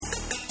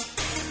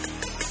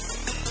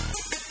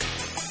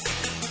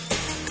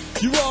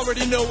You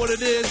already know what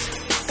it is.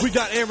 We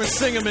got Aaron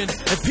Singerman and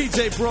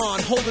PJ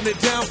Braun holding it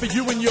down for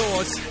you and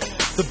yours.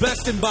 The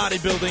best in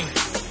bodybuilding.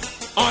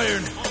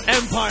 Iron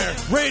Empire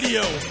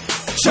Radio.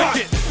 Check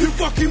it. You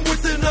fucking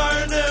with an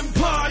Iron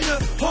Empire.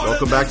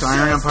 Welcome back to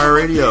Iron Empire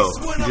Radio.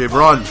 PJ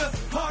Braun.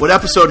 What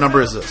episode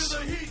number is this?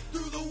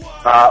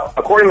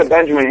 According to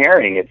Benjamin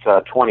Herring, it's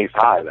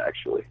 25,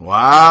 actually.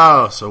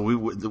 Wow. So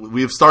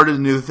we've started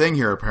a new thing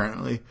here,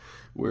 apparently,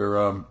 where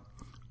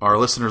our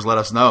listeners let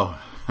us know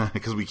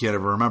because we can't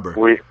ever remember.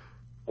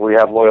 We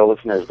have loyal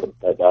listeners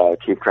that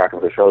keep track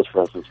of the shows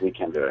for us since we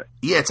can't do it.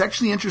 Yeah, it's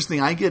actually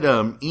interesting. I get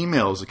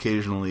emails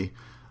occasionally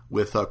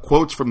with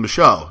quotes from the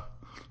show.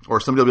 Or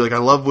somebody will be like,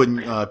 I love when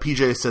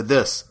PJ said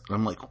this. And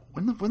I'm like,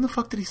 when the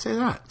fuck did he say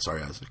that?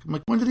 Sorry, Isaac. I'm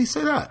like, when did he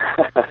say that?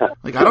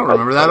 Like, I don't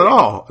remember that at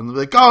all. And they're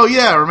like, oh,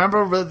 yeah,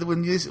 remember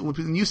when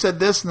you said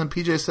this and then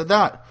PJ said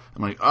that?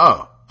 I'm like,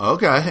 oh,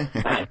 okay.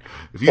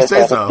 If you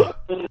say so.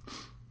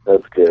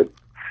 That's good.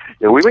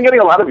 Yeah, we've been getting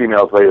a lot of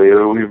emails lately.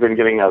 We've been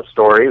getting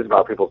stories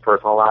about people's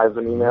personal lives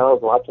and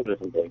emails, lots of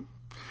different things.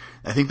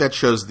 I think that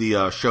shows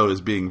the show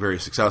is being very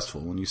successful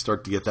when you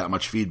start to get that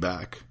much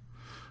feedback.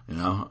 You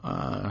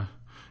know,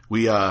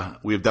 we have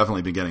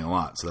definitely been getting a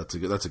lot, so that's a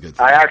good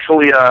thing. I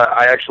actually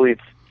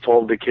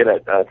told the kid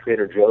at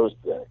Trader Joe's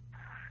today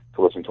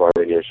to listen to our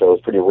radio show. It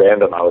was pretty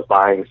random. I was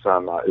buying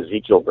some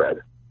Ezekiel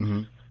bread.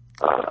 Mm-hmm.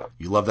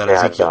 You love that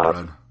Ezekiel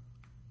bread.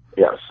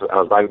 Yes, I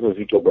was buying some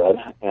Ezekiel bread,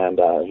 and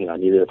I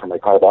needed it for my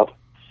carb up.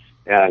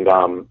 And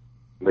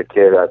the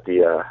kid at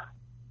the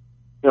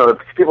the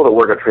people that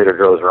work at Trader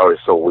Joe's are always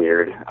so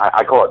weird.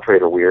 I call it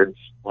Trader Weirds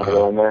when I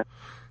go in there.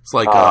 It's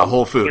like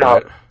Whole Food,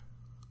 right?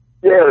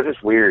 Yeah, they're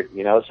just weird,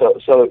 So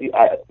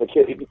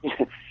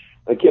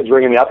the kid's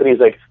ringing me up, and he's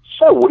like,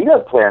 "So, what do you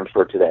have planned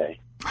for today?"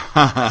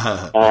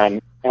 and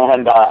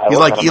he's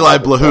like Eli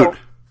Blahout.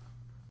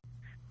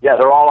 Yeah,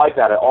 they're all like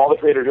that. All the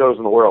Trader Joe's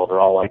in the world are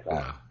all like that.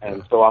 Yeah.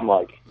 And so I'm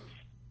like,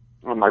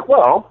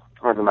 well,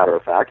 as a matter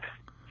of fact,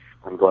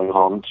 I'm going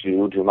home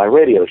to do my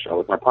radio show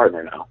with my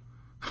partner now.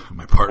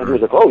 My partner. And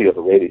he's like, oh, you have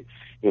a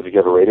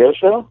radio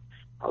show?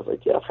 I was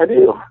like, yes, I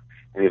do.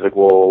 And he's like,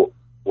 well,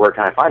 where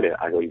can I find it?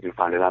 I go, you can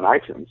find it on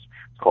iTunes.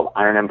 It's called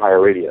Iron Empire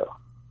Radio.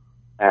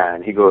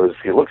 And he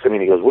looks at me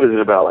and he goes, what is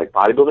it about, like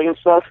bodybuilding and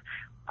stuff?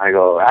 I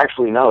go,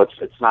 actually, no,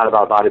 it's not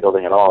about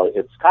bodybuilding at all.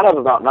 It's kind of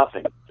about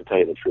nothing, to tell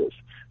you the truth.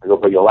 I go,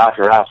 but you'll laugh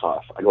your ass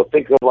off. I go,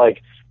 think of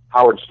like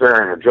Howard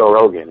Stern or Joe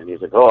Rogan. And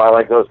he's like, oh, I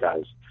like those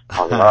guys.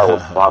 I was like, all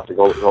right, we'll have to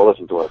go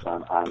listen to us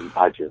on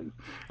iTunes.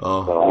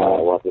 Oh.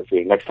 So we'll have to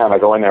see. Next time I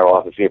go in there,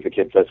 we'll have to see if the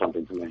kid says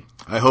something to me.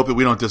 I hope that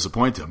we don't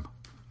disappoint him.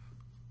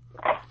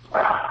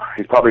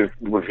 He probably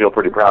would feel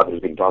pretty proud that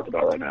he's being talked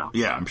about right now.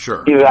 Yeah, I'm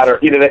sure. Either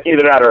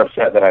that or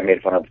upset that I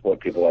made fun of what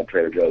people at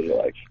Trader Joe's are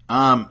like.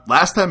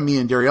 Last time me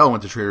and Darielle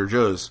went to Trader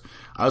Joe's,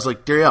 I was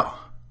like, Darielle,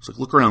 I was like,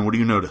 look around, what do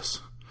you notice?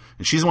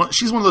 And she's one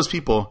of those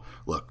people.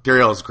 Look,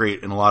 Darielle is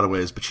great in a lot of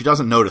ways, but she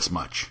doesn't notice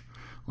much.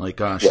 Like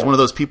she's one of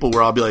those people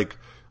where I'll be like,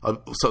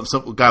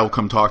 some guy will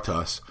come talk to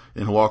us,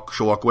 and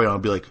she'll walk away, and I'll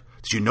be like,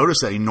 did you notice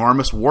that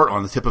enormous wart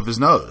on the tip of his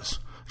nose?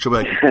 She'll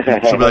be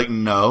like,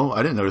 no,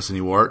 I didn't notice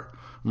any wart.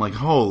 I'm like,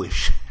 holy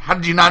shit, how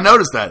did you not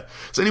notice that?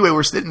 So anyway,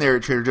 we're sitting there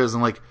at Trader Joe's,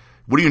 and I'm like,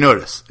 what do you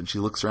notice? And she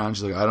looks around,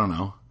 she's like, I don't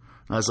know.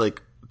 And I was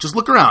like, just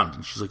look around.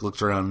 And she's like,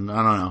 looks around, and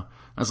I don't know.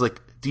 I was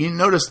like, do you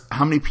notice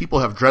how many people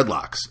have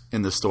dreadlocks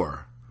in the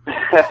store?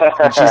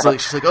 And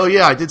she's like, oh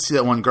yeah, I did see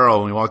that one girl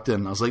when we walked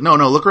in. I was like, no,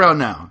 look around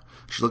now.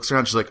 She looks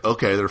around, she's like,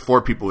 okay, there are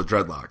 4 people with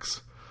dreadlocks.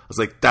 I was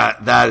like,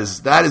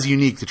 that is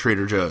unique to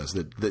Trader Joe's,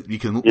 that you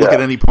can look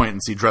at any point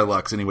and see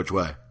dreadlocks any which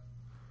way.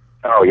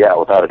 Oh yeah,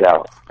 without a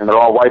doubt. And they're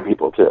all white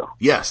people too.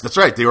 Yes, that's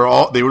right. They were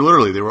all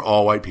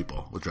white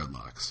people with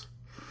dreadlocks.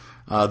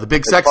 The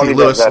big sexy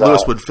Lewis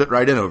would fit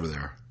right in over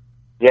there.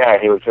 Yeah,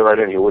 he would fit right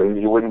in. He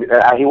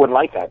wouldn't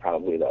like that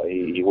probably though.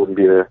 He wouldn't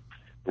be the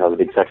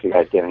big sexy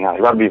guy standing out.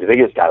 He would be the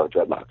biggest guy with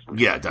dreadlocks.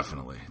 Yeah,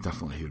 definitely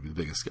he would be the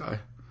biggest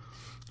guy.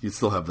 You'd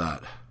still have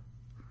that.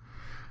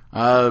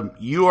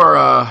 You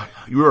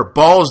are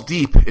balls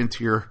deep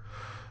into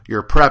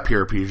your prep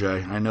here,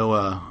 PJ. I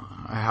know.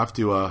 I have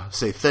to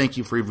say thank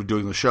you for even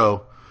doing the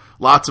show.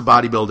 Lots of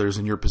bodybuilders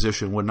in your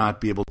position would not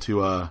be able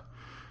to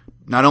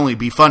not only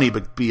be funny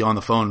but be on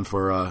the phone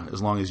for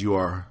as long as you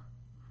are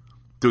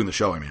doing the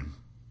show. I mean,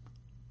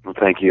 well,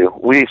 thank you.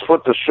 We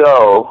split the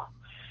show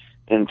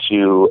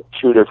into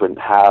 2 different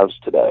halves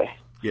today.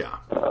 Yeah,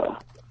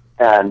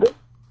 and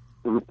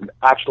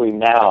actually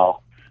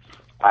now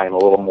I'm a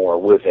little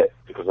more with it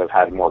because I've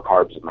had more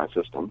carbs in my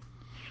system.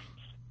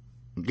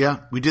 Yeah,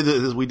 we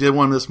did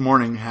one this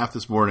morning, half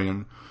this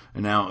morning,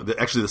 and now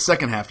actually the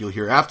second half you'll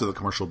hear after the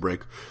commercial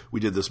break.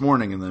 We did this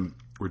morning, and then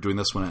we're doing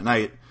this one at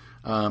night.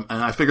 And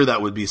I figured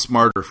that would be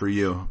smarter for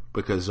you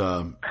because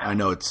I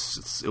know it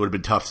would have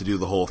been tough to do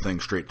the whole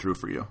thing straight through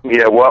for you.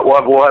 Yeah,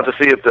 we'll have to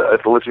see if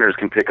the listeners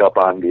can pick up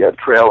on the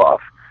trail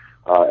off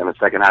in the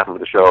second half of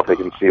the show, if they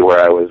can see where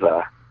I was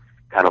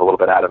kind of a little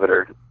bit out of it,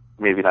 or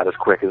maybe not as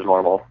quick as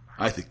normal.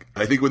 I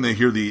think when they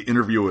hear the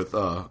interview with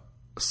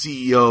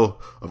CEO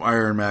of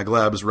Iron Mag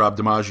Labs, Rob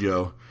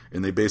DiMaggio,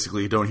 and they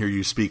basically don't hear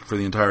you speak for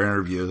the entire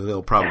interview,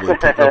 they'll probably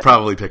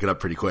pick it up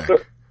pretty quick.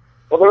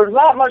 Well, there's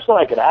not much that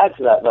I could add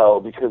to that,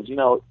 though, because,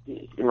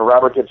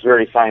 Robert gets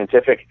very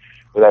scientific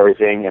with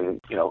everything,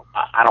 and,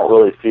 I don't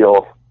really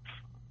feel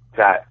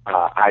that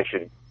I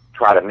should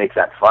try to make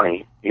that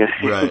funny.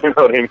 Right. You know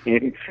what I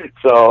mean?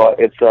 So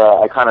it's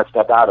I kind of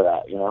stepped out of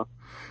that,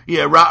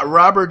 Yeah,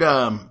 Robert,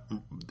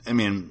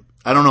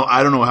 I don't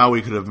know how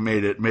we could have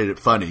made it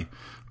funny,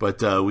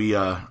 but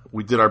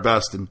we did our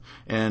best,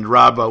 and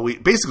Rob,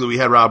 we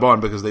had Rob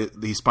on because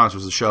he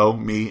sponsors the show,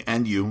 me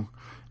and you,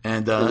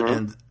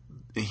 and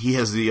he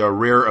has the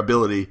rare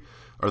ability,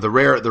 or the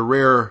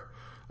rare,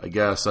 I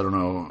guess, I don't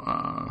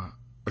know,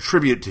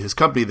 attribute to his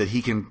company that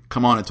he can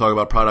come on and talk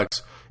about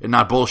products and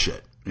not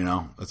bullshit.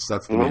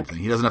 That's the main thing.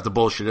 He doesn't have to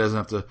bullshit. He doesn't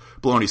have to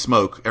blow any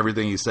smoke.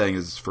 Everything he's saying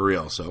is for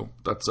real. So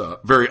that's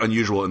very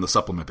unusual in the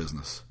supplement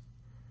business.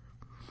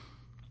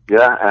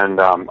 Yeah, and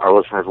our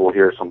listeners will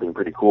hear something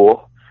pretty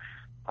cool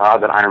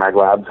that Iron Mag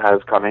Labs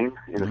has coming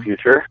in the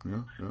future.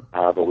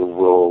 But we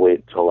will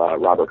wait till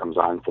Robert comes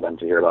on for them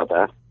to hear about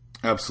that.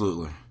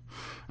 Absolutely.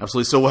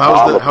 So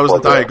how's the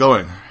diet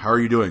going? How are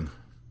you doing?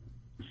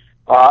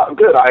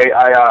 Good.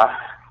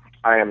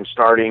 I am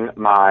starting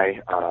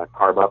my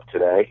carb up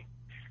today.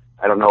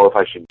 I don't know if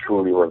I should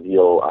truly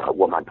reveal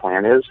what my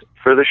plan is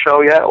for the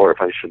show yet, or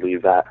if I should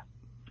leave that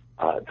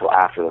till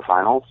after the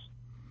finals.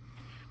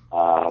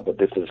 But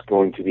this is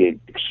going to be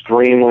an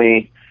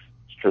extremely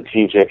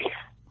strategic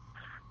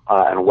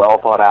and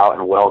well thought out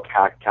and well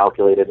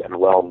calculated and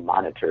well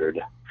monitored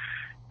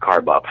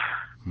carb up.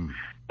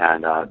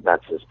 And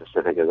that's as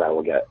specific as I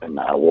will get. And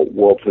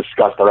we'll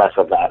discuss the rest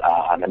of that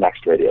on the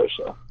next radio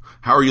show.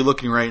 How are you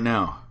looking right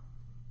now?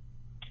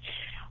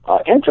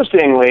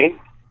 Interestingly,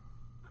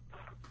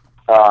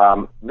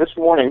 this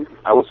morning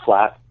I was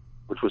flat,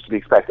 which was to be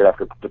expected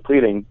after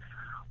depleting.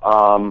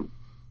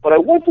 But I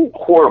wasn't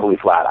horribly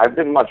flat. I've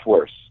been much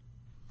worse.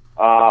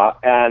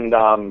 And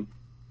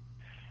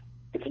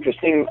it's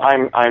interesting.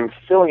 I'm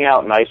filling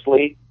out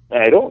nicely,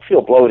 and I don't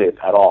feel bloated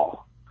at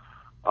all.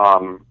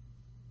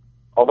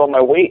 Although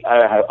my weight,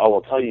 I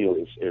will tell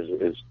you,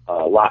 is a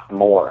lot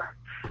more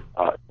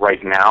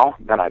right now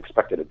than I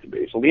expected it to be.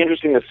 So it'll be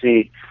interesting to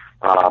see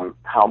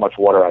how much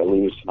water I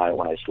lose tonight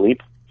when I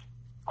sleep.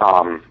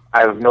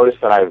 I've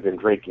noticed that I've been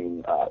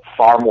drinking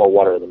far more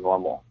water than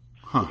normal.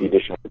 With the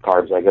addition of the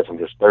carbs. I guess I'm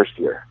just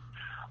thirstier.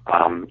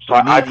 So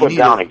I put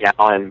down a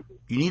gallon.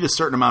 You need a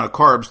certain amount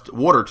of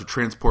water to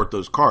transport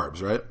those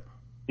carbs, right?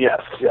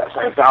 Yes.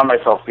 I found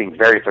myself being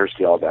very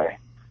thirsty all day.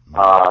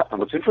 And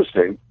what's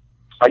interesting,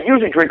 I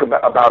usually drink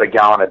about a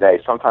gallon a day,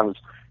 sometimes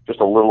just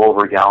a little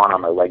over a gallon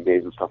on my leg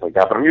days and stuff like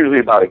that, but I'm usually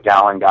about a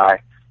gallon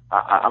guy.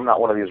 I'm not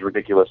one of these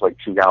ridiculous,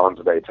 2 gallons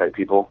a day type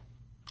people.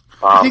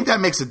 I think that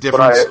makes a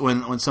difference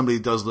when somebody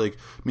does,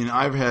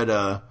 I've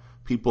had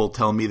people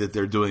tell me that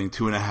they're doing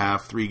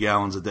 2.5, 3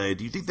 gallons a day.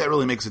 Do you think that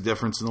really makes a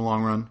difference in the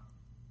long run?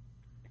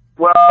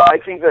 Well, I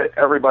think that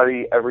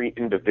every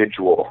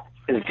individual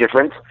is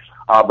different.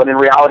 But in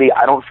reality,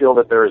 I don't feel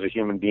that there is a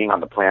human being on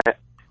the planet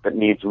that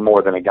needs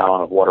more than a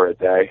gallon of water a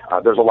day.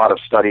 There's a lot of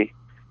study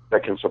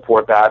that can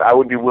support that. I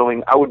would be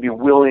willing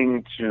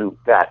to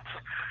bet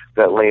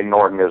that Lane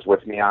Norton is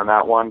with me on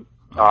that one.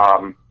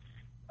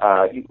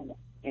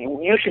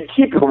 You should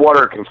keep your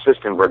water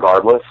consistent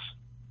regardless.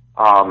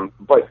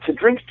 But to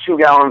drink 2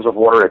 gallons of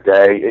water a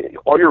day,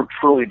 all you're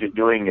truly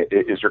doing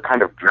is you're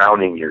kind of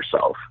drowning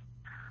yourself.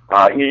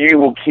 You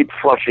will keep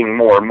flushing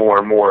more and more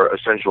and more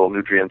essential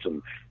nutrients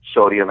and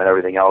sodium and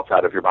everything else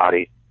out of your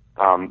body.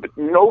 But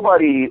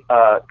nobody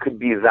could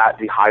be that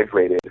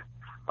dehydrated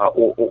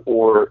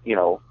or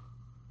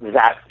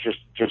that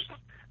just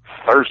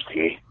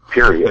thirsty,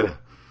 period,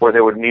 where they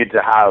would need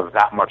to have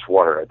that much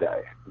water a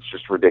day. It's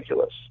just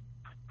ridiculous.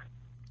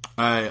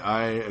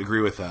 I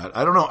agree with that.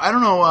 I don't know. I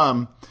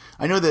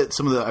know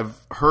that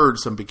I've heard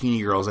some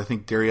bikini girls. I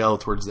think Darielle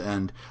towards the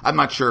end. I'm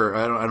not sure.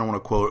 I don't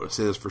want to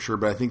say this for sure,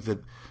 but I think that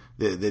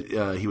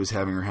he was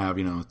having her have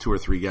 2 or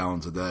 3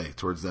 gallons a day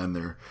towards the end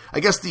there. I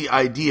guess the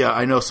idea.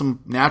 I know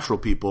some natural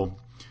people.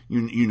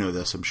 You know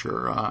this, I'm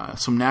sure.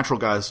 Some natural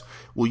guys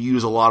will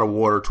use a lot of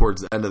water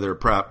towards the end of their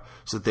prep,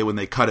 so that when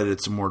they cut it,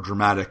 it's more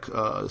dramatic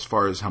as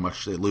far as how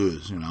much they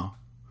lose.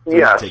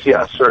 Yes,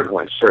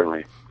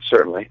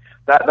 certainly.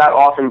 That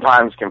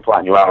oftentimes can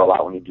flatten you out a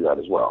lot when you do that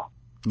as well.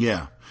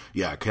 Yeah,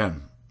 it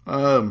can.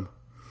 Well,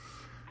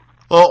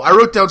 I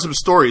wrote down some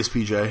stories,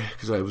 PJ,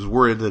 because I was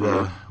worried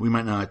that you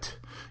might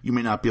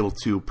not be able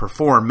to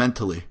perform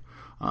mentally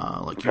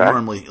like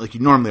you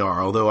normally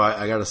are. Although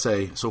I got to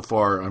say, so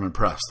far I'm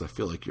impressed. I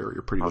feel like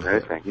you're pretty good.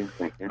 Okay, thank you.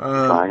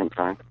 I'm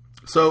fine.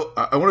 So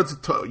I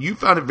wanted to. You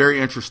found it very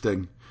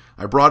interesting.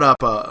 I brought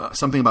up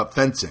something about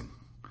fencing,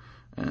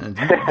 and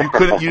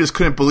you just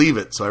couldn't believe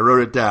it. So I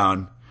wrote it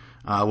down.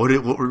 What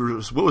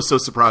was so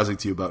surprising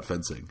to you about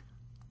fencing?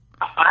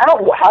 How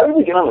did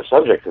we get on the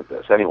subject of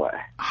this anyway?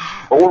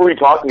 What were we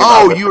talking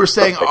about? Oh, you were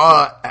saying,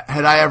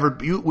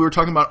 we were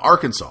talking about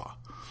Arkansas.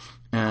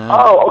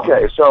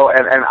 Okay. So,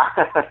 and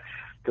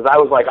because I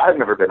was like, I've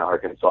never been to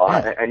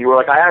Arkansas. And you were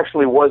like, I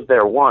actually was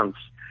there once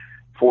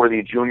for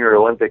the Junior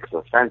Olympics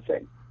of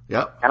fencing.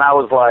 Yep. And I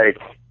was like,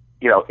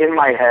 in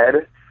my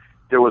head,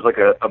 there was like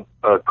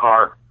a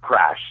car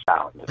crash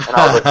sound. And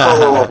I was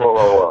like,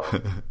 whoa.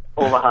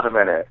 Hold on a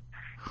minute.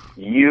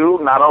 You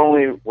not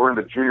only were in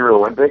the Junior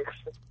Olympics,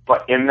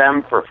 but in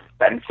them for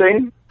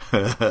fencing?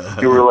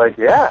 You were like,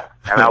 yeah.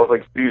 And I was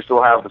like, do you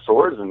still have the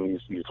swords? And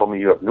you told me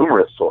you have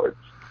numerous swords.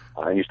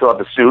 And you still have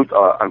the suit.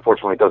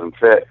 Unfortunately, it doesn't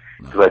fit,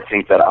 because I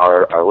think that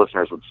our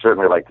listeners would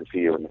certainly like to see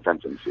you in the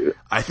fencing suit.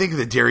 I think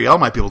that Darielle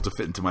might be able to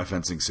fit into my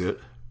fencing suit.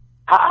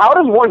 How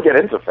does one get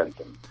into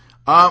fencing?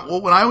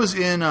 Well, when I was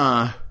in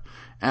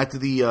at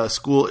the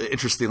school,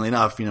 interestingly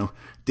enough,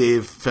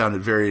 Dave found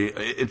it very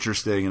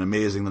interesting and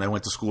amazing that I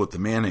went to school with the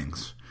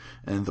Mannings.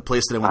 And the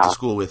place that I went to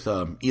school with,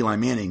 Eli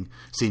Manning,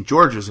 St.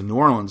 George's in New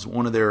Orleans,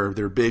 one of their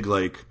big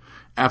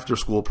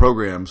after-school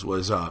programs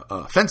was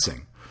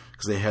fencing.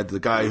 Because they had the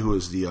guy who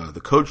was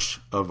the coach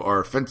of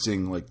our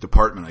fencing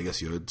department, I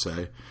guess you would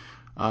say,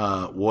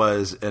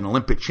 was an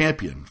Olympic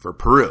champion for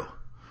Peru.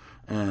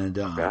 And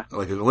an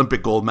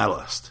Olympic gold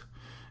medalist.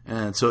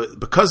 And so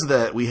because of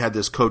that, we had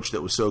this coach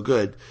that was so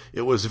good,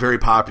 it was very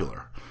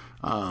popular.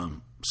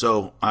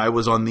 So I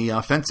was on the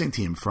fencing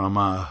team from,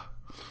 I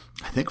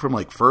think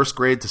from first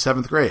grade to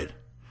seventh grade.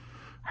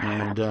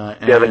 And do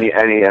you have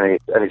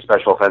any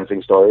special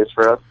fencing stories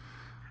for us?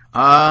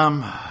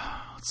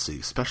 Let's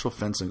see, special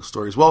fencing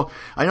stories. Well,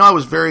 I know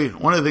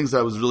one of the things that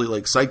I was really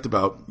psyched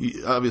about,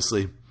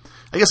 obviously,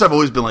 I guess I've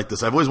always been like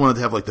this. I've always wanted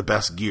to have the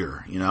best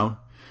gear,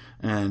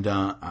 and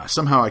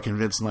somehow I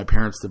convinced my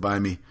parents to buy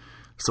me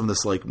some of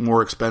this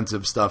more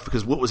expensive stuff,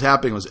 because what was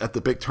happening was at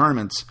the big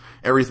tournaments,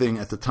 everything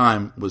at the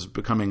time was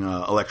becoming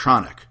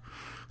electronic.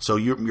 So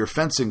your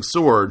fencing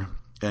sword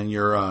and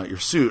your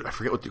suit, I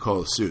forget what you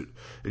call a suit,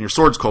 and your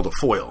sword's called a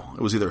foil.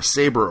 It was either a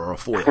saber or a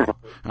foil,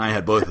 and I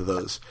had both of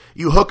those.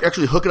 You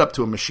actually hook it up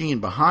to a machine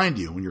behind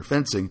you when you're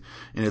fencing,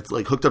 and it's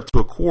hooked up to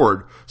a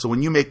cord, so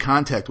when you make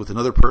contact with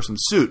another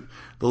person's suit,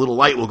 the little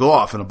light will go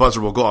off and a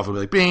buzzer will go off. It'll be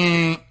like,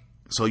 bing!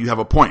 So you have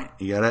a point.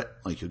 You get it?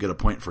 You'll get a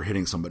point for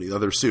hitting somebody, the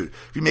other suit.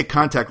 If you make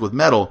contact with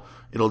metal,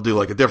 it'll do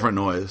a different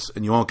noise,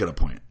 and you won't get a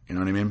point. You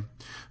know what I mean?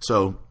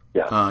 So,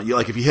 yeah.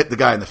 If you hit the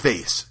guy in the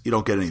face, you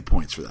don't get any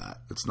points for that.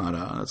 It's not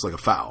it's like a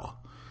foul.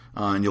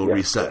 And you'll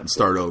reset and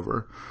start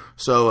over.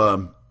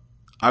 So,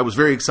 I was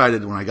very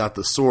excited when I got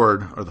the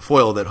sword or the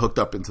foil that hooked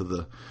up into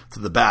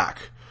the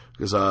back,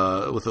 because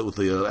with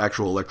the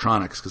actual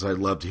electronics, because I'd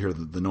love to hear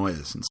the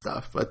noise and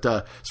stuff. But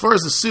as far as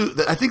the suit,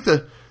 I think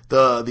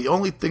the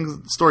only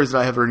stories that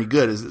I have are any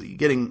good is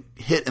getting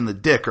hit in the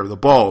dick or the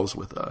balls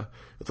with a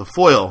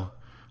foil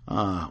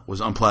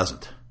was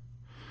unpleasant.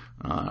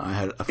 I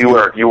had you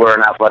were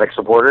an athletic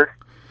supporter.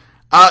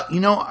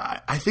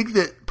 I think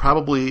that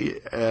probably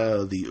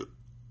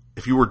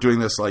if you were doing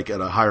this at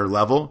a higher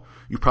level,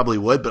 you probably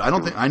would. But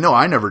I know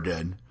I never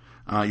did.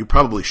 You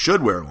probably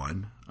should wear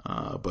one,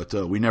 but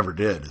we never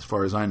did, as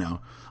far as I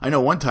know. I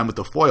know one time with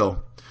the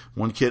foil.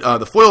 One kid,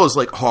 the foil is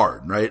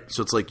hard, right?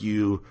 So it's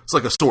it's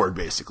like a sword,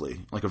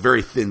 basically, like a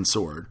very thin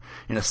sword.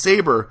 In a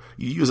saber,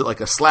 you use it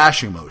like a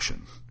slashing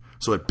motion.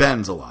 So it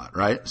bends a lot,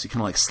 right? So you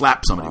can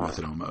slap somebody with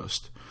it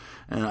almost.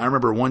 And I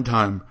remember one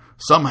time,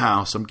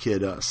 somehow, some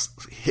kid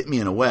hit me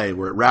in a way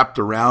where it wrapped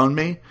around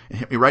me and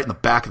hit me right in the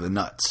back of the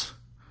nuts.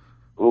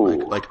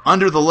 Ooh. Like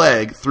under the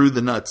leg, through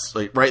the nuts,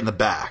 right in the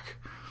back.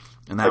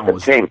 And that one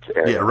was, taint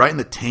area. Yeah, right in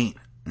the taint.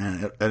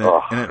 And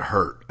it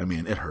hurt. I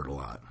mean, it hurt a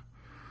lot.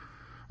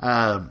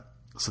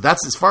 So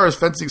that's, as far as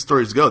fencing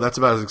stories go, that's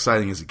about as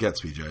exciting as it gets,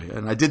 PJ.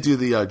 And I did do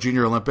the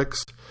Junior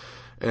Olympics,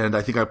 and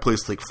I think I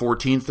placed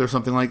 14th or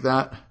something like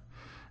that.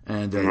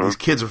 And these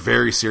kids are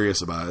very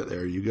serious about it.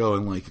 There you go,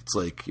 and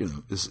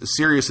it's as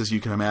serious as you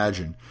can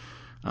imagine.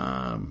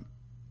 And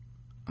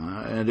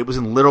it was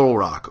in Little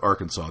Rock,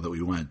 Arkansas, that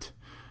we went.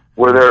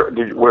 Were there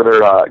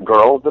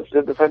girls that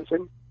did the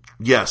fencing?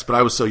 Yes, but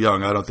I was so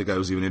young, I don't think I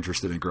was even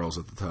interested in girls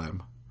at the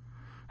time.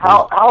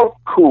 How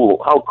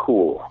cool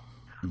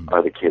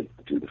are the kids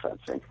that do the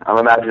fencing? I'm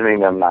imagining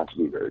them not to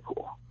be very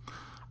cool.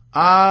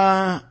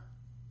 I'm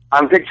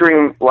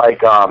picturing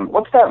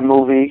what's that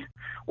movie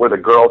where the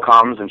girl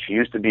comes and she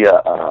used to be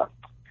a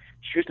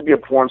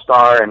porn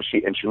star and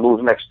she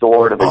moves next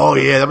door to the. Oh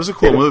yeah, that was a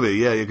cool movie.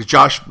 Yeah, because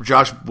Josh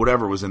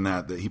whatever was in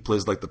that he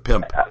plays the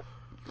pimp.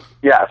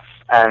 Yes,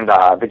 and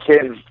the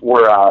kids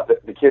were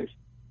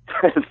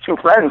his two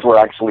friends were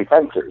actually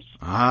fencers.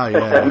 Ah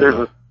yeah. And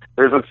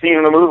there's a scene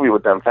in the movie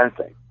with them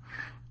fencing.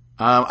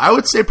 I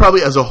would say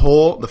probably as a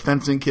whole, the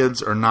fencing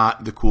kids are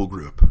not the cool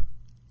group.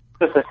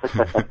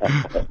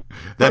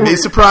 That may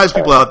surprise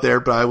people out there,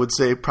 but I would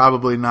say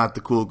probably not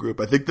the cool group.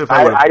 I think that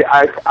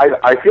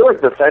I feel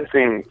like the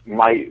fencing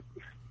might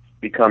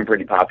become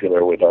pretty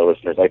popular with our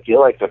listeners. I feel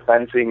like the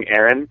fencing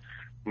Aaron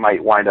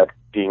might wind up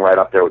being right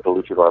up there with the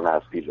Luchador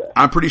Mask PJ.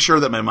 I'm pretty sure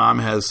that my mom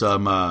has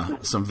some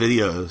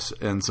videos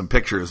and some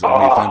pictures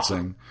of me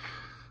fencing.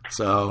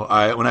 So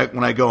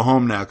when I go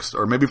home next,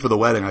 or maybe for the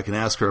wedding, I can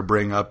ask her to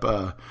bring up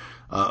a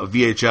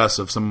VHS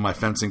of some of my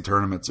fencing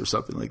tournaments or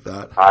something like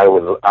that. I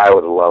would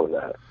love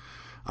that.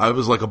 I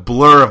was like a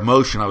blur of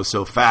motion. I was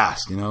so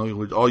fast,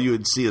 all you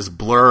would see is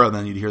blur, and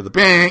then you'd hear the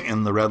bang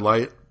and the red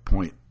light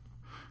point.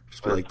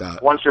 Just be like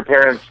that. Once your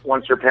parents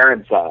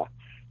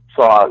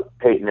saw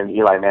Peyton and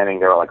Eli Manning,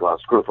 they were like, well,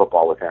 screw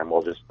football with him.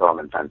 We'll just throw him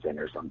in fencing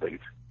or something.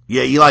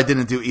 Yeah, Eli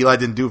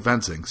didn't do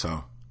fencing,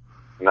 so.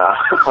 No.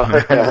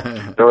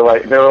 They were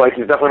like,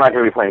 he's definitely not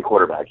going to be playing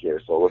quarterback here,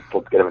 so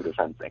let's get him into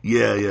fencing.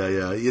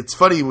 Yeah. It's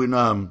funny when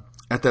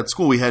at that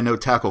school we had no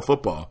tackle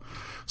football.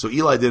 So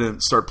Eli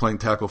didn't start playing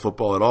tackle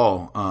football at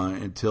all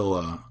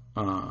until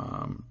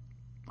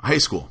high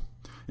school,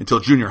 until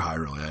junior high,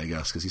 really, I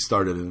guess, because he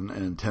started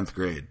in 10th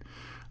grade.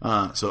 In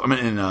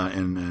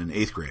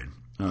 8th grade.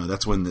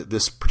 That's when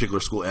this particular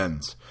school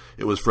ends.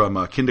 It was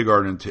from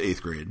kindergarten to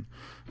 8th grade.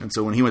 And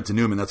so when he went to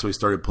Newman, that's when he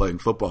started playing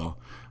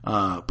football.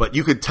 But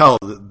you could tell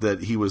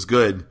that he was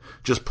good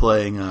just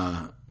playing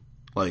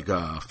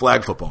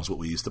flag football is what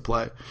we used to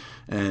play.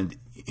 And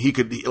he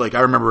could, I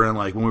remember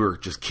when we were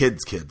just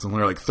kids, and we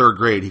were like 3rd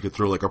grade, he could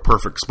throw like a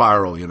perfect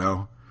spiral,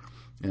 And,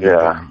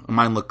 yeah.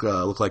 Mine looked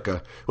like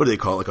what do they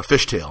call it? Like a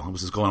fishtail. It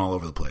was just going all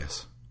over the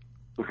place.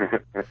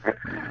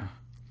 Yeah.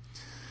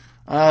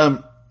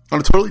 On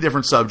a totally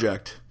different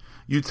subject,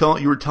 you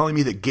were telling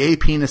me that gay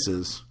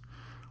penises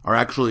are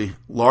actually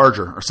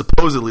larger, or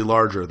supposedly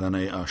larger than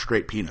a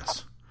straight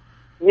penis.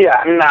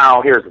 Yeah,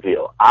 now here's the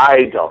deal.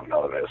 I don't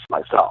know this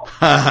myself.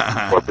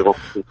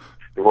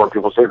 Before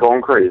people start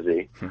going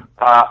crazy.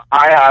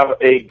 I have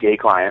a gay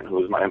client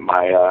who's my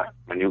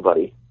new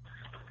buddy,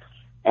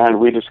 and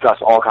we discuss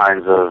all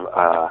kinds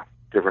of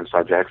different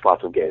subjects,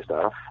 lots of gay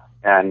stuff.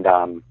 And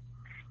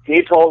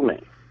he told me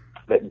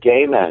that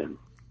gay men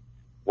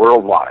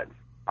worldwide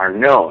are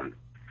known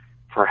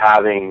for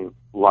having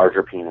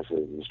larger penises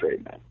than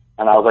straight men.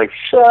 And I was like,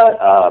 shut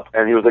up.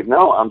 And he was like,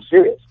 no, I'm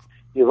serious.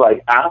 He's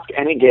like, ask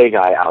any gay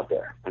guy out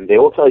there, and they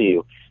will tell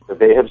you that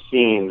they have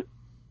seen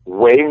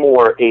way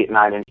more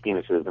 8-9 inch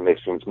penises than they've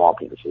seen small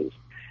penises.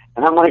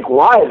 And I'm like,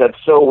 why? That's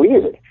so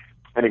weird.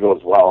 And he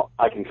goes, well,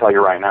 I can tell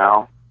you right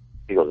now.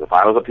 He goes, if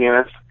I was a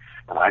penis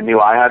and I knew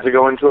I had to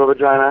go into a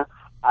vagina,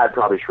 I'd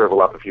probably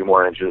shrivel up a few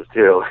more inches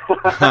too.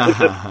 It's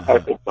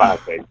just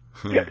classic.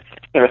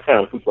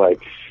 It's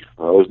like,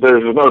 well,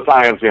 there's no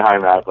science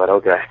behind that, but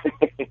okay.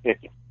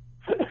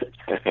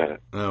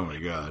 Oh my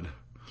God.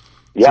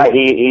 Yeah,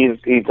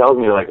 he tells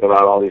me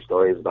about all these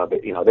stories about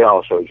they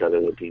all show each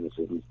other their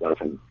penises and stuff,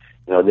 and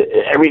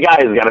every guy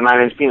has got a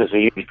 9-inch penis, a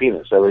huge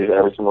penis, every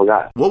single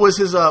guy. What was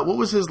his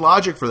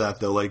logic for that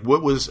though?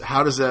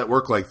 How does that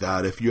work like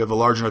that? If you have a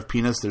large enough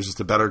penis, there's just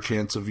a better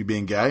chance of you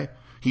being gay?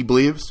 He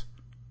believes?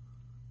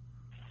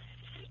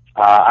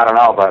 I don't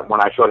know, but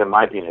when I showed him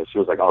my penis, he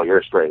was like, "Oh,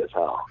 you're straight as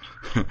hell."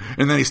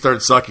 And then he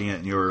started sucking it,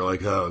 and you were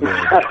like, "Oh, good."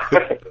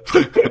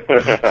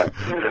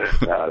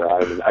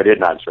 No, I did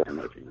not show him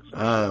my penis.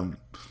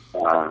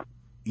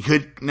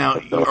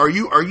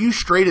 Are you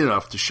straight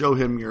enough to show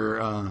him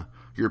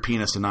your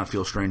penis and not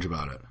feel strange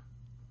about it?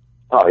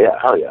 Oh yeah,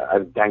 hell yeah!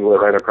 I'd dangle it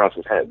right across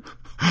his head.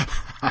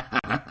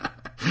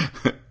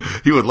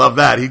 He would love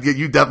that.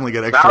 You definitely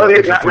get extra.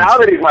 Now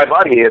that he's my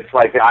buddy, it's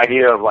like the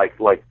idea of like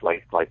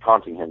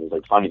taunting him is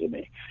like funny to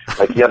me.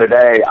 Like the other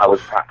day, I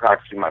was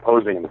practicing my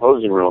posing in the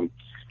posing room,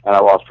 and I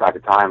lost track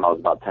of time. I was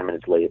about 10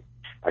 minutes late.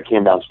 I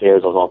came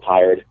downstairs. I was all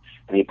tired,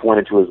 and he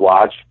pointed to his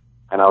watch,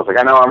 and I was like,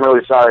 "I know, I'm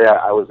really sorry.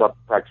 I was up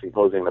practicing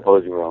posing in the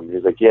posing room." He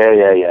was like,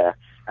 "Yeah."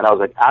 And I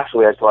was like,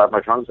 actually, I still have my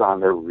trunks on.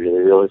 They're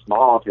really, really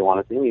small if you want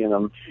to see me in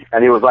them.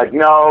 And he was like,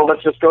 no,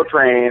 let's just go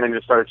train, and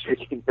just started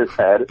shaking his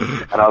head.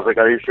 And I was like,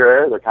 are you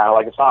sure? They're kind of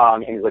like a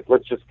song. And he's like,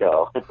 let's just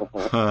go.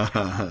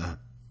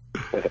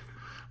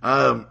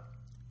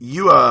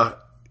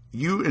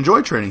 You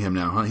enjoy training him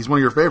now, huh? He's one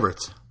of your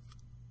favorites.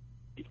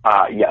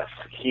 Yes,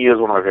 he is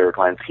one of my favorite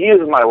clients. He is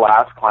my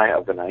last client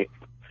of the night.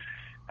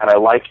 And I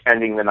like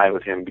ending the night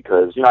with him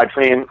because, I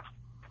train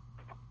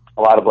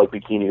a lot of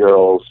bikini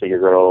girls, figure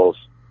girls,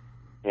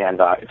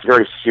 and it's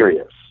very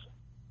serious.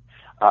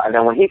 And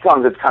then when he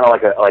comes, it's kind of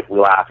like we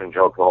laugh and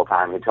joke the whole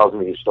time. He tells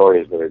me these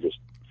stories that are just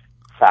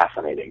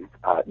fascinating.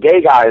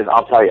 Gay guys,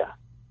 I'll tell you,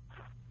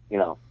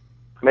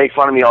 make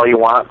fun of me all you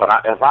want,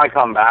 but if I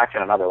come back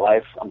in another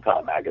life, I'm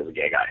coming back as a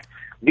gay guy.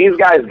 These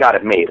guys got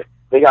it made.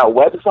 They got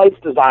websites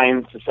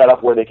designed to set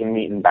up where they can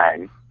meet and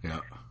bang. Yeah.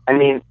 I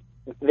mean,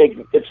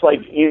 it's like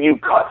you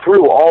cut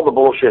through all the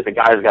bullshit the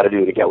guys got to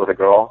do to get with a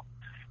girl.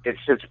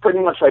 It's pretty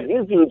much like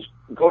these dudes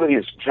go to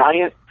these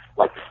giant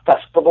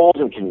festivals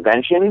and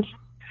conventions,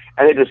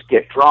 and they just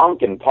get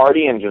drunk and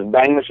party and just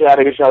bang the shit out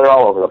of each other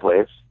all over the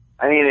place.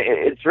 I mean,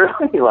 it's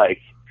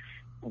really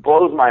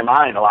blows my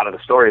mind a lot of the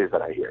stories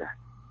that I hear.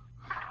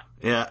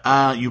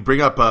 Yeah, you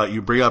bring up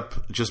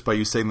just by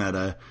you saying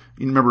that.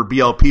 You remember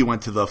BLP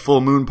went to the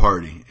full moon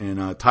party in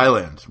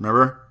Thailand?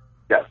 Remember?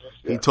 Yes.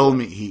 He told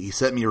me he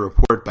sent me a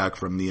report back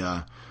from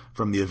the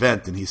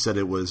event, and he said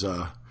it was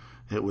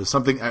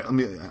something. Let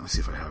me see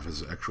if I have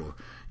his actual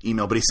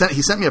email. But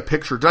he sent me a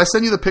picture. Did I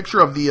send you the picture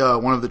of the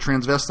one of the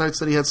transvestites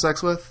that he had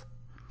sex with?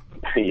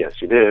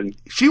 Yes, you did.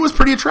 She was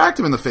pretty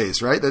attractive in the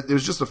face, right? That it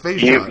was just a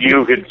face shot.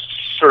 You could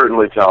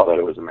certainly tell that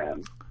it was a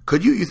man.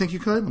 Could you? You think you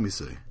could? Let me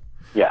see.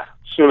 Yeah,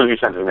 soon as you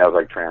sent it to me, I was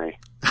like, tranny.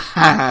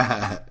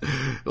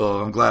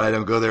 Well, I'm glad I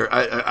don't go there.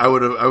 I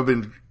would have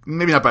been,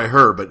 maybe not by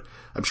her, but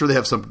I'm sure they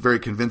have some very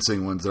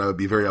convincing ones that I would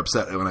be very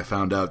upset when I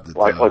found out that.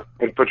 Well,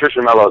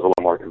 Patricia Mello is a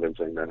little more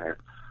convincing than her.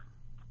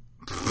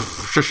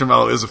 Patricia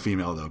Mello is a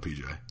female, though,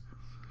 PJ. At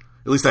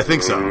least I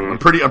think so. I'm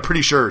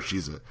pretty sure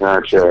she's a.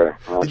 Not sure.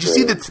 Did you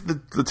see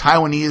the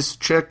Taiwanese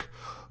chick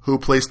who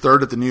placed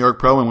third at the New York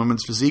Pro in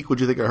women's physique?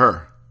 What'd you think of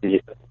her? Yeah.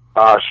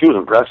 She was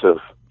impressive.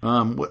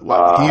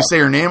 Can you say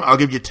her name? I'll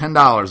give you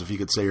 $10 if you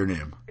could say her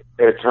name.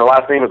 Her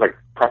last name is like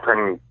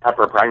Pepper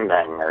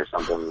Prangdang or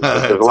something.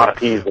 There's a lot of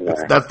P's in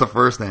there. That's the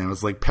first name.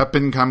 It's like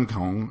Pepin Kam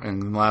Kong,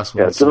 and the last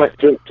one. Yeah,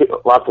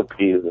 lots of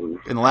P's. And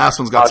the last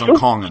one's got some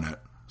Kong in it.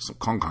 Some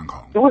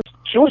Kong.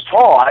 She was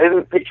tall. I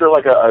didn't picture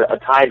like a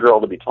Thai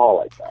girl to be tall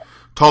like that.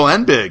 Tall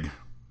and big.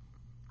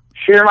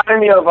 She reminded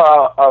me of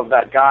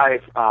that guy.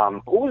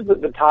 Who was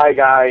the Thai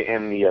guy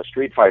in the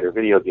Street Fighter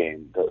video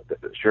game?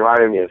 She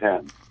reminded me of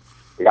him.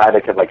 The guy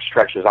that could like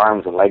stretch his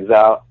arms and legs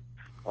out.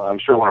 I'm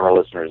sure one of our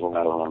listeners will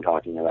know what I'm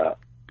talking about.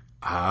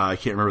 I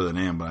can't remember the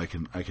name, but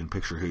I can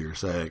picture who you're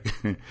saying.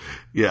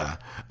 Yeah,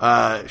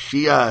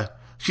 she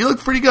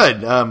looked pretty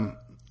good. So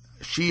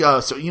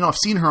I've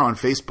seen her on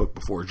Facebook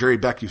before. Jerry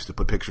Beck used to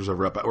put pictures of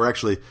her up. We're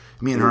actually,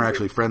 me and her are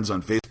actually friends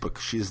on Facebook.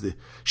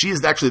 She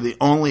is actually the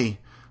only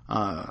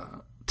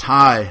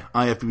Thai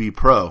IFBB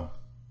pro.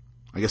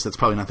 I guess that's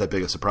probably not that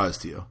big a surprise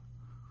to you.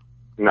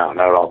 No,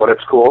 not at all. But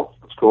it's cool.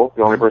 It's cool.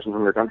 The only person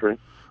from your country.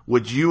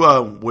 Would you,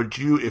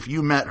 if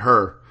you met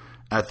her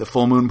at the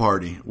full moon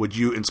party, would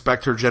you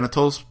inspect her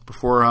genitals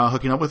before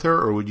hooking up with her,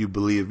 or would you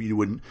believe you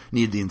wouldn't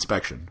need the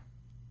inspection?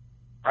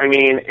 I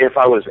mean, if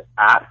I was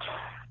at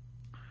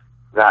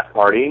that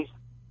party,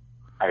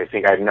 I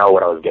think I'd know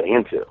what I was getting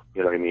into.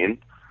 You know what I mean?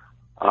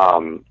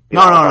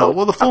 No.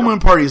 Well, the full moon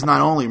party is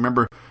not only,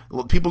 remember,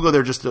 people go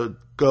there just to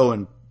go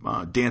and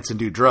dance and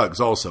do drugs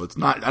also. It's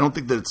not, I don't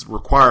think that it's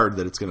required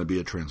that it's going to be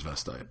a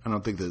transvestite. I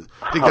think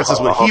that's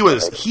just what he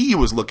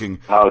was looking,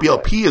 okay.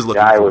 BLP is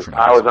looking for.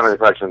 I was under the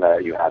impression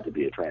that you had to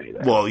be a tranny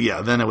there. Well,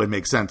 yeah, then it would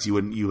make sense. You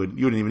wouldn't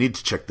even need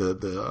to check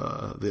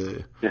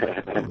the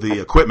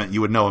equipment.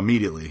 You would know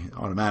immediately,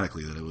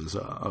 automatically, that it was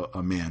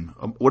a man.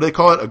 What do they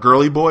call it? A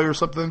girly boy or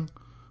something?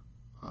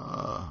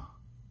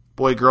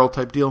 Boy girl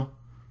type deal.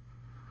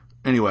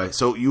 Anyway,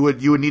 so you would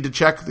need to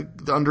check the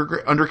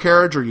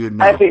undercarriage, or you'd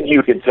know? I think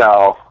you could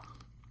tell.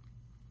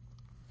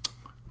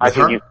 I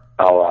think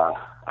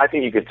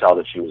you could tell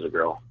that she was a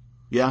girl.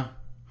 Yeah,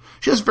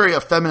 she has a very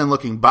feminine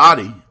looking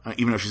body,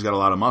 even though she's got a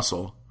lot of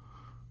muscle.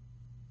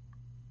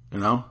 You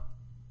know,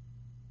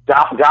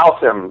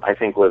 Dalsim, I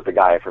think, was the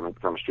guy from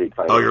Street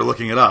Fighter. Oh, you're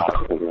looking it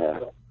up. Yeah,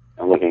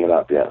 I'm looking it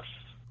up. Yes.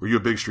 Were you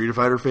a big Street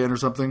Fighter fan or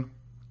something?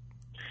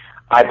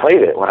 I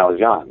played it when I was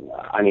young.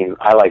 I mean,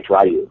 I liked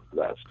Ryu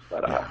best,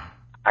 but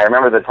I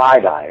remember the Thai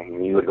guy,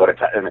 and you would go to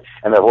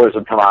and the voice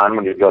would come on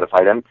when you'd go to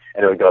fight him,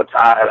 and it would go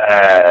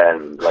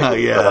Thailand. Like,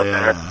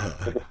 yeah,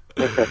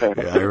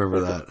 I remember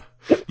that.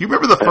 You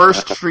remember the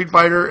first Street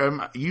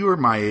Fighter? You were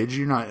my age.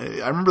 You're not.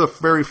 I remember the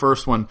very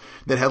first one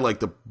that had like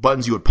the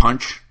buttons you would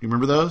punch. You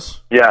remember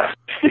those? Yes.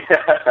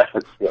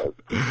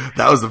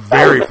 That was the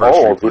very first.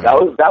 Old, dude. That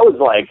was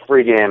like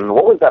freaking.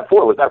 What was that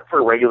for? Was that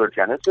for regular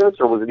Genesis,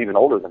 or was it even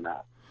older than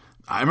that?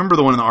 I remember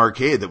the one in the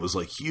arcade that was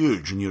like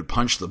huge, and you would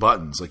punch the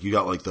buttons. Like you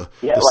got like the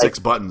 6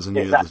 buttons, and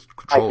you had the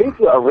controller. I think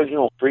the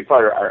original Street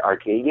Fighter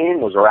arcade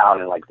game was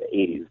around in like the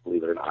 80s,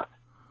 believe it or not.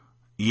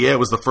 Yeah, it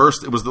was the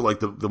first. It was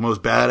the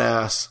most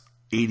badass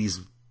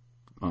 80s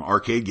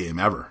arcade game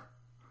ever.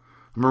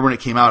 I remember when it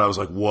came out, I was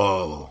like,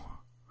 "Whoa!"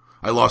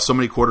 I lost so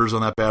many quarters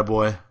on that bad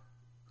boy.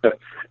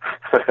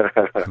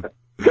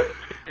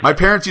 My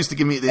parents used to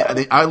give me.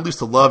 I used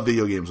to love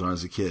video games when I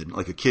was a kid,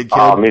 like a kid.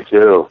 Oh, me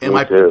too. And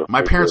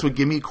my parents would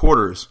give me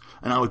quarters,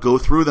 and I would go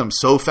through them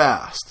so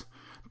fast.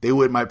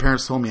 My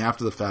parents told me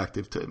after the fact.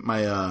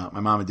 My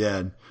mom and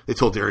dad, they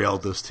told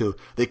Darielle this too.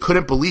 They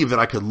couldn't believe that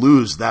I could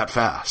lose that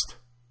fast.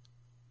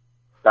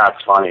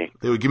 That's funny.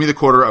 They would give me the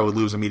quarter, I would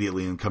lose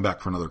immediately, and come back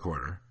for another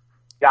quarter.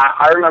 Yeah,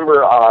 I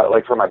remember,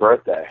 like for my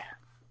birthday.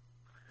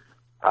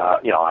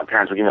 My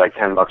parents would give me like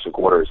 $10 a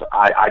quarters.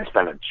 I'd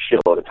spend a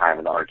shitload of time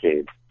in the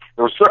arcade.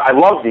 I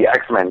loved the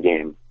X-Men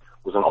game.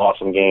 It was an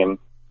awesome game.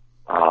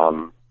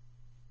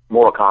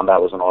 Mortal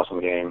Kombat was an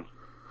awesome game.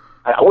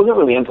 I wasn't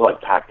really into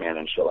like Pac-Man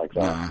and shit like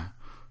that. Nah.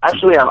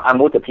 Actually, I'm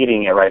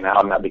Wikipediaing it right now,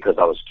 not because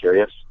I was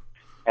curious.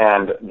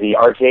 And the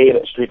arcade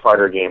Street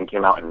Fighter game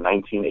came out in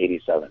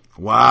 1987.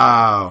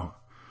 Wow.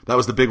 That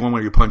was the big one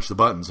where you punch the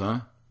buttons, huh?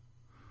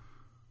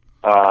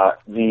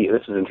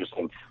 This is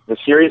interesting. The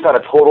series had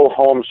a total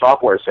home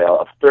software sale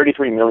of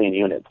 33 million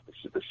units,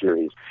 the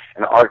series.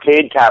 And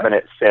arcade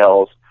cabinet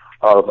sales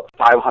of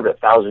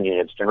 500,000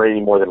 units,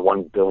 generating more than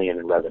 $1 billion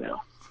in revenue.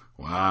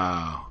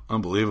 Wow.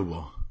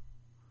 Unbelievable.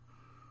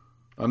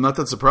 I'm not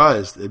that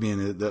surprised. I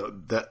mean,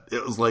 that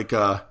it was like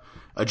a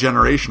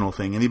generational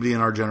thing. Anybody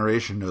in our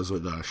generation knows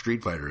what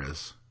Street Fighter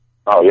is.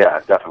 Oh, yeah,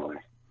 definitely.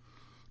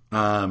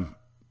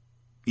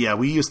 Yeah,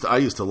 I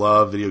used to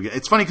love video games.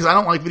 It's funny because I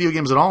don't like video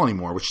games at all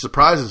anymore, which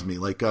surprises me.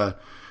 Like,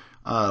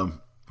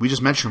 we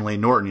just mentioned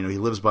Lane Norton. He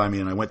lives by me,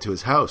 and I went to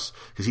his house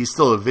because he's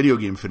still a video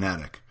game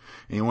fanatic,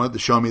 and he wanted to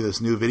show me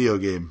this new video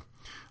game.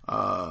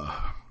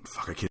 I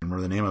can't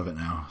remember the name of it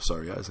now.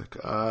 Sorry, Isaac.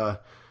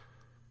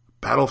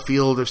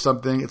 Battlefield or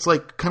something. It's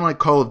like kind of like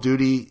Call of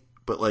Duty,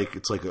 but like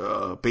it's like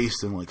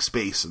based in like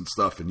space and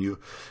stuff. And you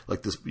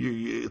like this.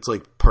 It's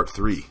like part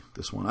 3.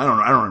 This one. I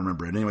don't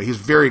remember it. Anyway, he's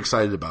very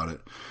excited about it.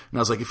 And I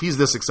was like, if he's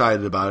this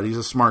excited about it, he's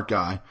a smart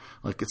guy.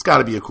 Like, it's got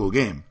to be a cool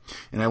game.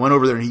 And I went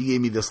over there and he gave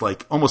me this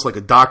like almost like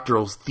a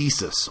doctoral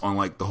thesis on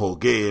like the whole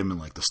game and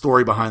like the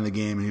story behind the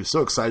game. And he was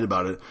so excited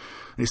about it.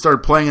 And he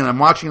started playing it. And I'm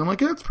watching. And I'm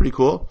like, yeah, that's pretty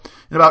cool.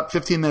 And about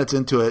 15 minutes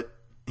into it,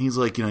 he's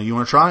like, you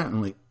want to try it? And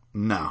I'm like,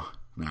 no,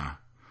 nah.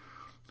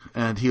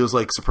 And he was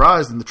like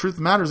surprised. And the truth of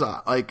the matter is,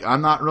 like,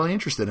 I'm not really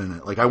interested in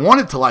it. Like, I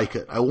wanted to like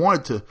it. I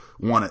wanted to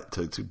want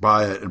it to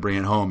buy it and bring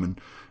it home.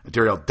 And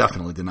Dariel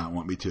definitely did not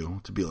want me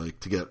to be like,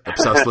 to get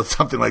obsessed with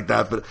something like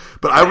that. But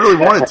I really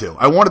wanted to.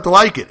 I wanted to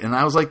like it. And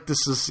I was like,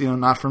 this is,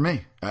 not for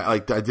me.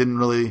 I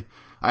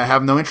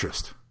have no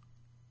interest.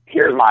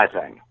 Here's my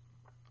thing.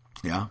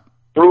 Yeah.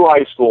 Through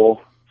high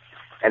school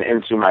and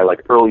into my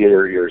like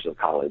earlier years of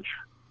college,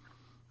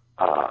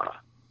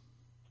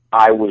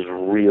 I was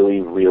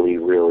really, really,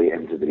 really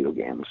into video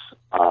games.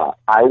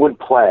 I would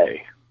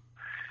play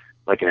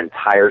like an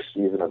entire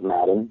season of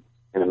Madden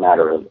in a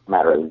matter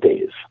of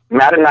days.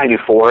 Madden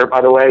 94, by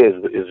the way,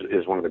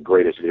 is one of the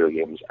greatest video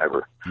games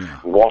ever. Yeah.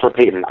 Walter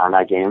Payton on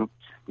that game,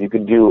 you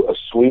could do a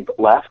sweep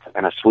left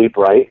and a sweep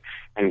right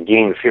and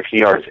gain 50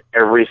 yards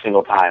every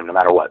single time, no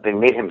matter what. They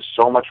made him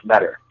so much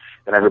better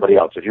than everybody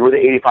else. If you were the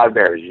 85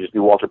 Bears, you just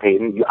do Walter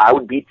Payton, I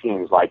would beat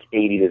teams like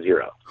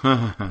 80-0.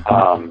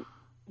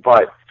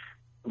 But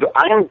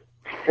I am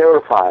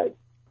terrified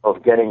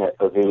of getting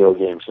a video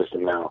game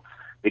system now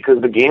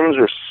because the games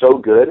are so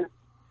good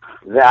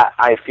that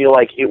I feel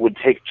like it would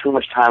take too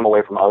much time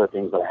away from other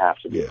things that I have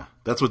to do. Yeah,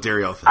 that's what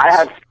Dariel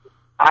thinks.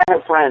 I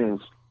have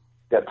friends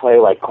that play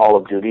like Call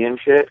of Duty and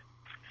shit,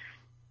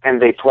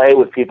 and they play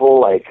with people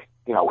like,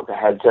 with the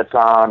headsets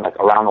on, like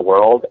around the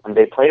world, and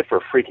they play for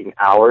freaking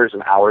hours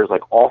and hours,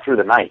 like all through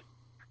the night.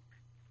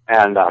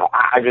 And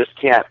I just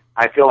can't.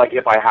 I feel like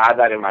if I had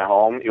that in my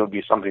home, it would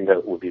be something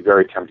that would be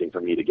very tempting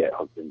for me to get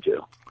hooked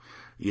into.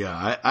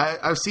 Yeah,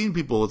 I've seen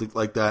people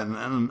like that,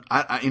 and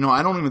I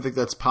don't even think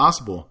that's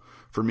possible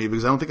for me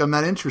because I don't think I'm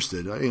that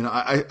interested.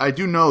 I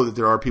do know that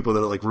there are people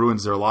that it like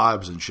ruins their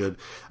lives and shit.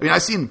 I mean,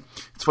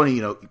 it's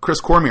funny, Chris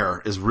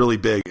Cormier is really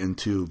big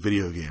into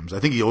video games. I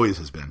think he always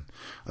has been.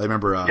 I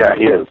remember. Yeah,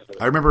 he is.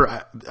 I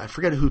remember. I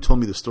forget who told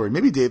me the story.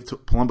 Maybe Dave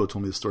Palumbo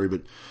told me the story,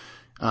 but.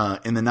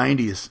 In the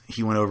 90s,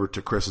 he went over to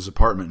Chris's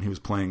apartment and he was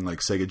playing like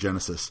Sega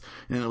Genesis.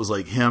 And it was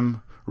like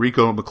him,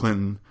 Rico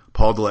McClinton,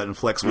 Paul Dillette, and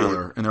Flex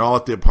Wheeler. And they're all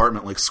at the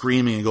apartment like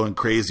screaming and going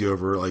crazy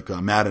over like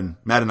Madden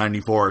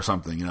 94 or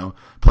something,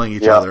 playing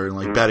each other and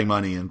like betting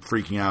money and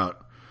freaking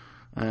out.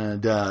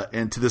 And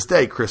to this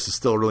day, Chris is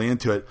still really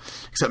into it.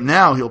 Except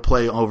now he'll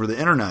play over the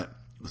internet,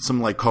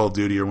 something like Call of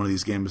Duty or one of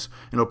these games,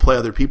 and he'll play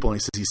other people. And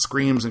he says he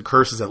screams and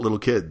curses at little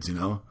kids,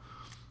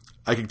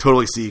 I could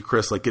totally see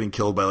Chris like getting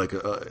killed by like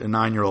a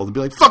 9-year-old and be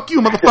like, "Fuck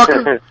you,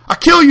 motherfucker! I'll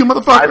kill you,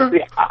 motherfucker!"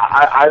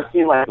 I've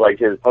seen like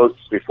his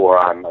posts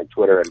before on like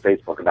Twitter and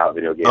Facebook about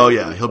video games. Oh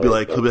yeah, he'll be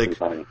like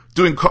going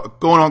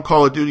on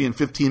Call of Duty in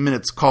 15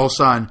 minutes. Call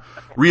sign,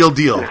 real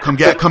deal. Come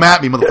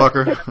at me,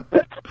 motherfucker.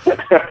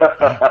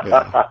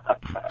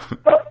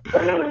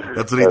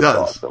 That's what he does.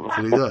 Awesome. That's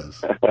what he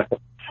does.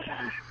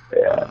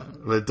 Yeah.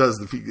 But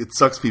it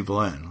sucks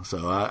people in.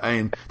 So I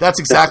mean, that's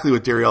exactly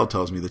what Dariel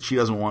tells me, that she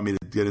doesn't want me to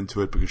get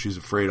into it because she's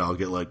afraid I'll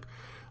get like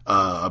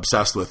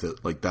obsessed with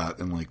it like that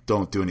and like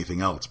don't do anything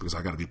else because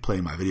I got to be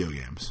playing my video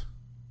games.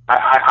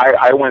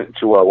 I went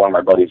to one of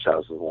my buddy's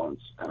houses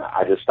once and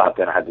I just stopped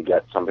in. I had to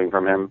get something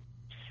from him,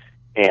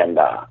 and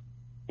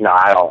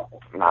I don't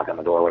knock on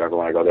the door or whatever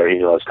when I go there. He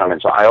knows coming,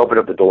 so I opened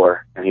up the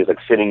door and he's like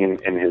sitting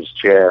in his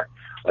chair,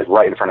 like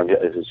right in front of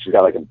it. She's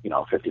got like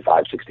a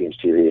 55, 60-inch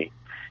TV.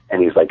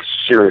 And he's like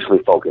seriously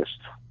focused.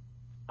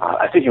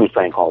 I think he was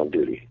playing Call of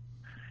Duty.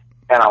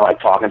 And I'm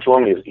like talking to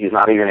him. He's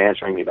not even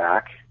answering me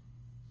back.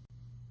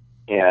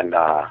 And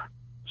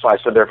so I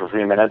stood there for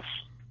 3 minutes.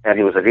 And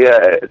he was like, "Yeah,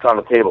 it's on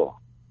the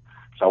table."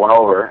 So I went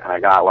over and I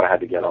got what I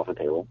had to get off the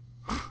table.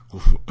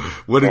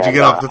 What did you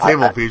get off the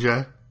table,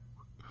 PJ? It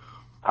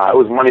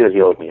was money that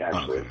he owed me,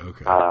 actually.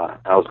 Okay.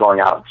 I was going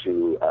out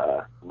to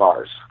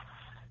bars.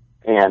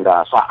 And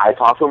so I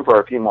talked to him for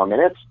a few more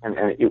minutes. And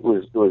it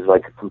was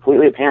like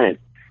completely apparent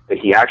that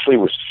he actually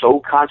was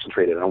so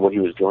concentrated on what he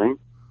was doing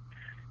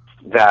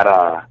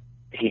that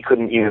he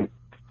couldn't even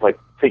like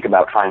think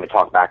about trying to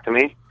talk back to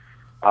me.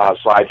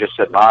 So I just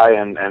said bye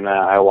and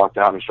I walked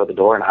out and shut the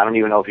door. And I don't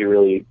even know if he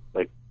really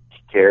like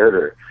cared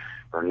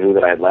or knew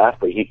that I had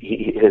left, but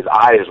his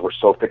eyes were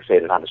so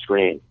fixated on the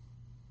screen.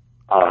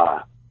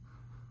 I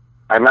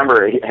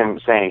remember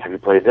him saying, "Have you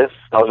played this?"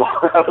 That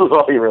was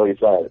all he really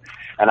said.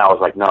 And I was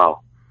like,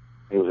 "No."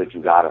 He was like,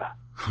 "You gotta."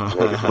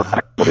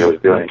 What he was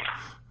doing.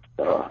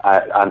 So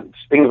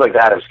things like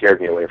that have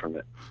scared me away from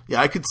it.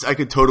 Yeah, I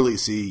could totally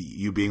see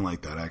you being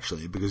like that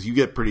actually, because you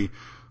get pretty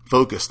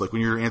focused. Like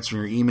when you're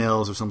answering your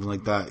emails or something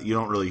like that, you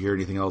don't really hear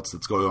anything else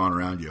that's going on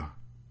around you.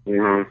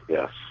 Mm-hmm.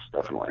 Yes,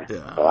 definitely.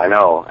 Yeah. So I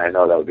know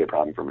that would be a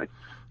problem for me.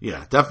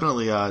 Yeah,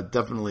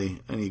 definitely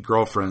any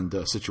girlfriend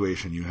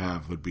situation you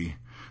have would be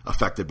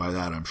affected by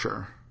that, I'm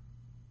sure.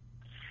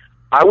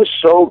 I was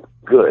so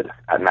good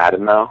at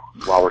Madden, though,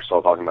 while we're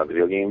still talking about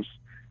video games.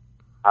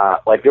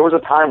 Like, there was a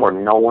time where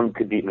no one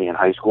could beat me in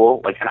high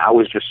school, like, and I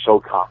was just so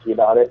cocky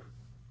about it.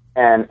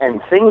 And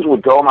things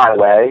would go my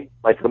way,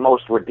 like, the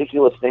most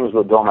ridiculous things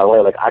would go my way.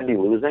 Like, I'd be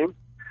losing,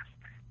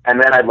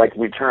 and then I'd, like,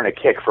 return a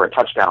kick for a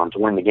touchdown to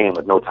win the game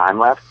with no time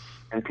left.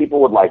 And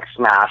people would, like,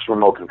 smash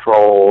remote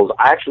controls.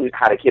 I actually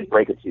had a kid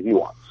break a TV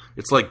once.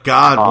 It's like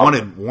God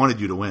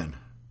wanted you to win.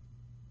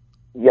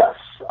 Yes.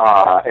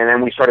 And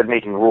then we started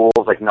making rules,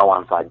 like no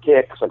onside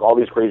kicks, like all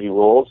these crazy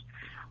rules.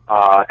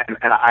 And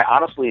I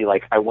honestly,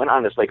 like, I went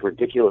on this, like,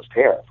 ridiculous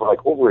tear for,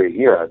 like, over a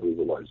year, I believe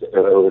it was. It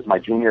was my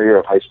junior year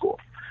of high school.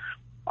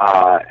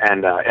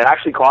 And it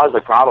actually caused,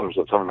 like, problems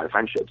with some of my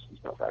friendships and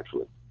stuff,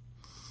 actually.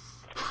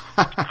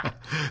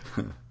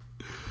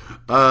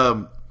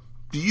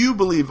 Do you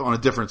believe, on a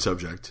different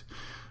subject,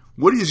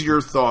 what is your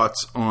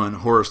thoughts on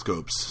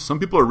horoscopes? Some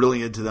people are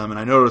really into them, and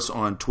I notice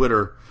on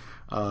Twitter,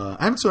 I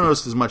haven't so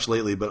noticed as much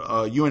lately,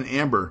 but you and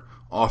Amber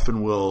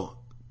often will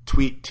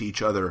tweet to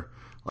each other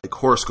like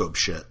horoscope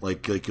shit.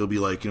 Like you'll be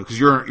like, because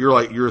you're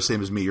the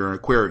same as me. You're an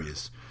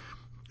Aquarius,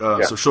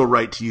 so she'll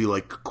write to you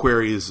like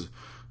Aquarius,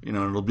 and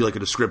it'll be like a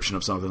description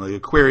of something like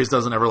Aquarius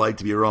doesn't ever like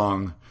to be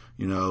wrong,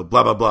 blah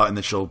blah blah, and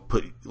then she'll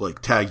put like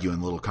tag you in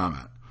a little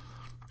comment.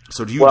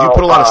 So do you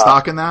put a lot of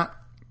stock in that?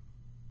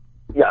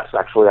 Yes,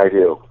 actually I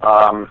do.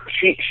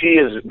 She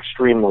is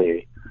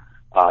extremely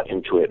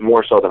into it,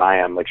 more so than I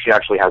am. Like, she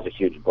actually has a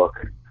huge book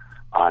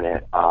on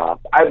it. I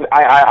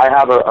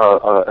have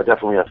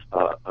definitely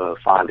a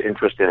fond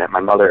interest in it. My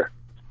mother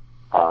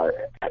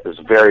is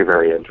very,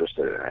 very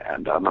interested in it,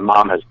 and my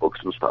mom has books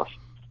and stuff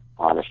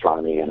on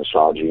astronomy and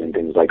astrology and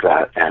things like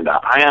that. And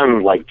I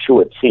am, like,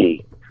 to a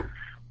T,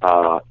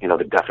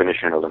 the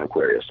definition of an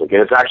Aquarius. Like,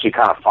 it's actually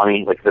kind of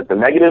funny, like the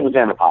negatives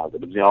and the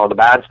positives. The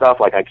bad stuff,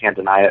 like, I can't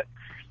deny it.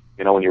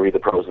 When you read the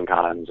pros and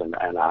cons, and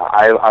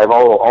I've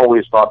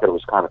always thought that it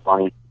was kind of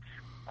funny.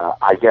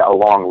 I get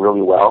along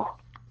really well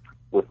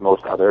with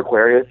most other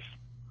Aquarius.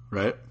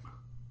 Right.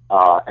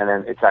 And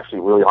then it's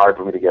actually really hard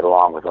for me to get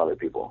along with other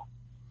people.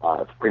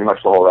 It's pretty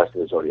much the whole rest of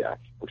the zodiac,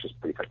 which is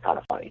pretty kind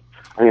of funny.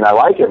 I mean, I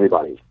like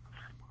everybody,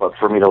 but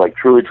for me to, like,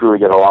 truly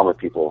get along with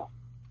people,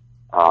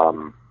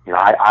 I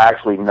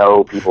actually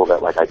know people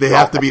that, like, they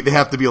have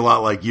to be a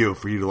lot like you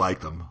for you to like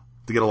them,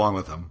 to get along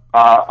with them.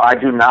 I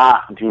do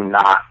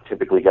not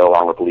typically get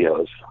along with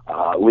Leos.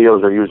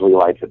 Leos are usually,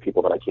 like, the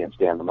people that I can't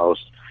stand the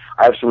most.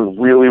 I have some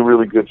really,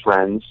 really good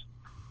friends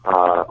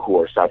who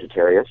are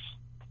Sagittarius.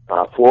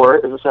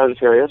 Floor is a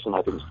Sagittarius, and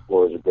I think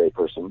Floor is a great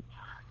person.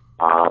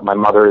 My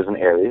mother is an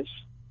Aries.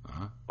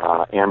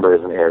 Amber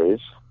is an Aries.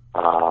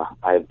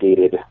 I have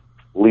dated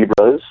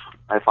Libras.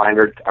 I find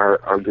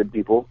are good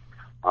people.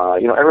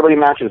 Everybody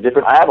matches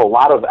different. I have a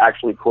lot of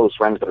actually close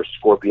friends that are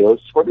Scorpios.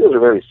 Scorpios are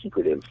very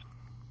secretive,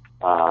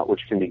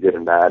 which can be good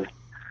and bad.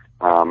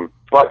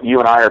 But you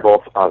and I are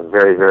both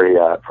very, very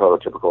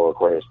prototypical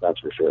Aquarius, that's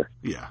for sure.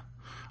 Yeah,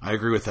 I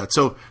agree with that.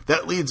 So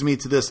that leads me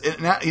to this.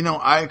 And now,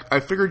 I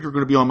figured you were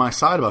going to be on my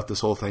side about this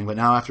whole thing, but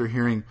now after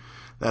hearing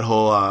that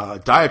whole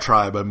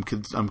diatribe, I'm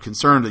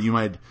concerned that you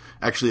might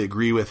actually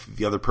agree with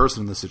the other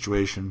person in the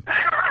situation.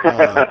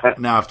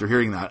 Now after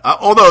hearing that,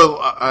 although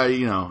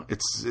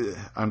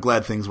I'm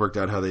glad things worked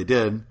out how they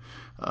did,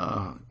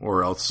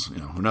 or else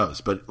who knows.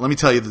 But let me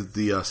tell you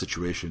the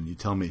situation. You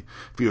tell me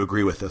if you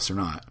agree with this or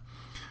not.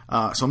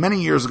 So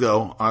many years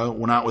ago, I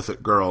went out with a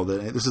girl.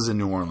 This is in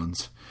New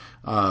Orleans.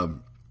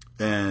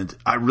 And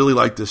I really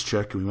liked this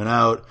chick. We went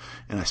out,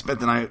 and I spent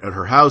the night at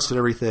her house and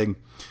everything,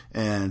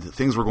 and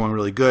things were going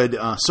really good.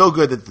 So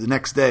good that the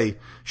next day,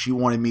 she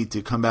wanted me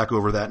to come back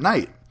over that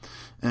night.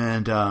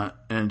 And I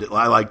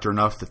liked her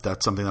enough that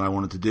that's something that I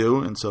wanted to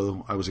do, and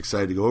so I was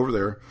excited to go over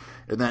there.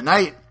 And that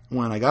night,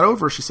 when I got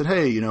over, she said,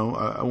 hey,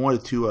 I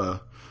wanted to,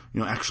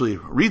 actually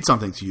read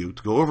something to you,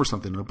 to go over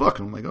something in a book.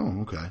 And I'm like,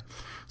 oh, okay.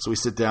 So we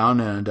sit down,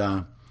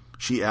 and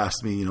she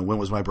asked me, when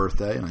was my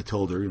birthday? And I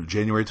told her,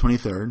 January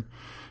 23rd.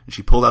 And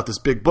she pulled out this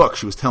big book.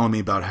 She was telling me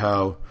about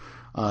how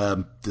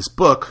this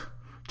book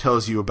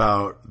tells you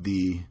about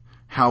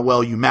how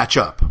well you match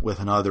up with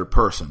another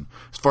person,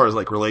 as far as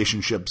like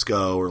relationships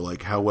go, or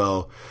like how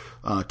well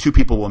two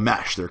people will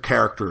mesh, their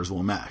characters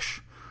will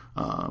mesh.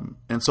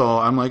 And so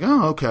I'm like,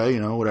 oh, okay,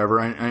 whatever.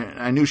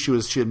 I knew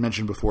she had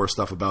mentioned before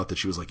stuff about that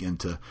she was like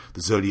into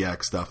the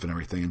zodiac stuff and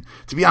everything. And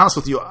to be honest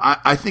with you,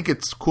 I think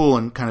it's cool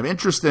and kind of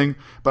interesting,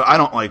 but I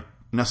don't like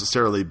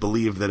necessarily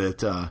believe that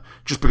it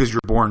just because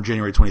you're born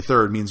January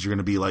 23rd means you're going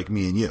to be like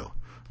me and you.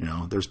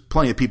 There's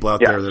plenty of people out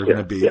there that are going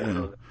to be,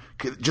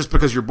 just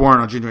because you're born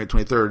on January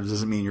 23rd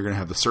doesn't mean you're going to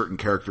have the certain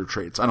character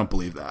traits. I don't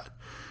believe that.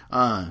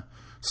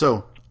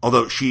 So,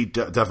 although she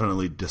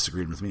definitely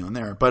disagreed with me on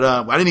there, but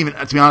I didn't even,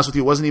 to be honest with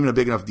you, it wasn't even a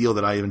big enough deal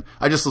that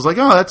I just was like,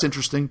 oh, that's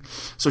interesting.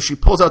 So she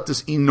pulls out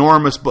this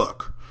enormous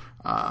book.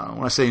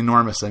 When I say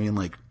enormous, I mean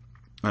like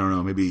I don't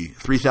know, maybe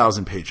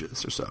 3,000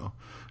 pages or so.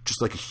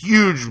 Just like a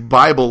huge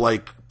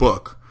Bible-like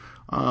book.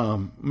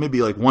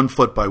 Maybe like 1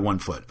 foot by 1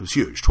 foot. It was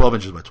huge, 12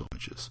 inches by 12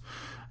 inches.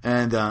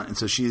 And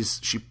so she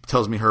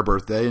tells me her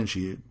birthday, and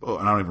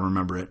I don't even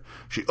remember it.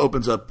 She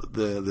opens up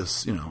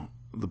the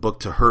book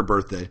to her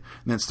birthday,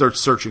 and then starts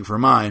searching for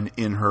mine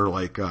in her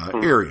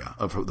area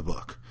of the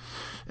book.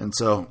 And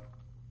so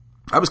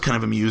I was kind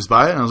of amused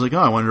by it, and I was like, oh,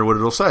 I wonder what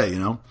it'll say,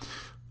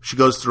 She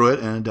goes through it,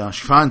 and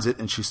she finds it,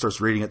 and she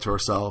starts reading it to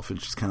herself,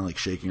 and she's kind of like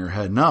shaking her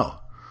head, no.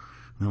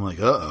 And I'm like,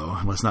 uh-oh,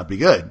 it must not be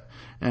good.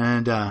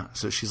 And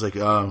so she's like,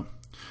 oh.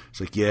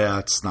 She's like, yeah,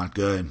 it's not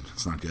good.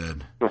 It's not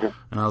good. Mm-hmm.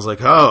 And I was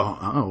like, well,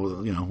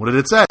 what did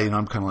it say?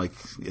 I'm kind of like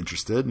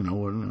interested,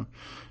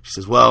 She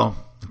says, well,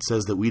 it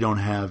says that we don't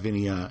have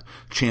any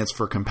chance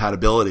for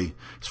compatibility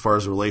as far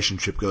as a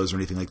relationship goes or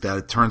anything like that.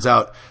 It turns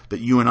out that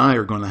you and I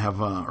are going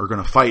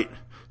to fight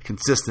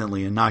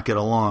consistently and not get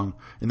along.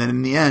 And then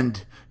in the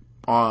end,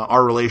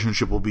 our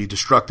relationship will be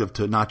destructive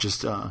to not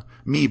just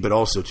me, but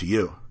also to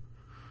you.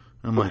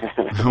 I'm like,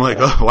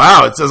 oh,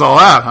 wow, it says all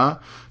that, huh?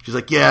 She's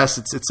like, yes,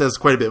 it says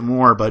quite a bit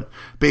more, but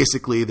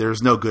basically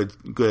there's no good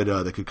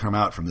that could come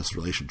out from this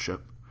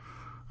relationship.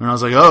 And I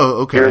was like, oh,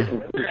 okay.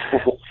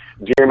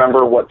 Do you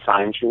remember what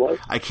sign she was?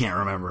 I can't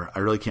remember. I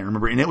really can't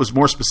remember. And it was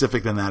more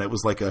specific than that. It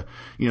was like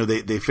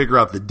they figure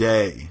out the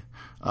day.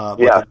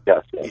 Yes.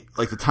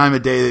 Like the time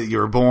of day that you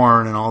were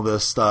born and all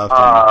this stuff.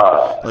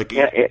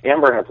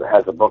 Amber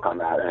has a book on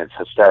that, and it's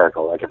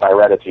hysterical. Like, if I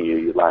read it to you,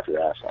 you'd laugh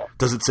your ass off.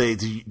 Does it say?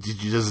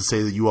 Does it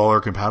say that you all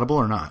are compatible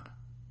or not?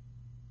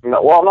 No,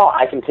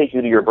 I can take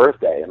you to your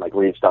birthday and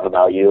read stuff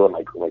about you and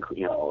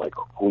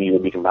who you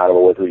would be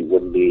compatible with, who you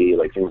wouldn't be,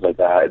 things like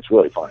that. It's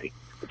really funny.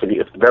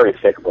 It's a very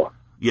thick book.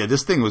 Yeah,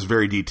 this thing was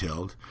very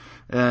detailed,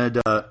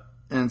 and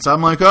so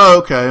I'm like, oh,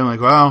 okay. I'm like,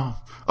 wow,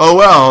 oh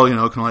well, kind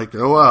of like,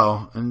 oh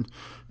well,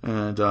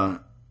 and I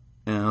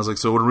was like,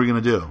 so what are we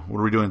gonna do? What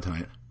are we doing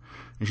tonight?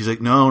 And she's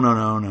like,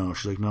 no.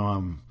 She's like,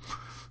 no,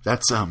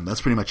 that's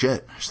pretty much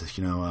it. She's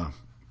like,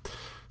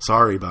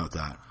 sorry about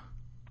that.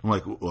 I'm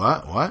like,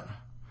 what?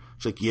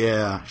 She's like,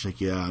 yeah. She's like,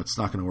 yeah, it's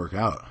not going to work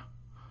out.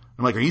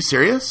 I'm like, are you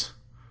serious?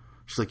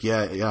 She's like,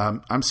 yeah,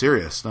 I'm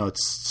serious. No,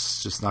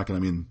 it's just not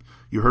going to,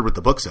 you heard what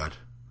the book said.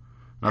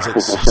 And I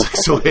was like,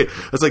 so wait.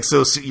 I was like,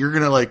 so you're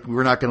going to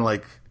we're not going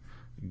to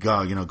go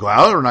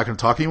out? We're not going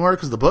to talk anymore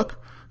because of the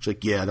book? She's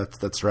like, yeah,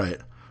 that's right.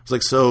 I was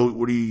like, so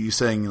what are you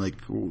saying?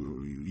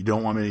 You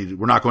don't want me to,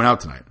 we're not going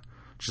out tonight.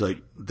 She's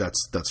like,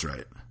 that's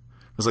right.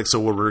 I was like, so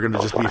we're going to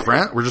just be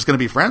friends? We're just going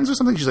to be friends or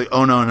something? She's like,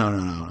 oh,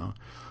 no.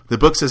 The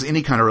book says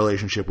any kind of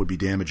relationship would be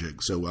damaging,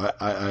 so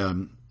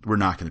we're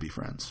not going to be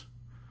friends.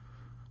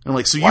 And I'm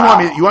like, so you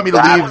want me to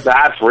leave?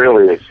 That's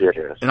really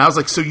serious. And I was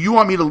like, so you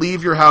want me to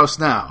leave your house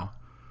now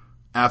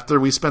after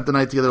we spent the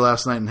night together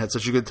last night and had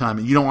such a good time,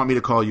 and you don't want me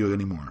to call you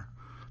anymore?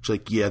 She's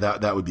like, yeah,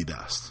 that would be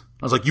best.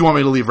 I was like, you want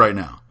me to leave right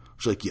now?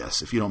 She's like,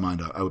 yes, if you don't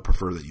mind, I would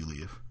prefer that you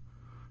leave.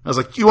 I was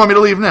like, you want me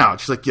to leave now?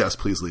 She's like, yes,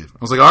 please leave. I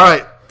was like, all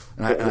right.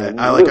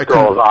 This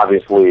girl is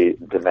obviously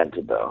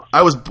demented, though.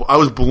 I was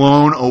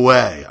blown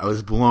away. And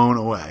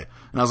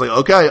I was like,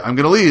 okay, I'm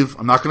going to leave.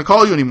 I'm not going to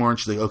call you anymore. And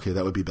she's like, okay,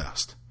 that would be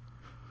best.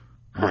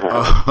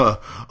 All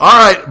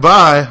right,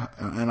 bye.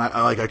 And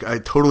I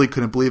totally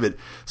couldn't believe it.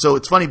 So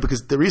it's funny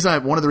because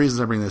one of the reasons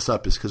I bring this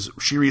up is because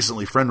she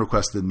recently friend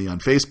requested me on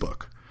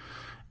Facebook.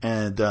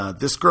 And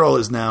this girl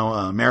is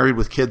now married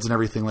with kids and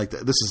everything like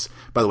that. This is,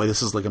 by the way,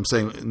 like I'm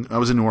saying, I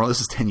was in New Orleans.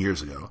 This is 10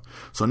 years ago.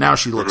 So now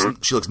she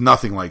looks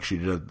nothing like she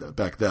did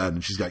back then,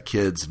 and she's got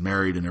kids and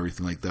married and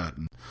everything like that.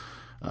 And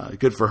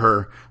good for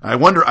her. And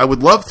I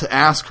would love to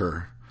ask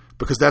her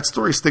because that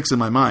story sticks in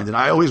my mind, and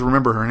I always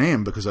remember her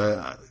name because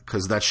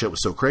that shit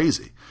was so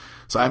crazy.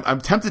 So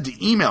I'm tempted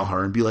to email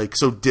her and be like,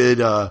 so did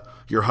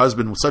your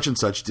husband such and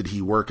such? Did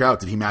he work out?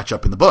 Did he match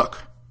up in the book?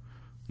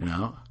 Did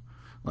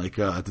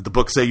the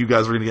book say you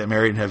guys were going to get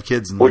married and have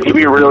kids? And would you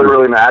be really,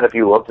 really mad if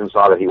you looked and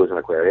saw that he was an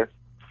Aquarius?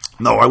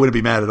 No, I wouldn't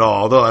be mad at all,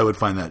 although I would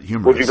find that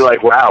humorous. Would you be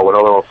like, wow, what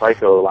a little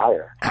psycho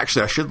liar?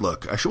 Actually, I should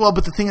look. Well,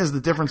 but the thing is, the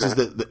difference is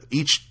that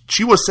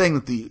she was saying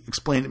that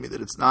explained to me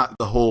that it's not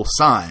the whole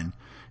sign.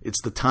 It's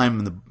the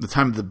time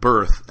of the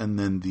birth and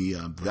then the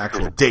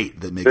actual date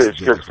that makes it.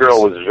 This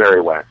girl was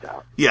very whacked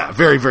out. Yeah,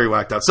 very, very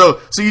whacked out. So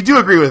you do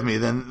agree with me?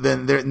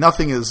 Then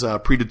nothing is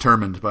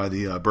predetermined by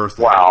the birth.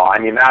 Wow,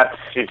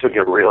 she took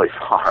it really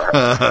far.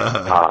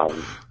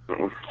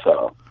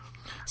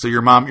 So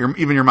your mom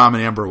and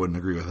Amber wouldn't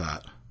agree with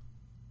that.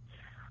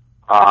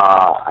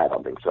 I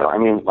don't think so.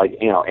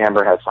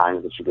 Amber has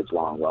signs that she gets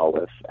along well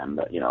with, and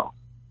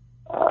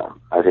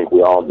I think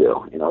we all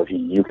do. If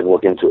you can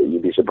look into it,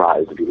 you'd be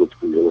surprised if you looked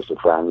through your list of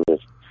friends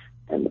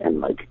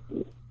and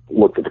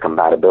looked at the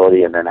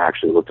compatibility and then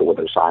actually looked at what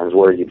their signs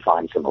were, you'd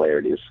find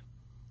similarities.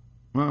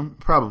 Well,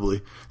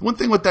 probably. One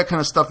thing with that kind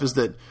of stuff is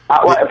that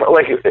I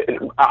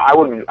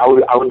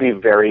would be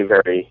very,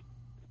 very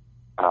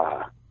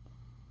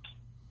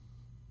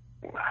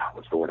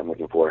what's the word I'm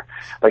looking for?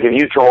 If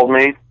you told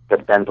me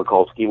that Ben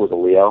Pakulski was a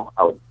Leo,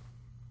 I would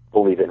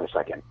believe it in a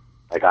second.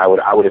 I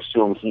would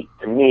assume he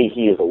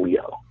is a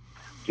Leo.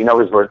 Do you know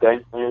his birthday,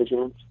 by any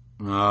chance?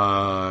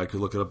 I could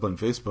look it up on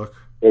Facebook.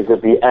 Is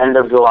it the end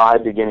of July,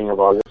 beginning of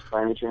August,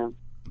 by any chance?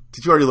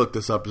 Did you already look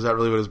this up? Is that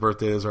really what his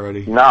birthday is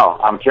already? No,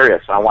 I'm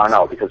curious. I want to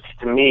know, because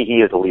to me, he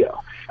is a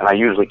Leo, and I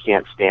usually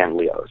can't stand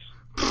Leos.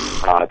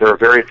 There are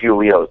very few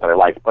Leos that I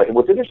like. But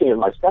what's interesting is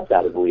my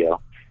stepdad is a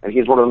Leo, and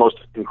he's one of the most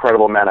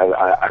incredible men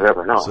I've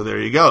ever known. So there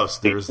you go.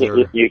 So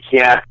you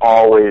can't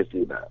always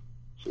do that.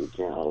 So you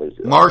can't always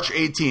do that. March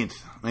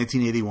 18th,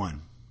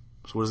 1981.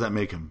 So what does that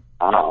make him?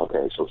 Oh,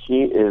 okay. So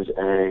he is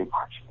a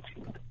March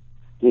 18th.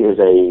 He is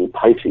a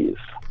Pisces.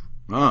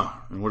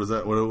 Oh, and what is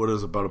that? What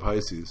is about a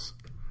Pisces?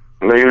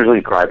 They're usually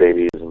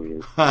crybabies.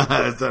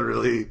 And is that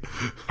really?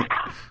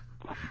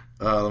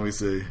 Let me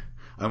see.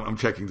 I'm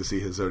checking to see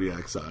his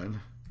zodiac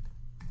sign.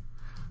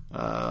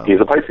 He's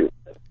a Pisces.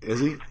 Is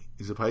he?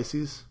 He's a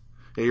Pisces?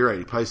 Yeah, you're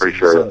right. Pisces, pretty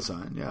sure, sun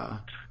sign. Yeah.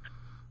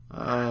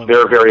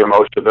 They're very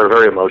emotional. They're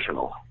very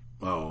emotional.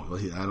 Oh, well,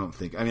 I don't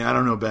think. I mean, I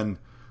don't know Ben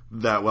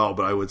that well,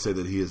 but I would say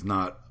that he is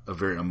not a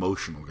very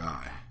emotional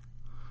guy.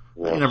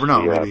 Yes, you never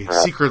know. Yeah, maybe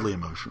perhaps. Secretly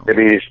emotional.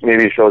 Maybe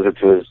he shows it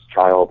to his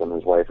child and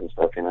his wife and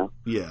stuff. You know.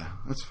 Yeah,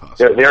 that's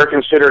possible. They're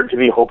considered to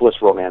be hopeless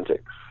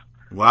romantics.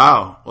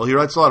 Wow. Well, he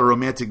writes a lot of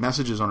romantic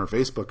messages on her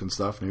Facebook and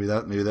stuff. Maybe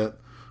that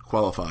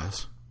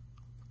qualifies.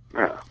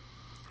 Yeah.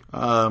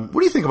 What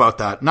do you think about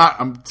that?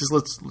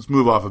 Let's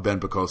move off of Ben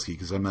Bukowski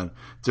because I'm not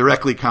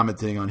directly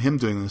commenting on him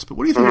doing this. But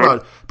what do you think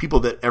about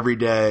people that every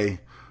day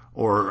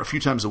or a few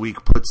times a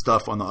week put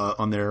stuff on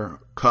the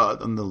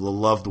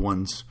loved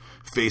ones'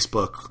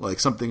 Facebook, like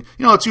something?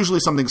 It's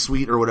usually something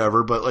sweet or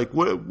whatever. But like,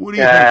 what do you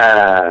think?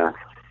 I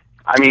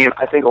mean,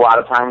 I think a lot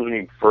of times when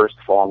you first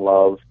fall in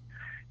love,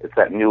 it's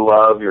that new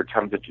love. You're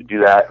tempted to do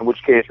that. In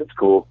which case, it's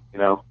cool.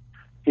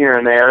 Here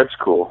and there, it's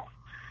cool.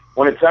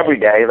 When it's every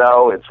day,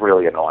 though, it's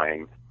really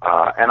annoying.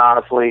 And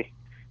honestly,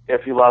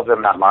 if you love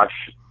them that much,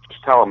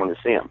 just tell them when you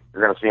see them.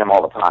 You're going to see them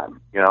all the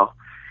time,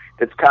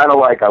 It's kind of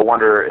like I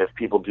wonder if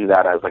people do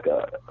that as like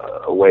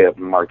a way of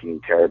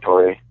marking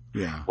territory.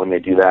 Yeah. When they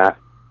do that.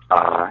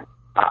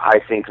 I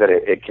think that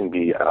it can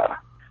be...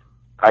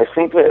 I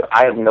think that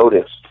I have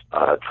noticed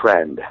a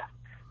trend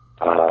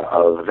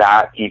of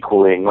that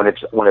equaling, when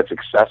it's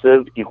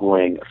excessive,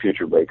 equaling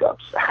future breakups.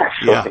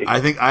 Actually.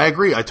 Yeah, I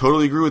agree. I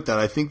totally agree with that.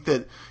 I think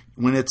that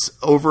when it's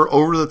over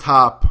the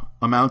top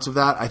amounts of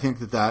that, I think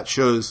that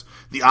shows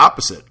the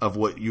opposite of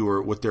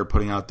what they're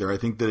putting out there. I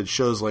think that it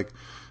shows like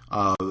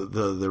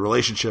the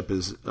relationship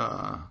is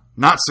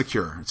not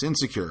secure; it's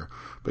insecure.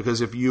 Because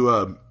if you,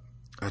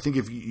 I think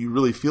if you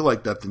really feel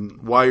like that, then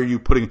why are you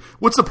putting?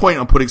 What's the point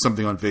of putting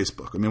something on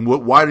Facebook? I mean,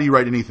 why do you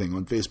write anything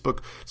on Facebook?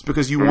 It's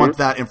because you want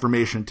that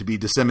information to be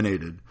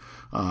disseminated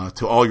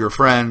to all your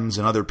friends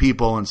and other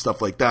people and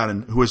stuff like that,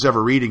 and who is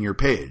ever reading your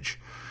page.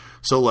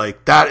 So,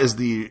 like, that is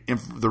the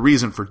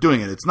reason for doing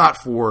it. It's not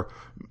for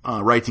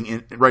writing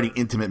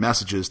intimate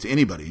messages to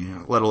anybody,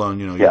 let alone,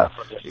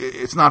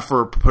 it's not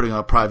for putting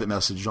a private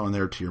message on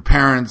there to your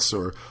parents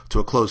or to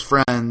a close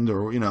friend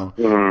or,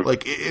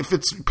 like, if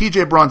it's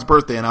PJ Braun's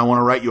birthday and I want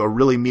to write you a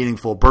really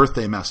meaningful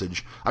birthday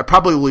message, I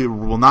probably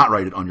will not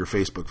write it on your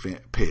Facebook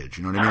page.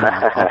 You know what I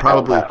mean? I'll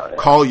probably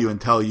call you and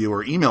tell you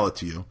or email it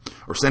to you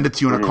or send it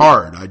to you in a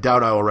card. I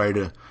doubt I will write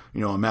a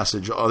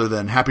message other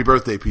than "Happy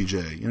Birthday,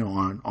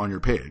 PJ," on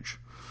your page.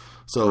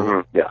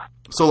 So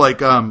so like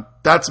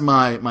that's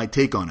my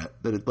take on it.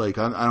 That I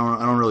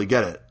don't really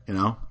get it.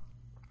 I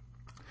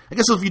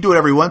guess if you do it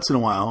every once in a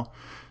while,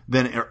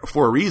 then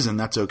for a reason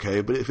that's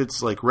okay. But if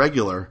it's like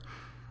regular,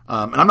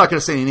 and I'm not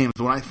going to say any names.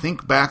 When I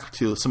think back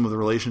to some of the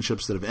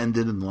relationships that have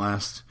ended in the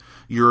last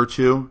year or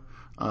two,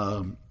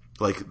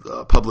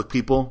 public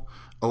people,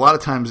 a lot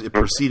of times it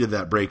preceded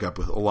that breakup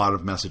with a lot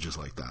of messages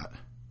like that.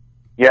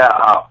 Yeah,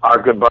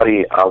 our good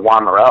buddy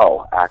Juan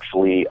Morel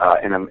actually,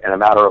 in a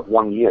matter of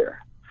 1 year,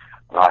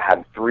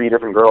 had 3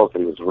 different girls that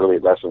he was really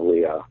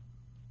aggressively,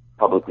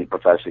 publicly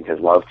professing his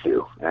love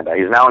to, and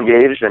he's now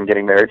engaged and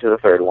getting married to the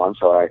 3rd one.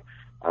 So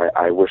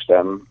I wish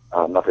them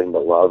nothing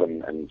but love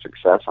and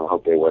success, and I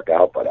hope they work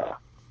out. But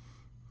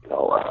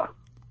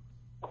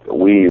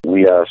we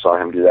saw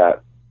him do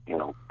that,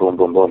 boom,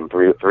 boom, boom,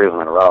 three of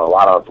them in a row. A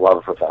lot of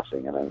love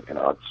professing, and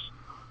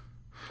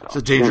it's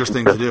a dangerous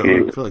thing to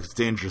do. I feel like it's a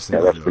dangerous thing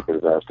to do. That's a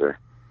disaster.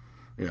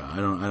 Yeah, I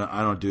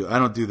don't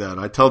do that.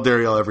 I tell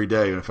Darielle every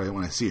day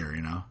when I see her,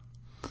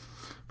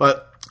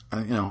 But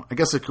I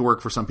guess it could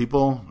work for some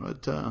people.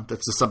 But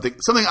that's just something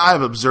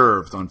I've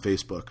observed on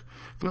Facebook.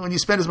 When you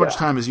spend as much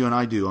time as you and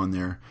I do on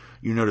there,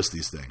 you notice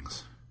these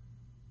things.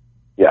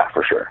 Yeah,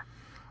 for sure.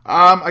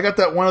 I got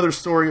that one other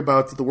story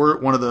about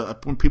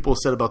when people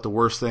said about the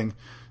worst thing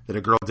that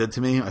a girl did to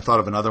me. I thought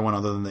of another one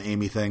other than the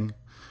Amy thing.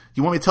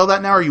 You want me to tell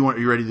that now, or are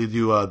you ready to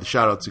do the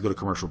shout-outs to go to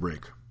commercial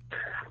break?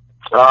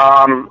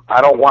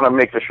 I don't want to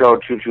make the show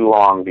too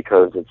long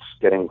because it's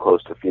getting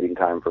close to feeding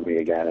time for me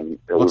again, and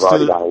we've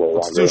already gone a little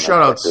longer. Let's do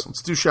shout-outs.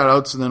 Let's do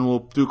shout-outs, and then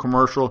we'll do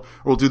commercial, or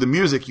we'll do the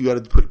music. You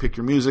got to pick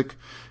your music,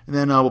 and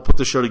then we'll put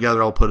the show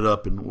together. I'll put it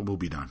up, and we'll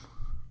be done.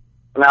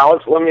 Now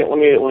let me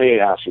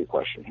ask you a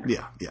question here.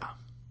 Yeah.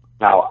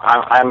 Now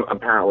I'm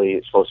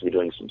apparently supposed to be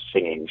doing some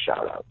singing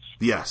shout-outs.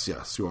 Yes,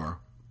 you are.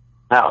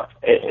 Now,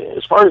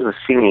 as far as the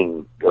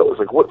singing goes,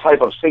 like, what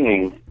type of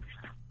singing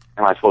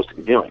am I supposed to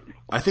be doing?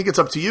 I think it's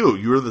up to you.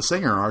 You're the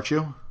singer, aren't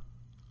you?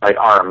 Like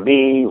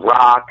R&B,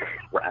 rock,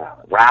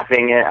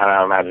 rapping it.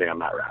 I'm imagining I'm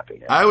not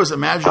rapping it. I was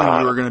imagining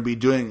you were going to be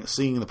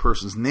singing the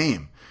person's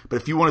name.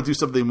 But if you want to do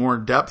something more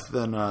in depth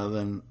than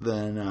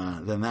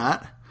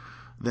that,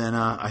 then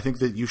I think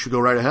that you should go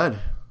right ahead.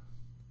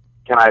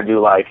 Can I do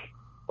like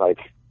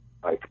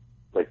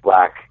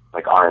black,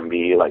 like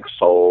R&B, like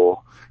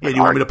soul? Yeah, do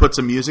you want me to put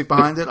some music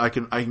behind it? I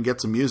can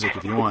get some music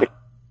if you want.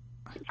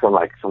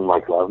 Some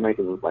love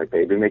making, like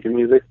baby making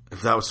music.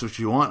 If that was what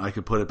you want, I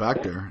could put it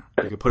back there.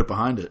 I could put it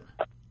behind it.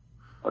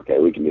 Okay,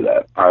 we can do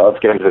that. All right, let's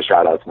get into the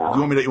shout-outs now.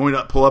 You want me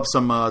to pull up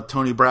some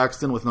Tony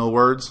Braxton with no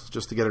words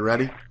just to get it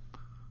ready?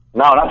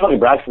 No, not Tony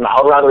Braxton. I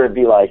would rather it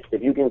be like,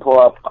 if you can pull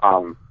up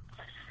R.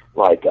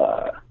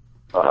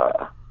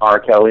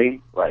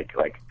 Kelly, like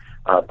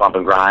Bump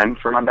and Grind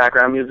for my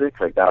background music,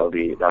 like that would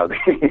be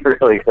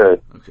really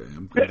good. Okay,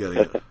 I'm getting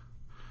it.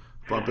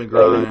 Bump and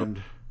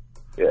Grind.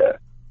 Yeah.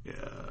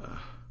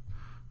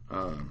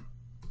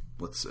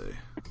 Let's see.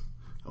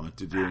 I want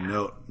to do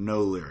no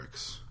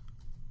lyrics.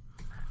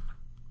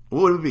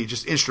 What would it be?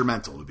 Just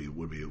instrumental would be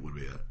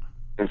it.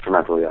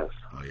 Instrumental, yes.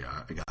 Oh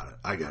yeah, I got it.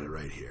 I got it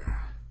right here.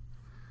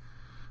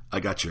 I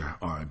got your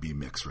R&B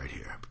mix right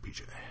here,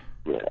 PJ.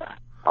 Yeah,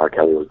 R.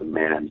 Kelly was the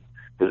man.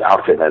 His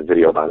outfit in that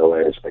video, by the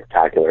way, is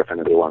spectacular. If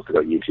anybody wants to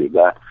go YouTube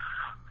that.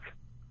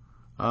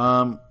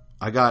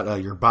 I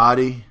got Your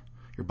Body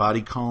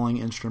Calling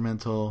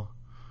instrumental.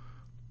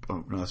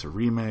 Oh, no, that's a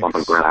remix. Bump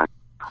and Grind.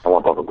 I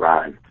want Bump and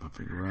Grind. Bump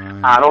and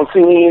Grind. I don't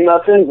see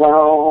nothing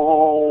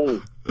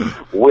wrong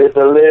with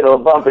a little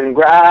bump and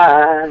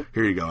grind.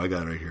 Here you go. I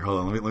got it right here.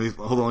 Hold on. Let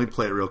me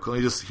play it real quick. Let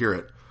me just hear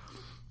it.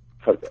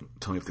 Okay.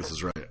 Tell me if this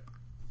is right.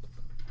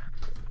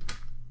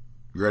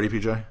 You ready,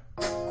 PJ?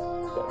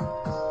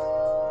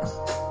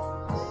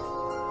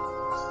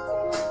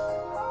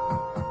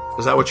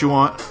 Is that what you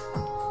want?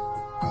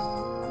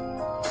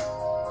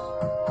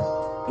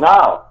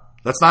 No.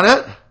 That's not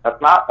it?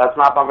 That's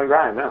not Bump and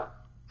Grind, no.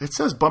 It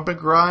says Bump and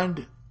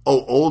Grind.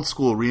 Oh, old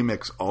school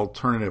remix,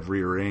 alternative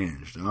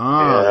rearranged.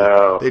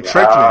 Oh, they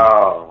tricked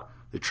me.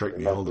 They tricked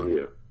me. Hold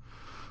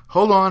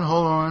on.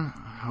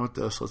 How about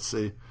this? Let's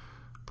see.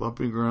 Bump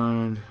and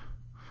Grind.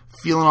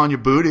 Feeling on Your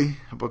Booty.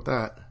 How about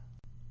that?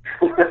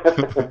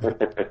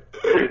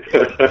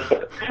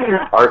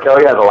 R.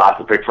 Kelly has a lot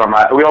to pick from.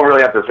 We don't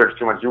really have to search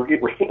too much. We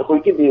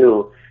could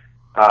do.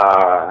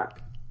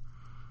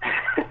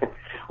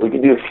 We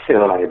could do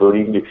Feeling on Your Booty.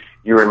 You can do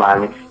You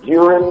Remind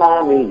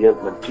Me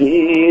of my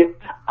teeth.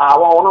 I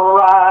want to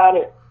ride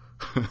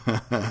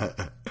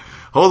it.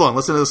 Hold on,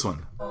 listen to this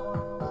one.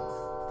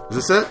 Is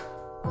this it?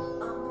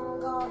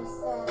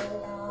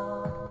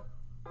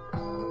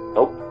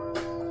 Nope.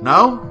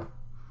 No?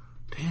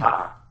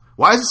 Damn.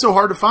 Why is it so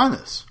hard to find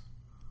this?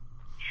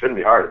 Shouldn't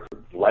be hard.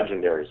 It's a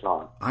legendary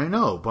song. I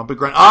know. Bump and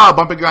Grind.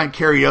 Bump and Grind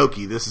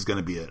karaoke. This is going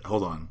to be it.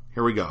 Hold on.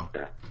 Here we go.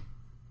 Okay.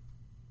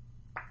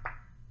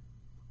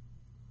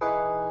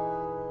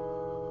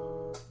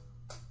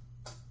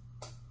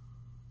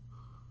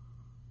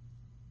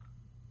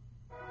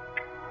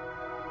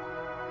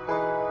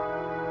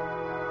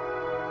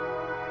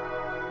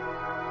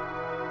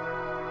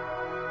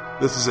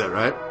 This is it,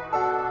 right?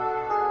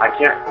 I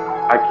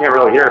can't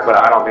really hear it, but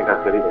I don't think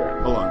that's it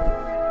either. Hold on.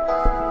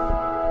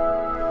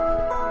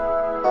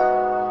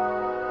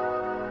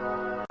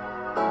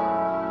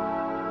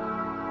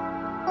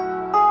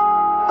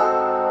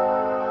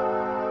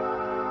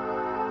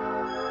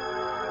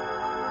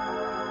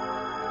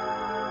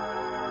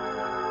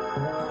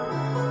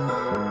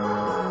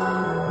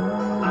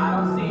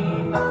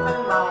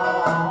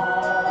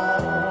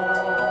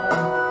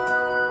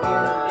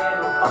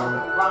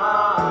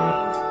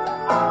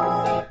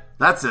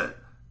 That's it.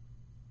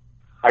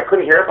 I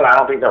couldn't hear it, but I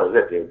don't think that was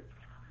it, dude.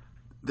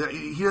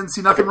 He didn't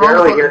see nothing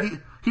wrong with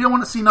it. He don't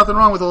want to see nothing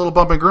wrong with a little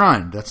bump and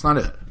grind. That's not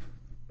it.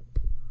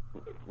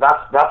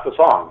 That's the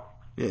song.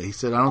 Yeah, he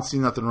said, I don't see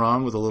nothing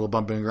wrong with a little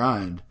bump and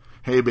grind.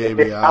 Hey,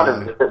 baby.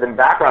 The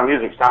background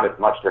music sounded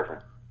much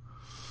different.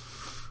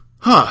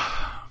 Huh.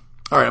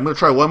 All right, I'm going to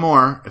try one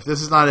more. If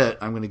this is not it,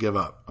 I'm going to give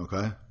up,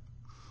 okay?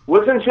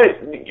 Listen to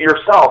it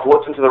yourself.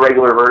 Listen to the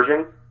regular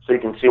version so you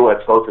can see what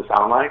it's supposed to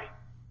sound like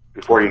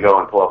before you go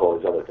and pull up all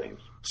these other things.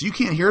 So you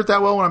can't hear it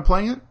that well when I'm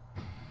playing it?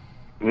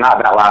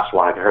 Not that last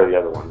one. I can hear the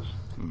other ones.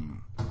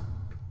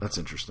 That's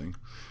interesting.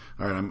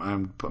 All right,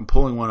 I'm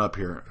pulling one up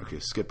here. Okay,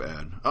 skip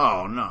ad.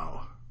 Oh, no.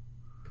 All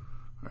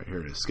right,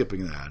 here it is.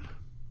 Skipping the ad.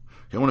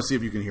 Okay, I want to see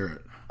if you can hear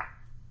it.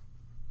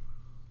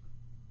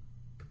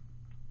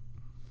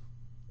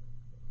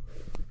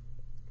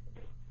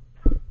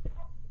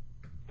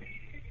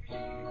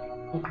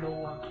 You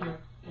know I can't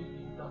see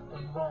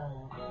nothing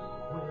wrong with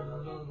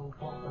a little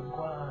bump and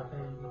grind,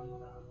 baby.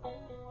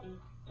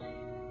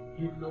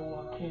 You know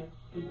I can't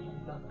see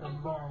nothing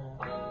wrong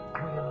with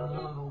a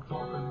little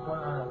bump and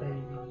grind,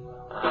 baby.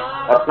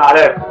 That's not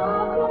it.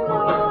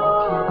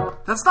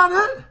 That's not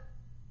it?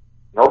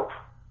 Nope.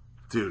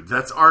 Dude,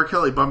 that's R.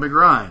 Kelly, Bump and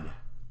Grind.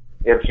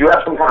 It's you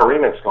have some kind of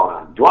remix going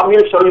on. Do you want me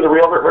to show you the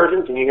real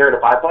version? Can you hear it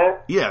if I play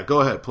it? Yeah, go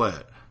ahead, play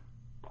it.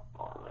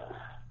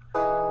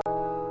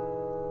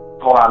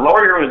 Hold on,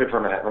 lower your music for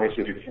a minute. Let me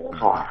see if you can hear it.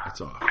 Hold on.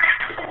 It's off.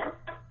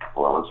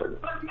 Hold on 1 second.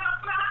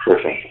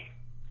 Sure thing.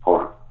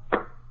 Hold on.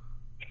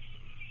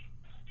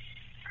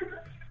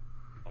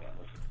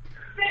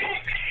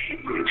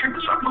 Let me turn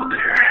this up on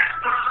there.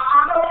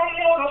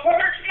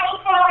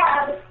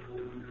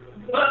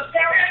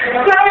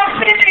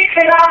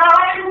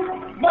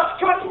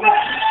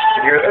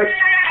 You hear this?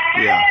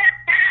 Yeah.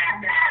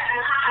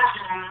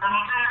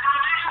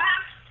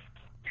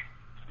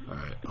 All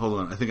right, hold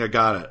on. I think I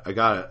got it. With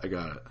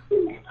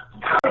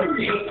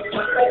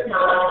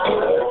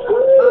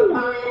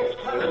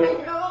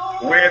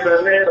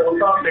a little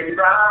something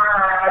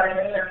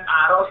right,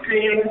 I don't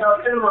see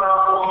nothing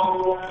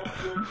wrong.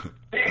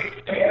 Can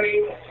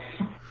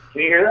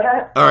you hear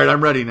that? All right,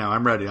 I'm ready now.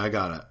 I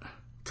got it.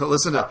 So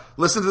listen to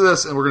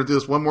this, and we're going to do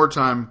this one more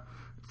time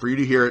for you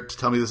to hear it, to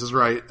tell me this is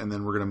right, and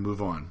then we're going to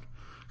move on.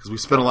 Because we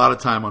spent a lot of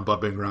time on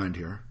Bump and Grind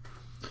here.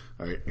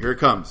 All right, here it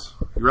comes.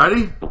 You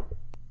ready?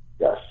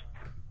 Yes.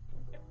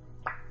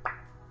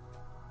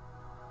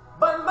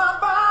 But my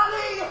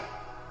body,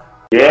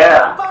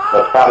 Yeah,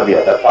 that's gotta be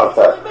it. That sounds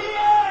good. I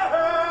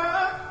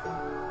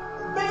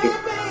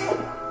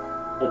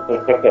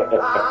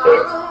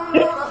don't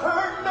wanna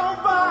hurt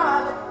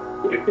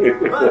nobody,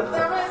 but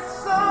there is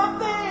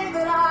something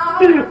that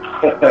I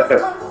must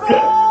confess.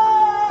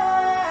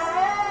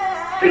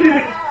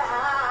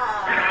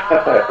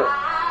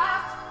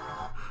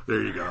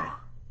 There you go.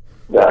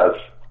 Yes.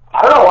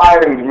 I don't know why I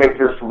didn't make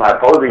this my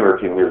posing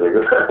routine music.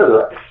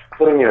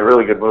 Putting me in a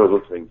really good mood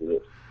listening to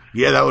this.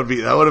 Yeah, that would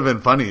have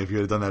been funny if you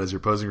had done that as your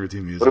posing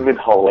routine music. Would have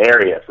been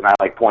hilarious. And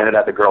I pointed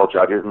at the girl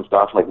judges and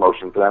stuff,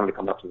 motioned for them to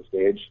come up to the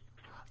stage.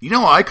 You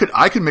know, I could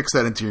mix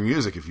that into your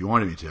music if you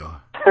wanted me to.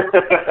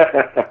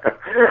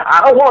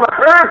 I don't want to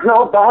hurt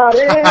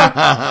nobody.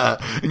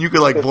 And you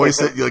could voice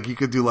it, you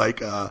could do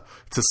to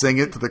sing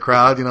it to the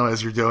crowd,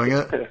 as you're doing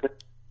it.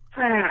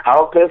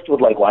 How pissed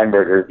would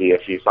Weinberger be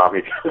if he saw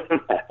me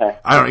doing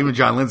that? I don't know, even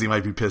John Lindsay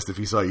might be pissed if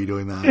he saw you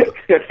doing that.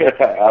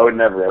 I would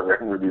never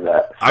ever do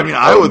that. I mean,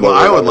 I would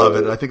love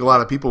it. I think a lot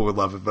of people would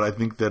love it, but I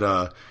think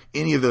that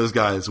any of those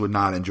guys would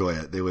not enjoy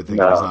it. They would think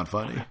it was not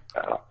funny.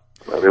 No.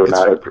 They would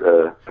not.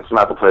 It's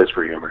not the place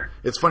for humor.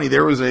 It's funny.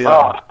 There was a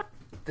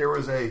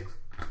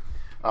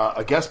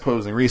guest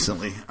posing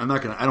recently. I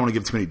don't want to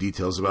give too many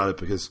details about it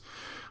because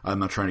I'm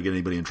not trying to get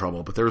anybody in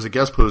trouble. But there was a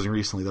guest posing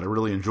recently that I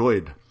really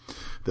enjoyed,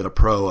 that a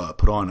pro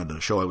put on at a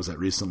show I was at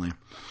recently,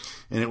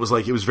 and it was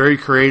very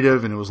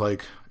creative, and there was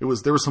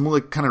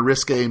some kind of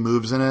risque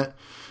moves in it,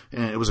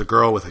 and it was a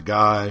girl with a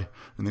guy,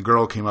 and the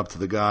girl came up to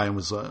the guy and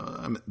was he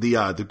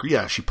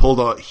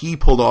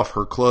pulled off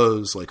her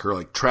clothes,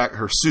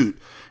 her suit,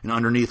 and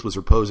underneath was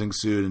her posing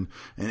suit, and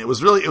it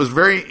was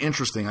very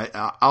interesting.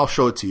 I'll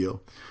show it to you,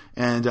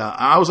 and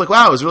I was like,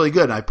 wow, it was really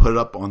good. And I put it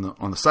up on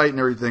the site and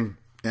everything,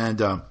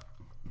 and I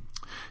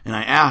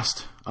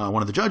asked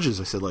one of the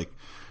judges, I said,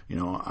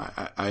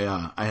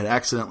 I had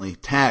accidentally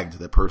tagged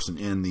that person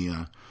in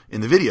the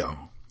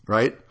video,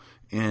 right?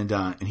 And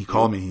he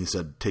called me and he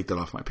said, take that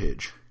off my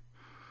page.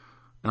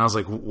 And I was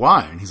like,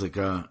 why? And he's like,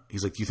 do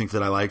you think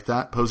that I like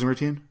that posing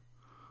routine?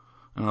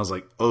 And I was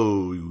like,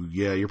 oh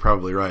yeah, you're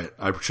probably right.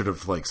 I should have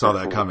saw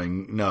that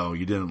coming. No,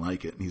 you didn't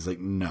like it. And he's like,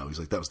 no. He's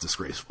like, that was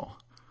disgraceful.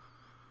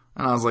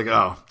 And I was like,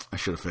 oh, I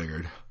should have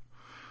figured.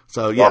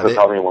 So yeah,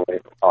 tell me when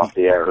off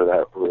the air who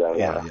that.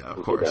 Yeah,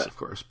 of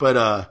course. But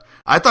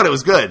I thought it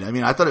was good. I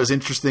mean, I thought it was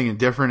interesting and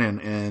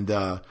different and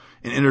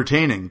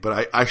entertaining.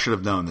 But I should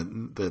have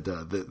known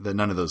that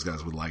none of those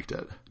guys would have liked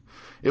it.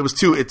 It was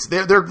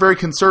they're very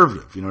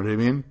conservative. You know what I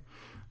mean?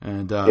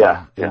 And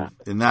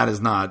and that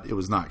is not. It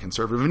was not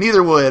conservative. And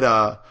neither would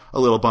a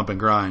little bump and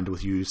grind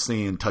with you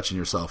singing and touching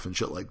yourself and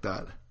shit like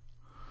that.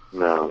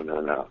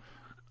 No.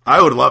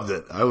 I would have loved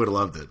it.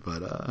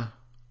 But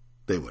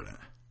they wouldn't.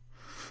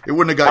 It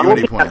wouldn't have got you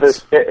any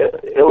points.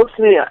 It looks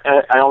to me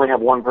I only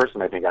have one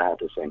person I think I have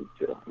to sing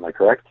to. Am I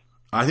correct?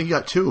 I think you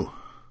got two.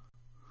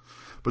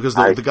 Because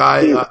the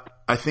guy,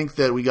 I think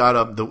that we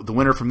got the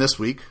winner from this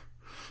week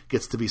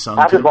gets to be sung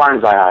to. Patrick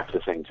Barnes I have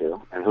to sing to.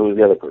 And who was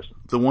the other person?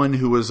 The one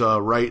who was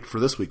right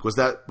for this week. Was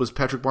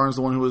Patrick Barnes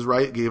the one who was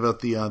right? Gave out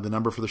the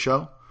number for the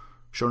show?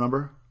 Show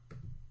number?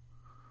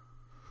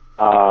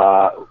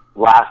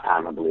 Last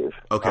time, I believe.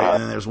 Okay,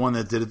 and then there's one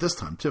that did it this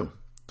time, too.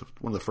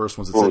 One of the first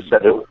ones that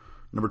said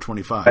number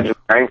 25. Benjamin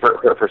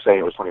for saying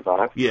it was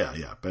 25? Yeah,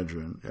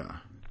 Benjamin, yeah.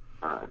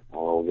 All right,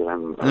 well, we'll give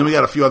him... And then we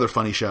got a few other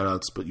funny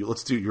shout-outs, but you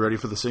ready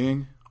for the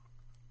singing?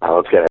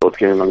 Let's get him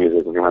the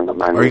music.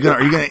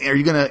 Are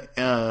you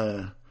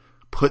gonna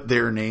put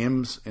their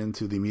names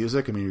into the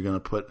music? I mean, you're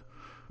gonna put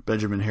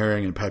Benjamin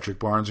Herring and Patrick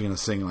Barnes. You're gonna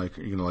sing you're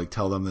gonna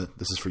tell them that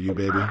this is for you,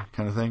 baby,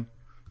 kind of thing.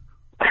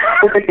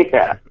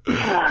 Yeah.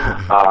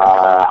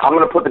 I'm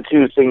gonna put the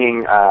two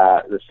singing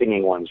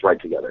ones right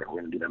together.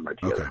 We're gonna do them right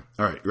together. Okay.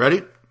 All right. You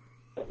ready?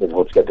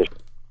 Let's get this.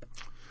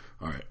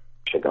 All right.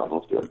 Shit going.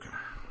 Let's do it. Okay.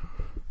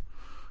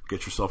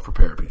 Get yourself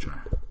prepared, PJ.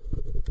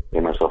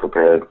 Get myself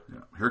prepared.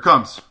 Yeah. Here it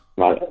comes.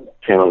 My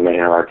Channel Man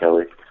R.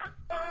 Kelly.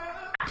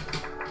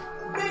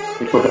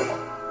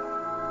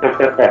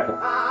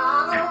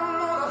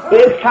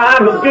 It's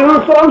time to do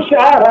some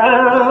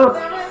shout-outs.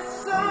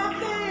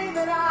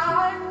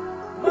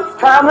 It's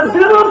time to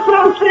do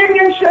some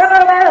singing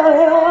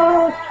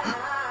shout-outs.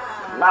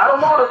 I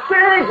don't want to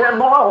sing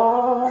them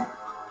all,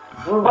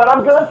 but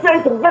I'm going to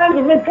sing to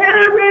Benjamin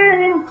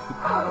Perry.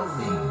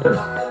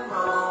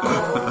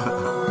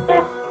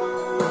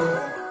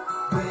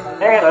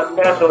 And a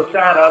special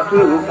shout-out to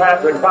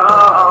Patrick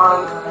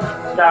Bond.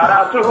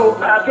 Shout-out to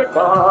Patrick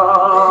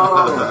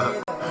Bond.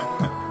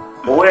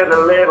 With a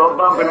little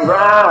bump and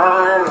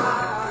grind.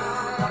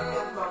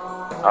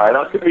 All right,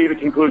 that's going to be the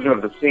conclusion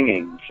of the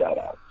singing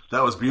shout-outs.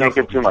 That was beautiful.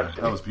 Can't get too much.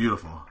 That was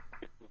beautiful.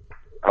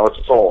 I was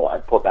soul. I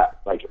pulled that,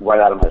 like, right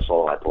out of my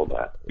soul. I pulled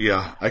that.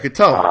 Yeah, I could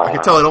tell. I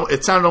could tell.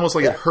 It sounded almost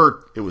like it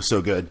hurt. It was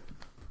so good.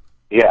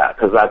 Yeah,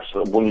 because that's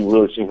when you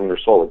really sing from your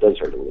soul. It does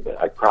hurt a little bit.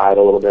 I cried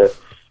a little bit,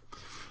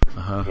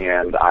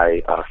 and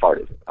I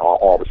farted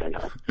all at the same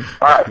time.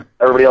 All right,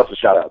 everybody else's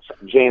shout-outs.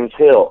 James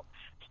Hill.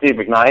 Steve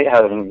McKnight,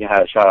 haven't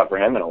had a shout-out for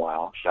him in a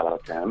while.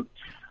 Shout-out to him.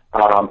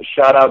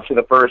 Shout-out to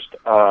the first...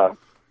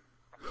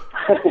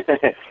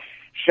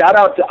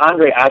 shout-out to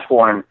Andre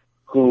Ashbourne,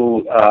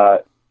 who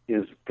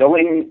is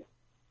going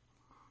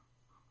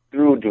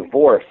through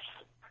divorce,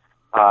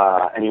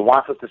 and he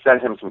wants us to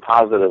send him some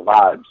positive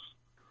vibes.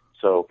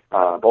 So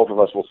both of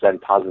us will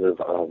send positive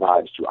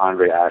vibes to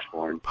Andre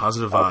Ashbourne.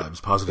 Positive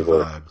vibes. Positive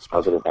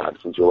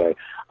vibes. Enjoy.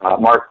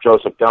 Mark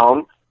Joseph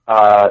Dome,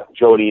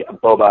 Jody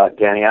Boba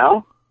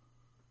Danielle.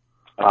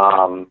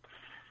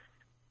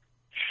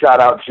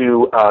 Shout out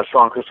to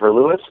Sean Christopher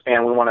Lewis,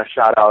 and we want to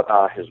shout out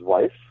his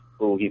wife,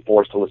 who he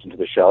forced to listen to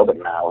the show, but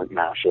now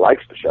she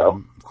likes the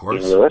show. Of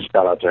course. Jean Lewis,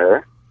 shout out to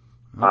her.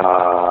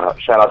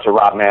 Shout out to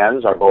Rob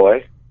Mans, our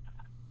boy.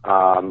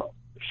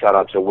 Shout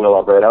out to Will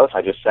Albertos.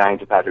 I just sang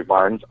to Patrick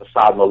Barnes.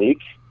 Assad Malik.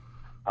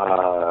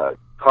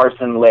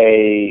 Carson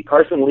Lee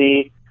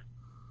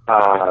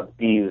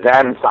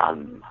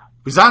Bizanson.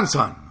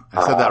 Bizanson.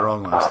 I said that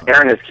wrong last time.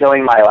 Aaron is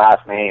killing my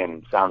last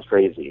name. Sounds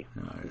crazy.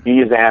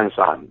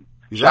 Bizanson.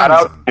 Shout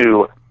out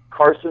to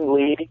Carson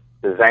Lee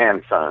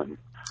Bizanson.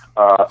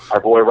 Our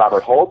boy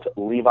Robert Holt,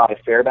 Levi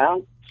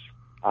Fairbound,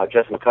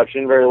 Jess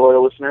McCutcheon, very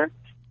loyal listener,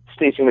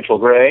 Stacey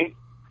Mitchell-Gray,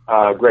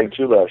 Greg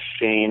Tula,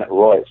 Shane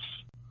Royce,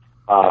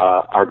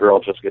 our girl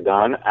Jessica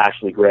Dunn,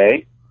 Ashley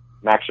Gray,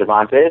 Max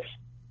Cervantes,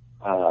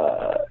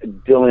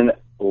 Dylan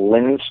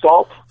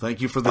Lindstolp. Thank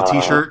you for the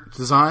T-shirt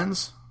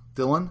designs,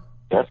 Dylan.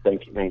 Yes,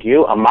 thank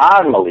you.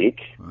 Ahmad Malik.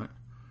 Right.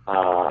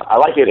 I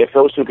like it if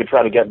those two could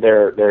try to get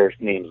their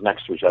names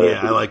next to each other.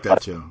 Yeah, I like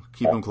that too.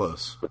 Keep them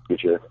close.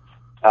 Future.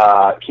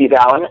 Keith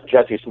Allen,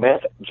 Jesse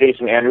Smith,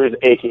 Jason Andrews,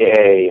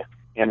 a.k.a.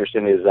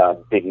 Anderson is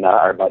Big Nut,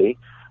 our buddy.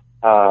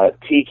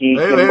 Tiki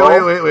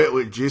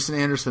Wait. Jason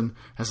Anderson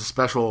has a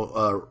special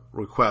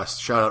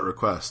shout-out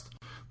request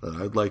that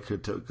I'd like to,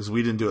 because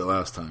we didn't do it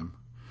last time.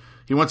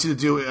 He wants you to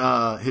do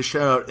his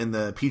shout-out in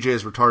the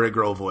PJ's retarded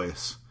girl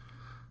voice.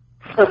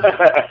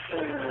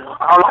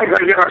 I'd like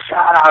to give a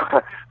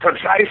shout-out to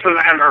Jason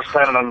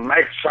Anderson and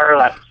make sure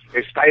that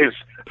he stays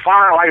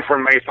far away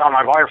from me so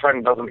my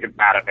boyfriend doesn't get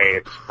mad at me.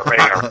 It's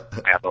rare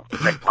to handle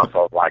big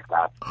muscles like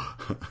that.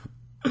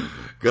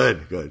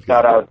 Good.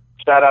 Shout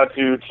out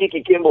to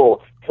Tiki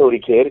Kimball, Cody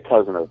Kidd,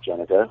 cousin of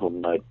Jenica, who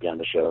might be on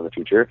the show in the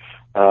future.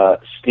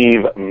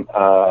 Steve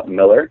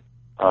Miller,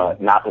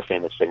 not the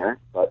famous singer,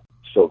 but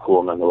still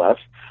cool nonetheless.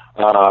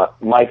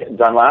 Mike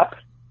Dunlap,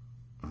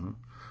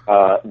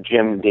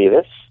 Jim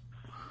Davis.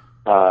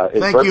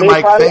 Thank you,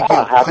 Mike. Friday?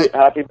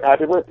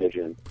 Happy birthday,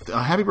 Jim.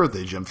 Happy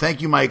birthday, Jim.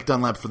 Thank you, Mike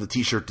Dunlap, for the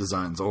T-shirt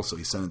designs. Also,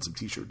 he sent in some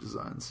T-shirt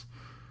designs.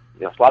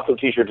 Yes, lots of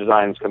T-shirt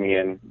designs coming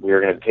in. We're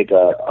going to take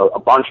a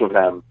bunch of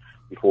them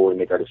before we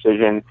make our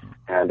decision.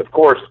 And, of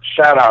course,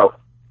 shout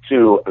out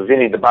to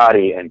Vinny the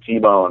Body and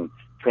T-Bone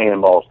training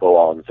balls for the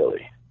wall in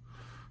Philly.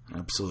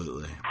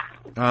 Absolutely.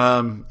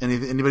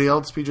 Anybody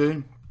else,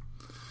 PJ?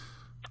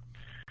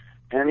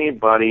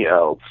 Anybody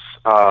else?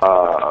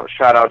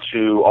 Shout out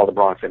to all the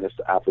Bronx Fitness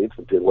athletes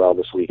that did well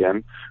this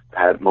weekend.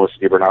 Melissa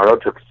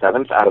DiBernardo took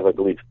 7th out of, I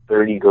believe,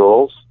 30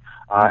 girls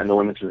in the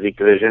women's physique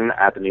division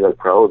at the New York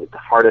Pro, the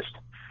hardest,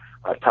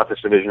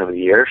 toughest division of the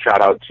year.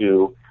 Shout out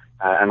to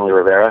Emily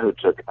Rivera, who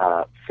took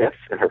 5th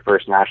in her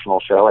first national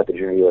show at the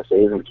Junior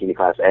USA's in Bikini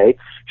Class A.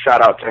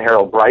 Shout out to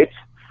Harold Bright,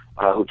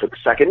 who took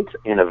 2nd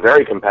in a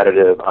very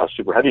competitive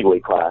super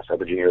heavyweight class at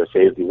the Junior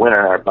USA's. The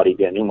winner, our buddy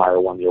Dan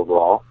Newmeyer, won the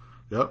overall.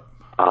 Yep.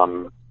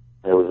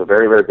 It was a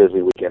very, very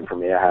busy weekend for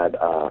me. I had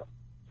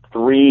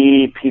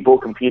 3 people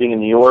competing in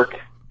New York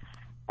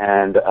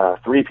and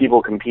 3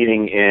 people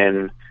competing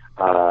in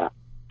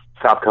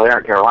South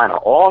Carolina,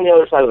 all on the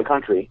other side of the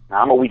country.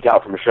 Now, I'm a week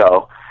out from the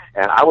show,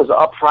 and I was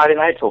up Friday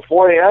night till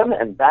 4 a.m.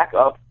 and back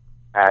up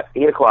at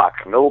 8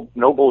 o'clock. No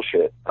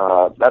bullshit.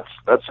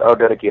 That's how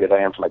dedicated I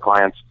am to my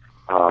clients.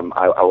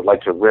 I would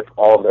like to rip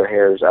all of their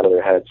hairs out of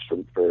their heads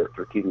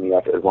for keeping me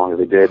up as long as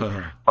they did,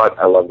 but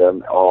I love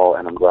them all,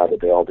 and I'm glad that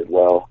they all did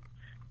well.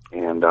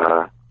 And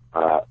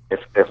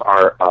if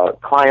our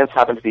clients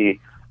happen to be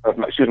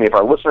if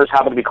our listeners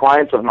happen to be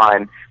clients of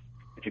mine,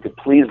 if you could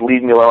please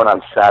leave me alone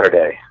on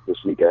Saturday this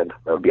weekend,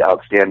 that would be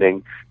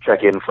outstanding.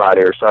 Check in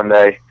Friday or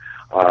Sunday.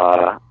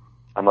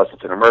 Unless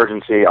it's an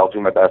emergency, I'll do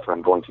my best, and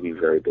I'm going to be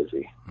very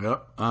busy.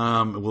 Yep.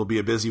 It will be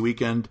a busy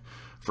weekend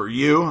for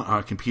you,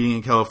 competing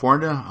in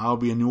California. I'll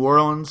be in New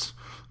Orleans,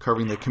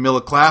 covering the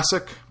Camilla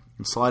Classic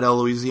in Slidell,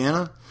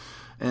 Louisiana.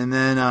 And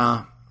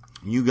then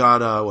you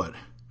got, what?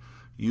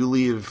 You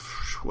leave,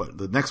 what,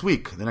 the next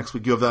week. The next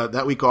week you have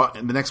that week off,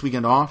 and the next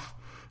weekend off.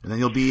 And then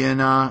you'll be in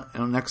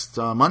next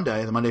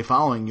Monday, the Monday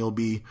following, you'll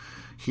be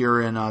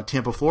here in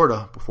Tampa,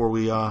 Florida, before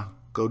we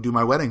go do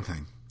my wedding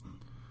thing.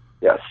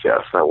 Yes,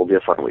 that will be a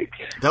fun week.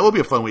 That will be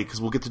a fun week because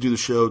we'll get to do the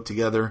show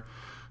together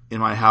in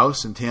my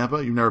house in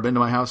Tampa. You've never been to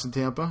my house in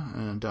Tampa,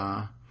 and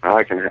I'm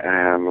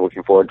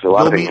looking forward to a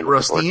lot of things. You'll meet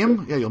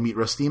Rustim. Yeah, you'll meet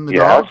Rustim the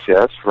dog.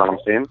 Yes,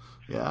 Rustim.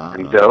 Yeah,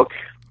 and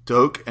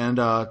Doak, and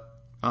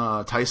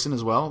Tyson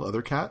as well, the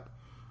other cat.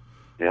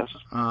 Yes.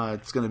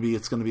 It's gonna be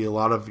a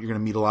lot of. You're gonna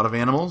meet a lot of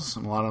animals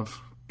and a lot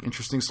of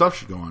interesting stuff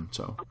should go on.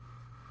 So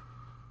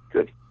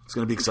good. It's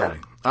gonna be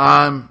exciting.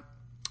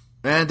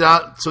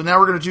 So now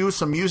we're going to do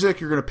some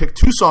music. You're going to pick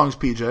 2 songs,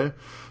 PJ,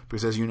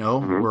 because as you know,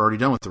 we're already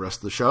done with the rest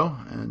of the show.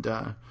 And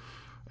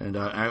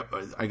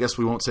I guess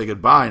we won't say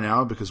goodbye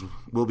now because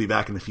we'll be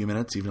back in a few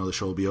minutes, even though the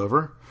show will be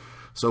over.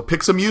 So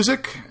pick some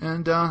music,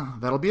 and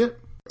that'll be it.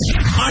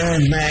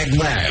 Iron Mag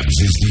Labs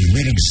is the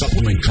leading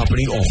supplement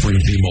company offering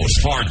the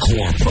most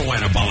hardcore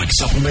pro-anabolic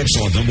supplements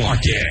on the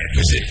market.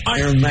 Visit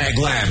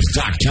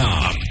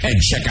ironmaglabs.com and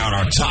check out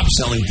our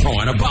top-selling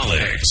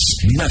pro-anabolics: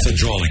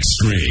 Methadrol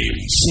Extreme,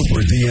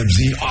 Super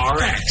DMZ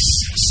RX,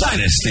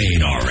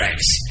 Sinustain RX,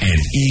 and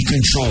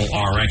E-Control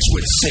RX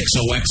with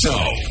 6OXO.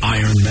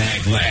 Iron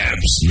Mag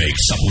Labs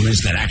makes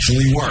supplements that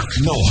actually work.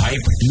 No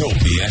hype, no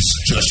BS,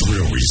 just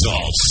real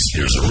results.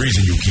 There's a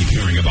reason you keep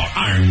hearing about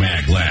Iron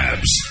Mag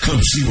Labs. Come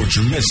see what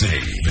you're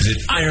missing. Visit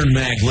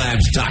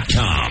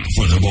ironmaglabs.com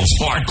for the most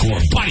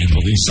hardcore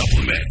bodybuilding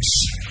supplements.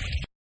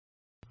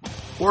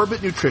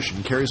 Orbit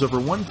Nutrition carries over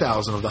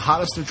 1,000 of the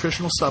hottest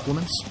nutritional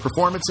supplements,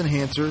 performance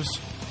enhancers,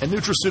 and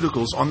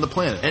nutraceuticals on the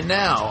planet. And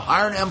now,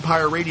 Iron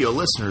Empire Radio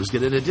listeners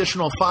get an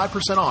additional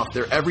 5% off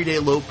their everyday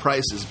low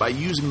prices by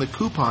using the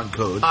coupon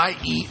code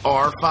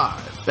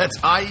IER5. That's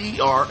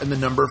IER and the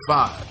number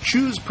 5.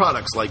 Choose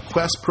products like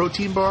Quest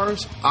Protein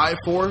Bars,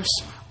 iForce,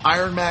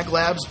 Iron Mag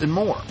Labs, and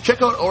more.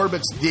 Check out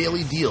Orbit's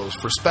daily deals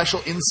for special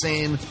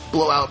insane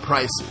blowout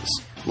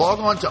prices. Log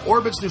on to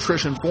Orbit's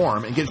Nutrition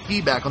Forum and get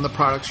feedback on the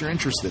products you're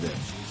interested in.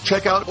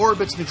 Check out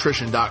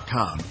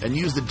orbitsnutrition.com and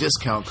use the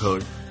discount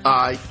code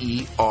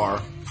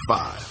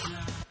IER5.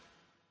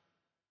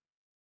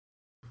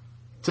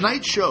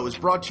 Tonight's show is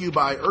brought to you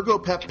by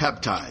ErgoPep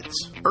Peptides.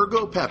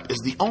 ErgoPep is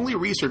the only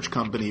research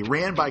company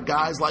ran by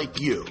guys like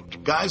you.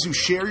 Guys who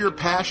share your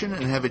passion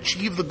and have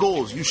achieved the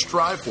goals you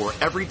strive for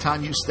every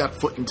time you step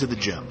foot into the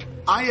gym.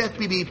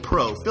 IFBB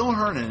Pro Phil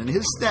Hernan and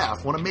his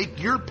staff want to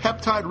make your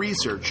peptide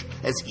research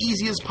as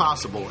easy as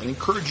possible and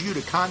encourage you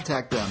to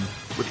contact them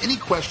with any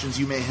questions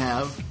you may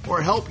have or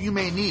help you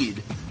may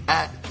need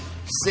at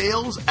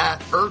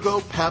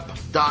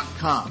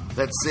sales@ergopep.com.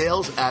 That's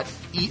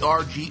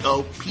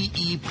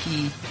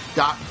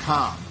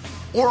sales@ergopep.com.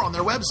 Or on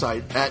their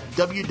website at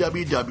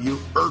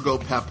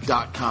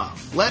www.ergopep.com.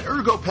 Let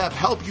ErgoPep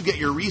help you get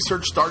your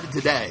research started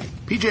today.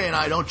 PJ and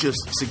I don't just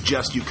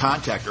suggest you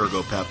contact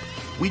ErgoPep.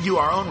 We do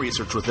our own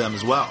research with them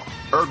as well.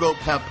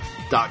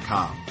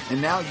 ErgoPep.com.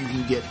 And now you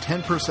can get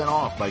 10%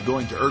 off by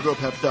going to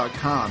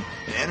ErgoPep.com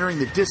and entering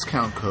the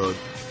discount code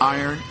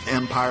Iron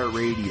Empire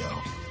Radio.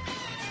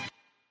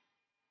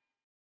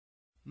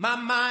 My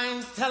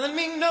mind's telling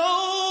me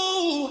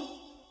no,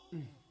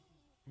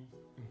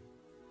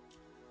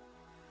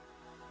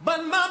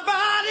 but my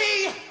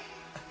body's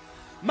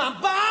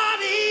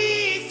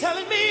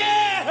telling me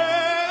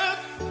yes.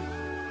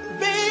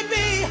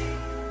 Baby,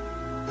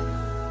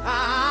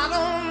 I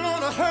don't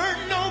want to hurt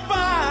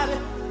nobody,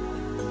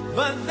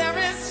 but there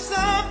is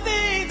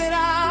something that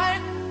I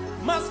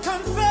must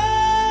confess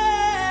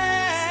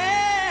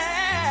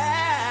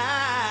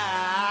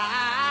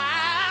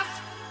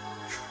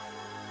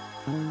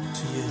to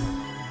you.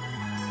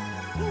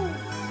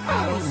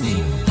 I don't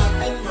see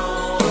nothing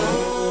wrong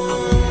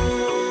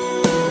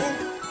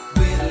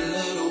with a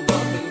little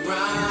bump and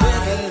grind.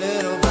 With a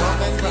little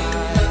bump and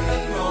grind.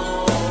 Nothing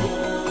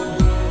wrong,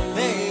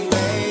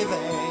 baby.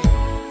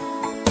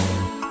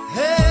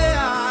 Hey,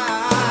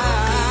 I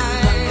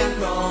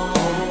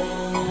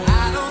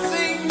don't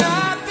see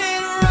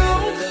nothing wrong with a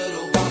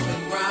little bump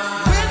and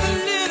grind. With a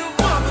little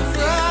bump and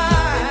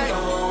grind.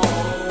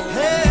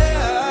 Hey,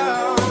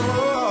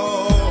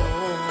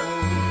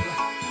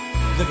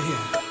 look at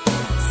here.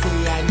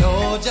 See, I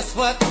know just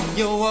what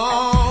you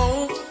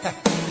want,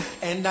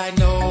 and I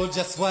know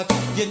just what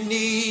you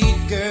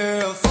need,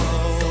 girl. So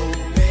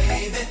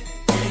baby,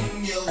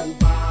 bring your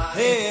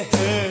body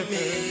to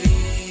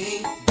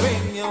me.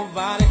 Bring your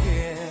body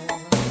here.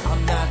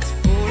 I'm not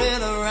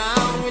fooling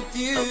around with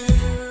you.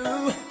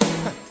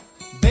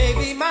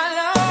 Baby, my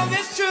love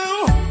is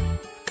true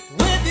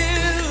with you.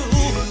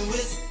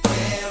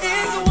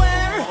 Is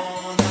where I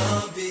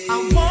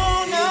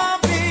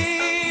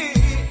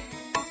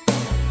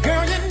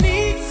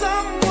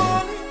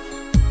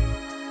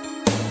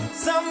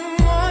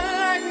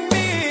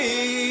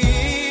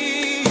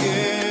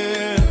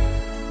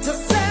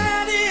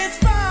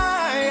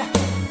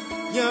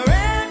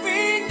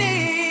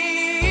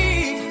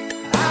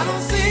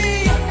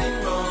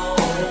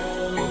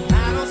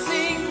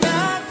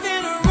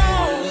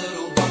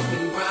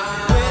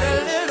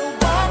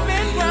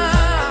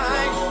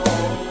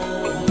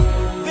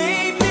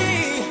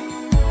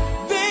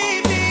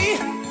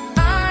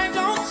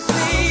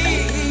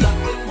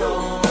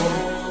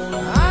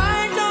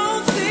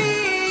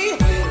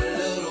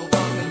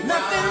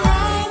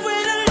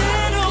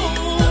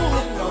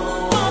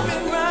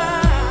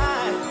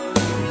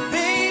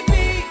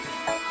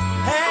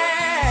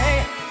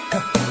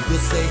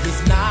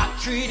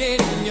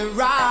treating you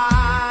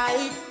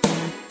right.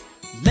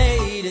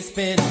 Lady,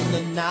 spend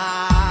the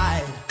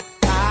night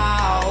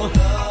out.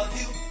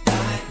 Love you,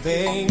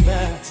 baby.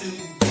 To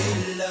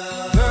be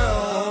loved.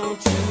 Girl,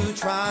 won't you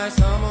try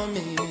some of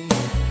me?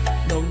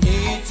 No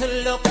need to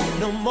look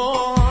no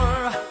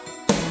more,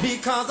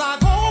 because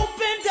I've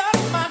opened up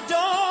my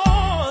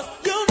doors.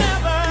 You'll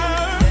never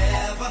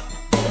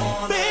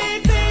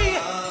baby,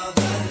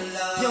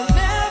 you'll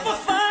never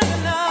find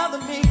another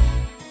me.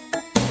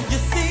 You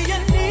see, you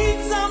need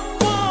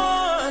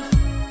someone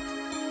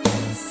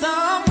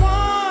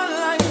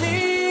like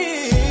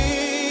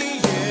me,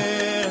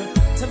 yeah,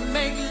 to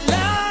make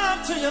love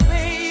to you,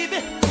 baby,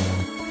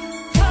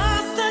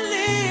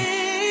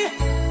 constantly.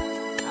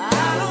 I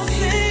don't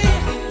see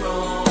nothing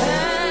wrong,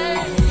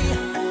 hey,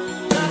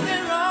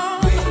 nothing wrong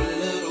with a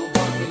little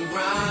bump and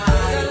grind, a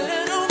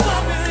little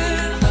bump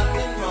and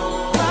nothing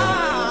wrong,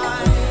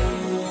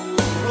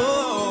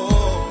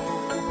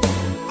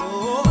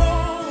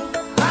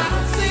 I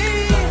don't see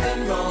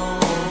nothing wrong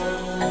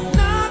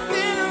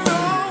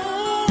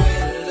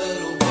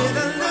with a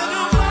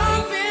little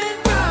bump and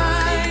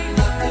grind,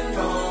 nothing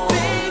wrong,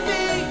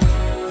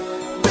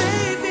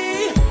 baby,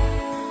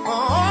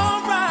 all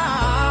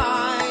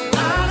right. I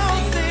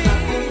don't see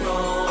nothing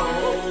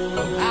wrong,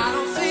 no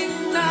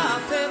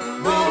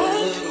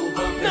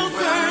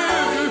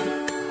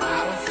sir. I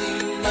don't see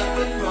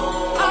nothing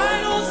wrong. I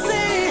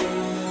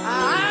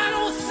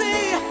don't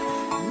see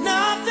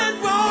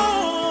nothing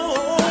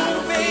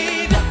wrong,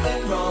 baby.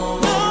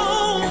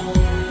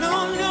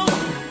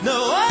 No.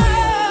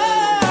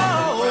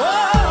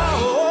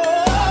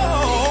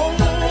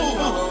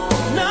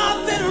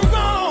 Nothing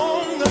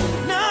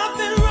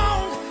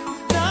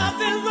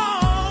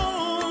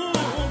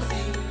wrong.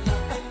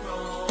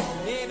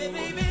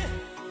 Baby.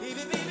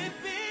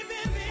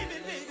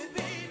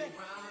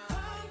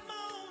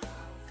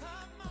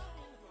 Come on.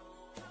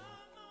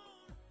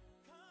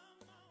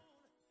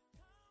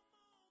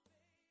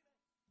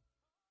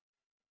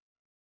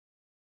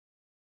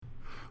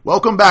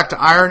 Welcome back to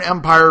Iron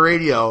Empire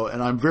Radio,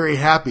 and I'm very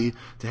happy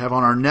to have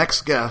on our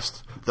next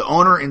guest the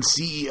owner and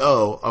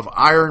CEO of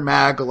Iron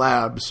Mag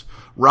Labs,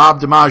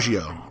 Rob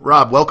DiMaggio.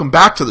 Rob, welcome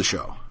back to the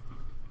show.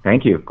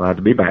 Thank you. Glad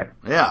to be back.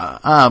 Yeah,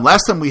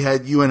 last time we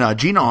had you and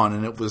Gina on,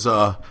 and it was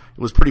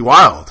pretty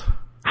wild.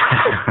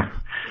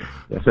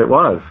 Yes, it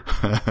was.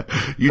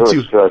 You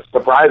two, It was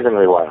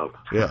surprisingly wild.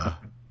 yeah.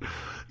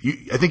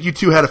 I think you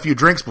two had a few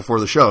drinks before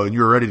the show, and you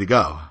were ready to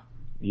go.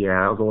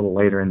 Yeah, it was a little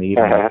later in the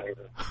evening.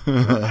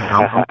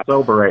 I'm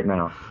sober right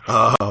now.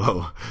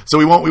 Oh, so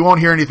we won't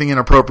hear anything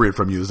inappropriate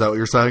from you. Is that what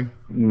you're saying?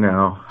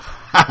 No.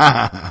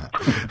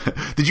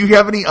 Did you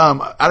have any,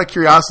 out of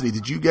curiosity,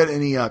 did you get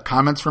any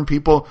comments from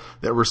people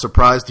that were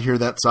surprised to hear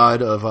that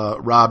side of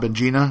Rob and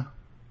Gina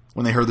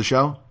when they heard the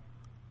show?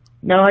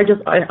 No,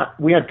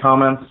 we had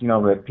comments,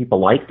 that people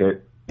liked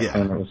it, Yeah.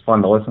 and it was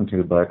fun to listen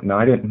to, but no,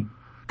 I didn't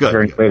Good. hear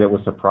anybody that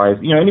was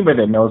surprised. Anybody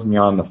that knows me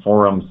on the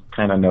forums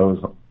kind of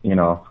knows,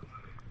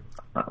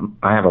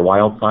 I have a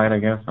wild side, I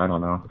guess. I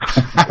don't know.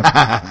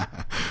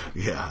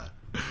 Yeah.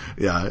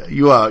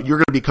 You're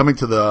going to be coming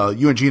to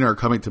you and Gina are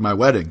coming to my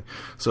wedding,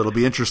 so it'll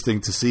be interesting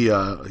to see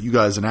you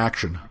guys in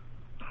action.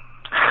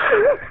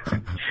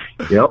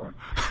 Yep.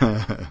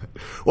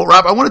 Well,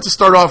 Rob, I wanted to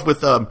start off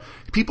with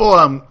people.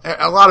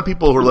 A lot of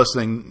people who are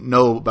listening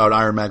know about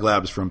Iron Mag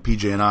Labs from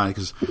PJ and I,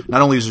 because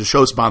not only is the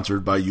show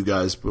sponsored by you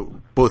guys, but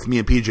both me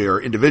and PJ are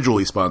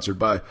individually sponsored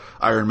by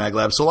Iron Mag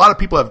Labs. So a lot of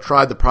people have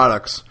tried the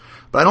products,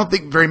 but I don't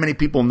think very many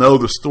people know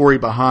the story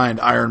behind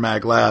Iron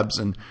Mag Labs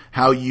and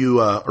how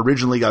you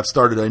originally got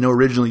started. I know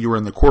originally you were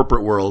in the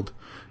corporate world,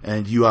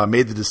 and you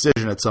made the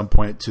decision at some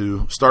point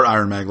to start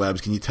Iron Mag Labs.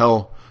 Can you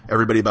tell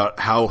everybody about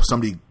how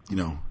somebody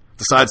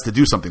decides to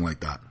do something like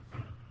that?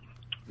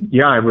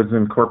 Yeah, I was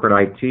in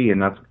corporate IT,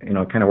 and that's, it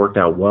kind of worked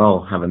out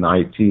well, having the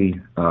IT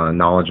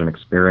knowledge and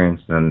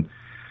experience and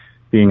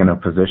being in a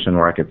position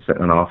where I could sit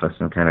in an office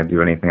and kind of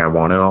do anything I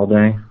wanted all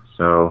day.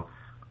 So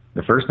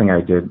the first thing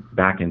I did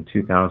back in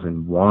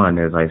 2001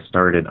 is I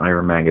started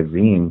Iron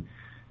Magazine,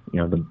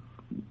 the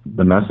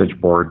message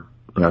board,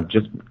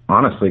 just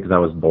honestly because I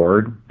was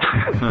bored.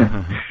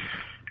 And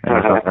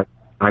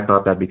I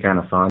thought that'd be kind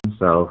of fun,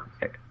 so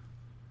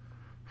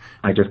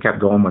I just kept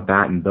going with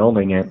that and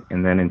building it.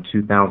 And then in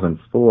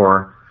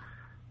 2004,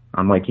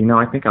 I'm like,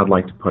 I think I'd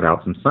like to put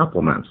out some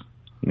supplements,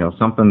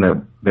 something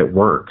that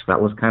works. That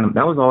was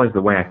always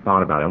the way I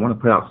thought about it. I want to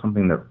put out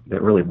something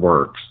that really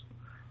works.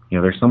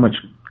 There's so much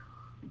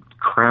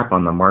crap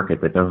on the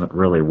market that doesn't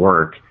really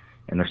work,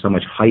 and there's so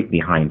much hype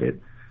behind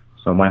it.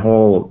 So my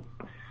whole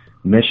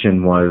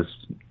mission was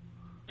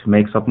to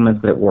make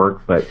supplements that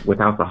work, but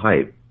without the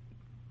hype.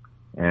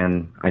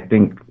 And I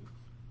think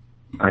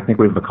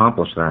we've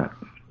accomplished that.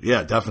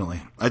 Yeah,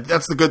 definitely.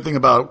 That's the good thing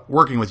about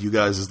working with you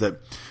guys, is that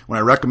when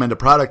I recommend a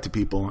product to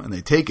people and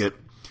they take it,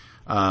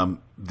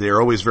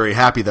 they're always very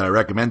happy that I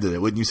recommended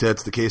it. Wouldn't you say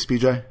that's the case,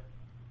 PJ?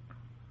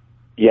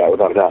 Yeah,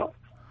 without a doubt.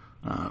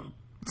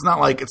 It's not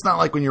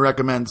like when you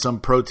recommend some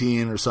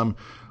protein or some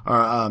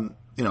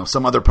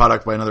other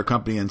product by another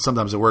company, and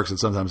sometimes it works and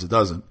sometimes it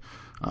doesn't.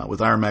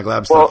 with Iron Mag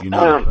Lab stuff,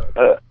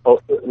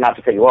 not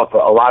to cut you off,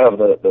 but a lot of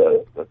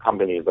the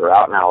companies that are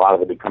out now, a lot of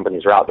the big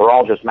companies are out, they're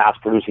all just mass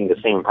producing the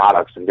same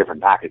products in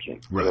different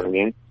packaging. Right. You know what I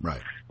mean?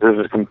 Right.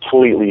 There's a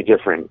completely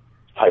different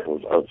type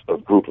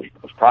of group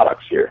of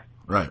products here.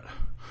 Right.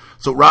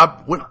 So,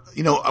 Rob, me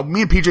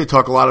and PJ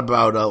talk a lot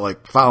about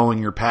like following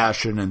your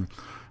passion, and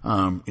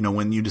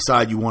when you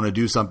decide you want to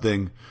do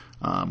something,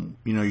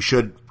 you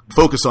should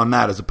focus on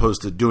that as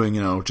opposed to doing,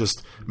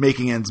 just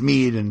making ends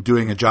meet and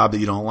doing a job that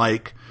you don't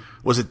like.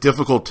 Was it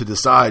difficult to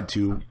decide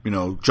to,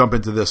 jump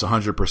into this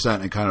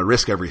 100% and kind of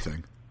risk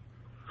everything?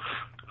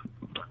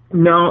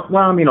 No,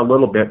 well, I mean, a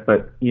little bit,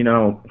 but,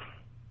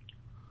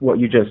 what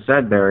you just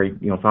said there,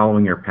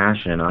 following your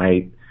passion,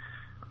 I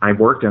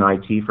worked in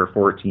IT for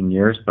 14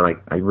 years, but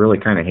I really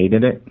kind of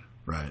hated it.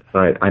 Right.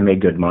 But I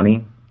made good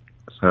money,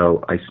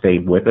 so I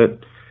stayed with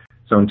it.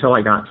 So until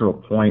I got to a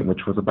point,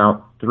 which was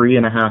about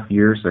 3.5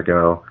 years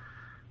ago,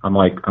 I'm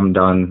like, I'm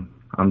done.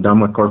 I'm done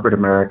with corporate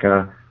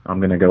America. I'm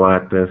going to go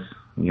at this,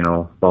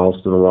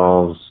 balls to the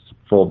walls,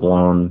 full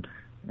blown.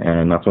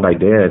 And that's what I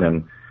did.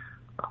 And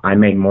I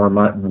make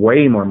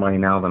way more money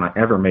now than I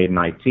ever made in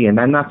IT. And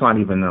then that's not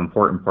even the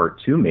important part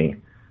to me.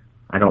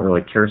 I don't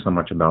really care so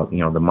much about,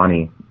 the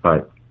money,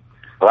 but.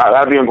 Well,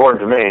 that'd be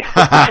important to me.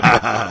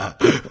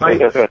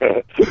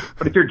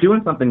 But if you're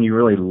doing something you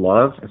really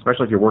love,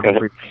 especially if you're working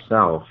for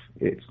yourself,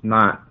 it's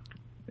not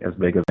as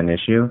big of an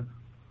issue,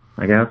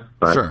 I guess.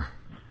 But sure.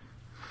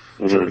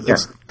 Mm-hmm.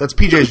 That's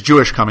PJ's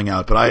Jewish coming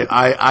out, but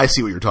I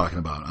see what you're talking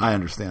about. I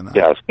understand that.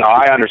 Yes. No,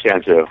 I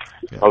understand too.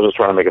 Yeah. I was just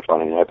trying to make it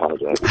funny. I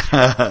apologize.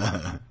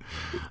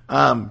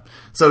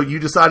 So you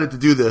decided to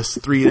do this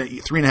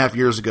 3.5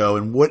 years ago,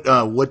 and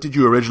what did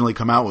you originally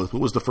come out with?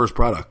 What was the first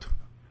product?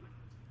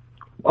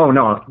 Oh,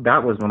 no,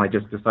 that was when I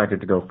just decided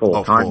to go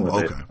full time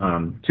with it.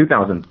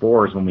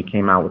 2004 is when we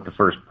came out with the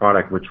first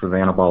product, which was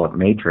Anabolic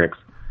Matrix,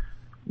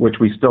 which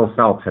we still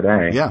sell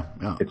today. Yeah.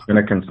 It's been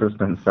a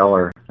consistent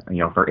seller,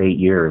 for 8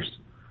 years.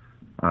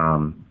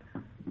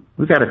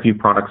 We've had a few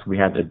products we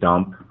had to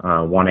dump.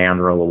 One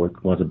Andro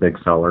was a big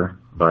seller,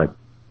 but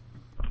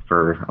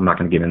I'm not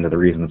going to get into the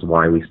reasons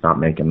why we stopped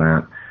making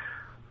that.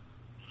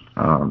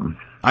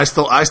 I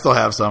still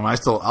have some.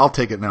 I'll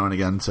take it now and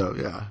again. So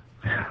yeah.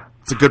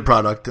 It's a good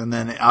product, and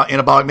then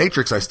Anabolic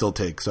Matrix I still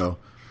take. So,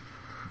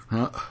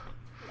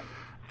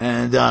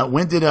 and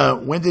when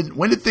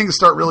did things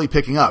start really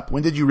picking up?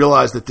 When did you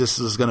realize that this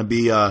was going to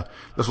be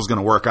this was going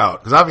to work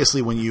out? Because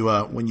obviously, when you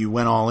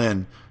went all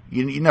in,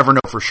 you never know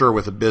for sure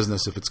with a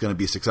business if it's going to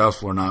be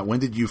successful or not. When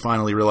did you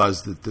finally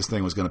realize that this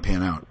thing was going to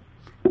pan out?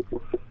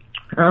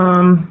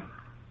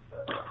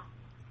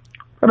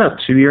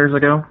 About 2 years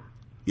ago.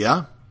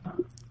 Yeah.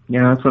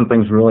 Yeah, that's when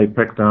things really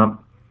picked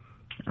up.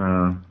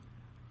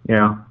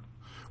 Yeah.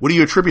 What do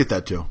you attribute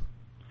that to?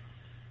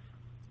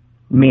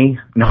 Me?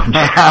 No.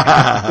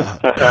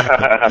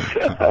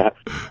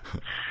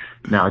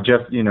 No,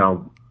 just,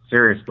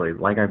 seriously,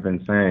 like I've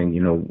been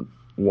saying,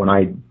 when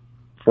I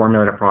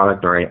formulate a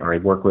product or I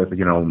work with,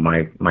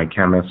 my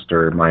chemist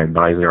or my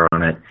advisor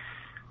on it,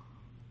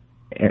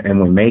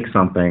 and we make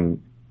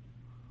something,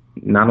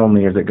 not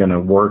only is it going to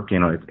work,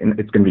 it's going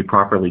to be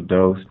properly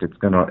dosed, it's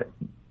going to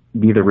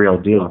be the real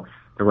deal.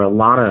 There were a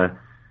lot of,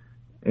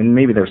 and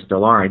maybe there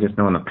still are, I just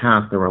know in the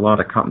past there were a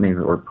lot of companies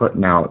that were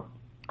putting out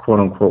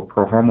quote-unquote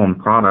pro-hormone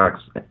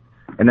products, and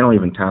they don't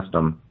even test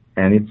them.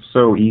 And it's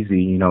so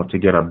easy, to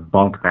get a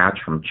bulk batch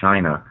from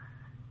China,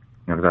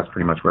 because that's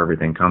pretty much where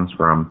everything comes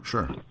from.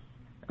 Sure.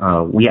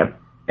 We have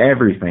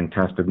everything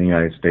tested in the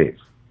United States.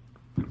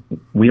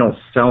 We don't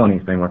sell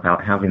anything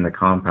without having the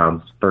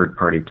compounds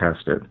third-party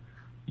tested.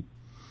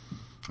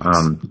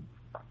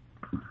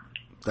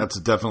 That's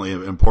definitely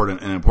an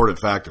important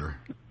factor.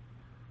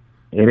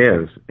 It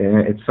is,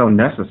 and it's so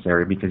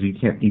necessary because you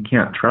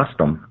can't trust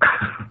them.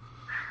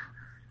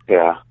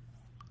 Yeah.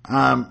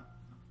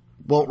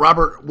 Well,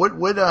 Robert, what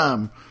with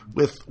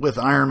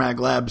Iron Mag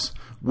Labs,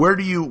 where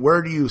do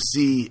you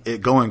see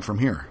it going from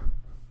here?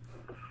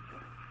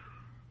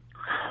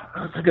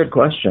 That's a good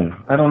question.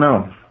 I don't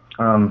know.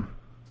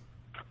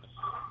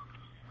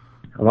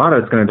 A lot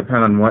of it's going to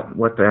depend on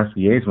what the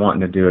FDA is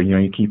wanting to do.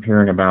 You keep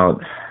hearing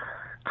about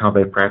how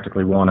they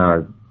practically want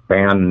to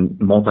ban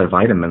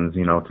multivitamins,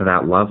 to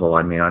that level.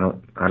 I mean, I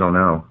don't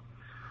know.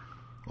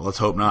 Well, let's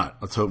hope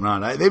not.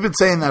 They've been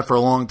saying that for a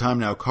long time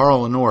now.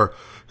 Carl Lenore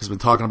has been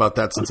talking about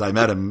that since I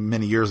met him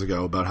many years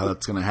ago about how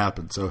that's going to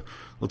happen. So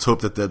let's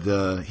hope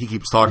that he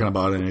keeps talking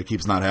about it and it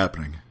keeps not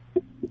happening.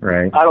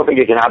 Right. I don't think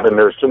it can happen.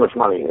 There's too much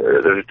money.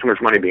 There's too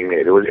much money being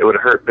made. It would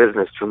hurt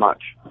business too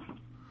much.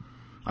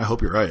 I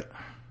hope you're right.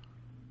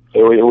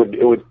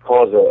 It would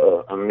cause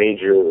a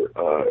major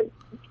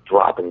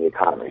drop in the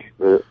economy.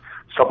 The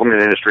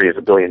supplement industry is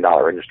 $1 billion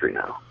industry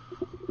now.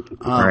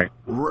 Right.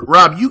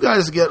 Rob, you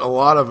guys get a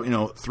lot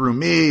of, through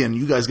me, and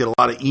you guys get a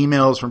lot of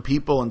emails from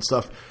people and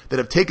stuff that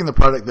have taken the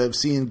product, that have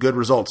seen good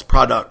results,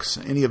 products,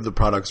 any of the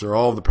products or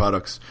all of the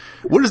products.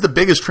 What is the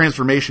biggest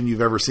transformation you've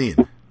ever seen?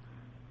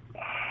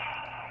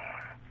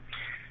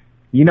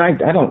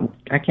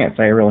 I can't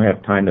say I really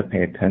have time to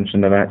pay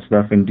attention to that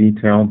stuff in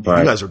detail, but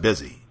you guys are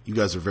busy. You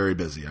guys are very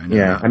busy. I know.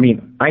 Yeah, that. I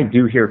mean, I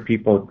do hear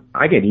people.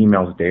 I get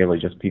emails daily,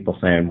 just people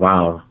saying,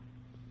 "Wow,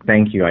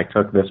 thank you. I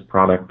took this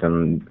product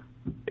and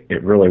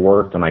it really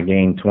worked, and I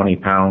gained 20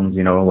 pounds.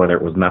 You know, whether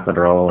it was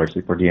Methadrol or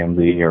Super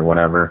DMZ or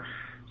whatever."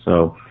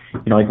 So,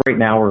 you know, like right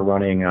now we're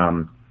running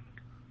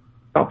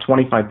about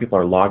 25 people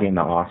are logging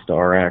the Asta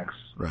RX.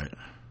 Right.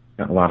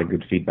 Got a lot of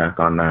good feedback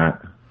on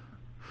that.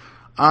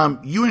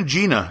 You and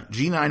Gina,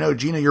 I know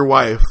Gina, your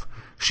wife.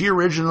 She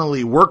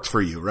originally worked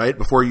for you, right?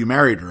 Before you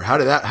married her. How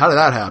did that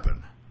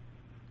happen?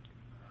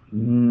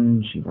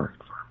 She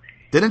worked for me.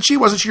 Didn't she?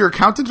 Wasn't she your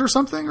accountant or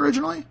something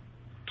originally?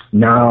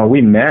 No,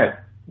 we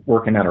met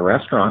working at a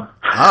restaurant.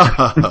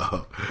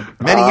 Oh,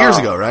 many years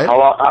ago, right?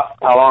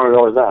 How long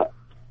ago was that?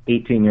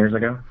 18 years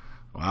ago.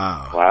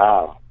 Wow.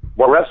 Wow.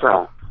 What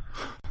restaurant?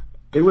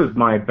 It was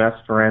my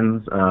best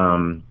friend's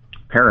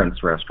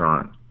parents'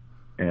 restaurant.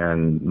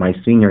 And my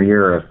senior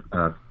year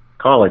of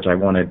college, I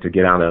wanted to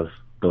get out of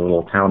the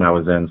little town I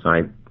was in, so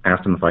I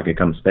asked them if I could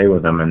come stay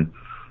with them, and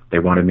they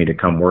wanted me to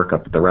come work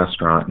up at the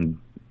restaurant and,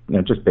 you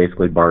know, just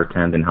basically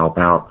bartend and help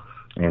out.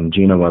 And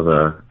Gina was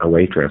a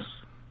waitress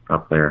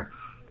up there.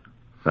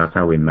 So that's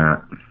how we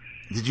met.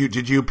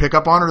 Did you pick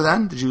up on her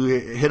then? Did you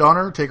hit on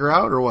her, take her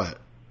out, or what?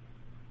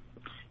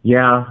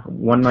 Yeah,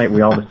 one night we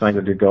all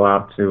decided to go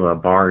out to a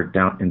bar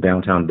in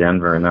downtown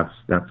Denver, and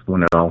that's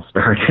when it all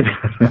started.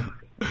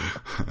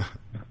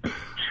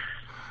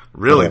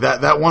 Really?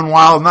 That one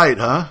wild night,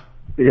 huh?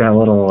 Yeah, a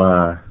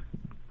little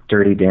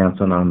dirty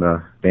dancing on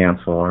the dance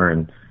floor,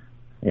 and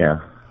yeah.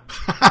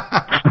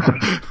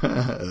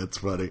 That's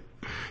funny.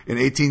 And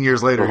 18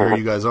 years later, here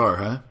you guys are,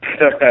 huh?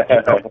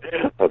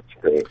 That's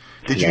great.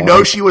 Did you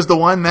know she was the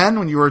one then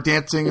when you were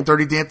dancing and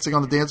dirty dancing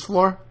on the dance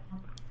floor?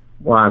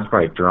 Well, I was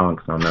probably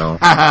drunk, so no.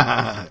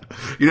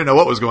 You didn't know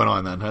what was going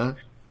on then, huh?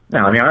 No,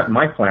 I mean,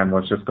 my plan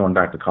was just going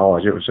back to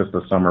college. It was just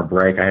a summer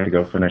break. I had to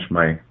go finish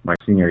my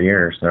senior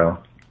year, so.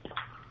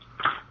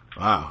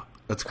 Wow.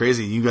 That's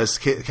crazy. You guys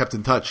kept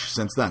in touch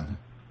since then.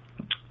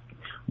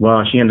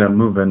 Well, she ended up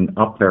moving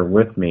up there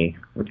with me.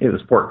 It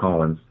was Fort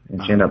Collins,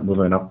 and she ended up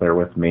moving up there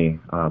with me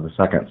the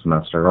second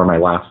semester, or my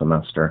last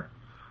semester.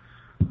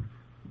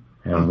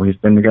 And we've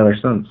been together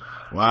since.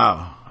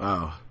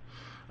 Wow.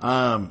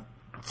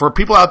 For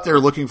people out there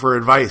looking for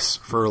advice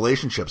for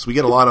relationships, we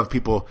get a lot of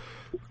people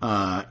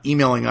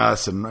emailing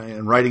us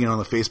and writing it on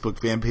the Facebook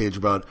fan page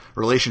about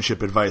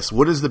relationship advice.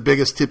 What is the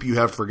biggest tip you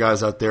have for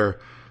guys out there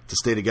to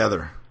stay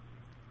together?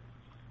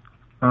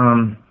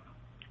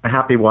 A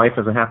happy wife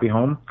is a happy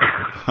home.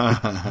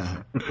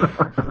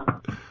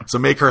 So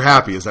make her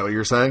happy. Is that what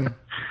you're saying?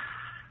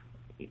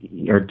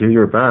 Or do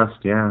your best,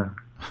 yeah.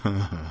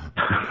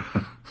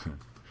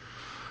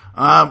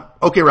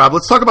 Okay, Rob,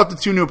 let's talk about the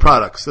two new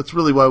products. That's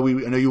really why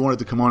I know you wanted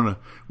to come on.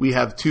 We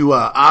have two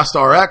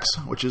Asta RX,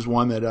 which is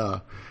one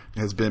that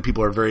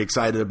people are very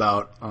excited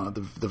about,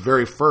 the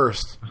very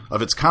first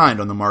of its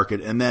kind on the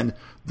market, and then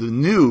the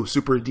new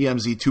Super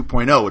DMZ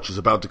 2.0, which is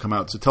about to come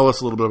out. So tell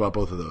us a little bit about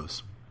both of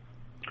those.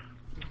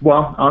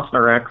 Well, Asta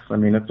RX, I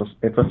mean, it's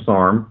a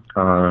SARM.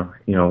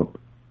 You know,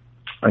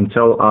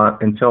 until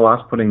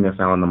us putting this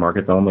out on the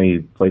market, the only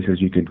places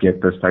you could get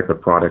this type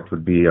of product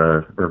would be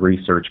a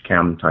research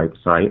chem type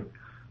site.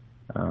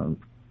 You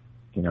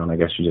know, and I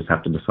guess you just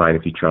have to decide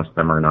if you trust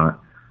them or not.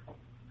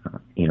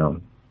 You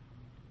know,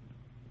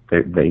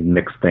 they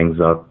mix things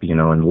up, you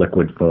know, in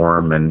liquid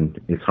form, and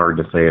it's hard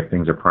to say if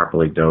things are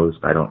properly dosed.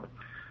 I don't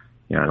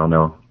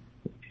know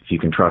if you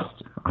can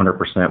trust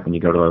 100% when you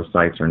go to those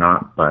sites or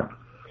not, but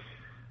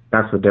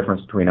that's the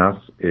difference between us.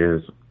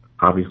 Is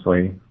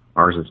obviously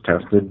ours is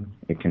tested.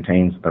 It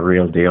contains the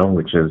real deal,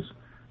 which is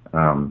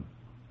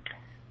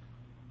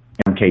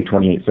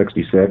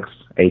MK2866,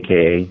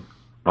 aka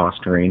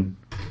Osterine.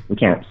 We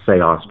can't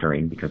say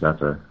Osterine because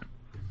that's a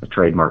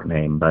trademark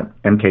name, but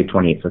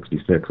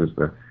MK2866 is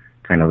the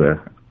kind of the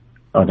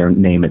other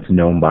name it's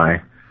known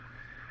by.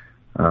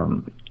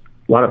 A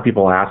lot of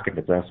people ask if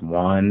it's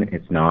S1.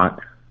 It's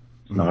not.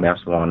 It's not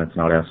S1. It's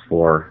not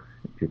S4.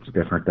 It's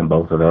different than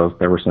both of those.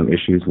 There were some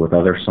issues with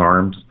other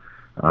SARMs.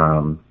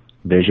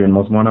 Vision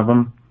was one of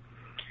them.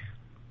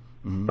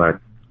 Mm-hmm. But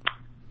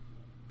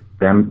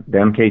the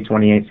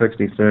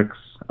MK2866,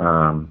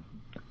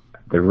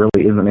 there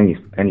really isn't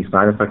any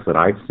side effects that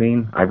I've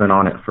seen. I've been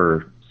on it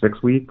for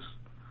 6 weeks.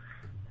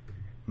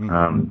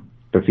 Mm-hmm.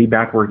 The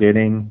feedback we're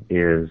getting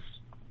is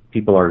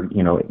people are,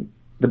 you know,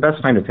 the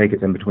best time to take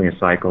it in between a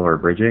cycle or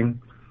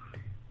bridging.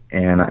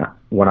 And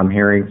what I'm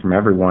hearing from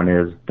everyone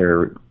is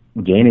they're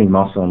gaining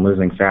muscle and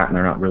losing fat, and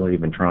they're not really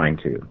even trying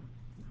to.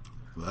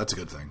 Well, that's a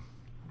good thing.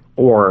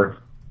 Or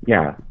they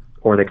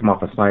come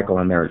off a cycle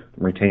and they're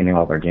retaining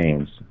all their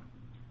gains,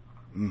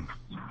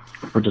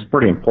 which is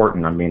pretty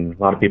important. I mean,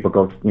 a lot of people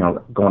go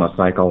on a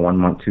cycle 1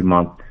 month, 2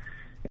 month,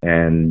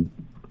 and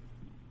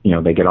you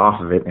know they get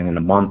off of it, and in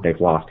a month they've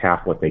lost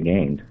half what they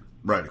gained.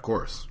 Right, of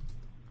course.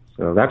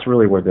 So that's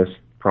really where this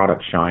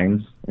product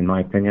shines, in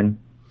my opinion.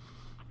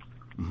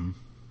 Mm-hmm.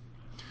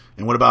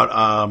 And what about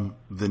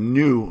the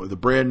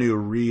brand new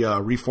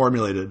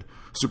reformulated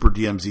Super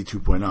DMZ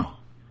 2.0?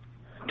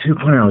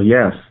 2.0,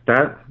 yes.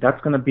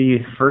 That's going to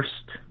be first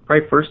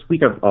probably first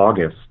week of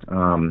August.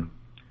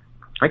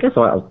 I guess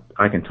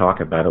I can talk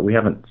about it. We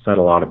haven't said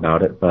a lot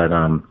about it, but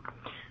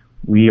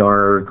we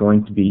are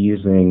going to be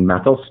using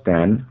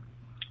methylsten.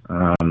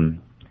 I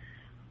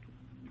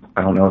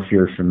don't know if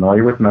you're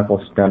familiar with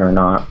methylsten or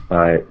not,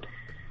 but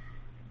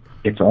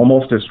it's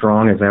almost as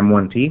strong as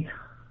M1T.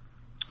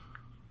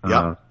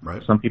 Yeah,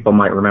 right. Some people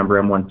might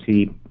remember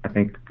M1T. I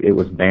think it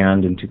was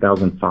banned in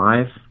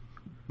 2005.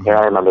 Yeah,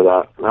 I remember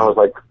that. That was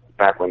like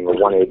back when the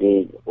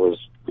 1AD was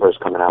first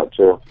coming out,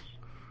 too.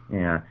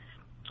 Yeah.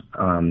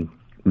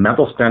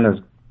 Methylsten is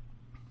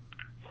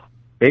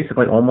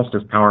basically almost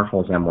as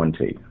powerful as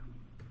M1T,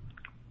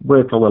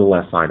 with a little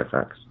less side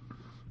effects.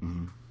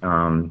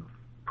 Mm-hmm.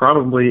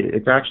 Probably,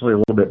 it's actually a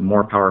little bit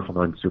more powerful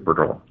than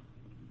Superdrol.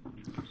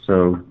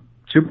 So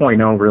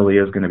 2.0 really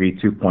is going to be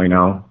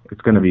 2.0.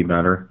 It's going to be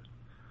better.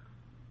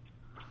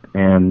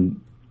 And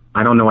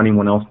I don't know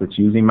anyone else that's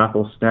using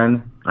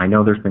methylsten. I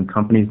know there's been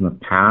companies in the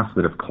past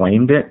that have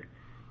claimed it,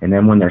 and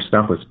then when their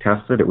stuff was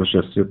tested, it was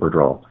just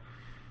Superdrol.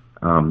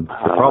 The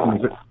problem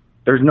is that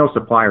there's no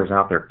suppliers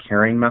out there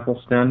carrying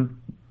methylsten.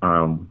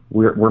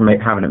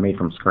 We're having it made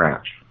from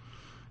scratch.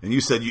 And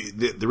you said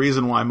the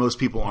reason why most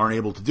people aren't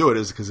able to do it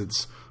is because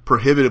it's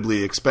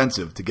prohibitively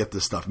expensive to get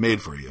this stuff made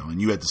for you,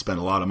 and you had to spend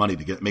a lot of money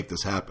to make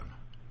this happen.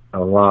 A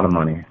lot of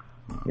money,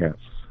 yes.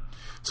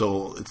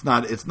 So it's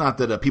not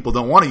that people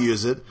don't want to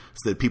use it;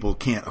 it's that people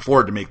can't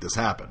afford to make this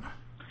happen.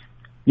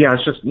 Yeah,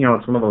 it's just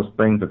it's one of those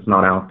things that's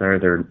not out there.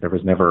 There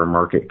was never a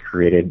market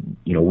created.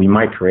 We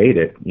might create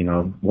it.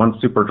 Once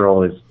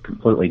Superdrol is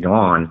completely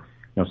gone,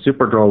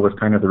 Superdrol was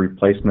kind of the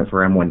replacement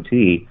for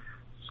M1T.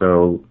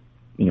 So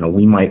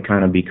we might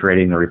kind of be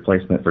creating the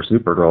replacement for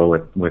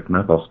Superdrol with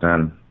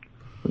methylsten.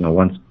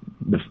 Once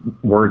the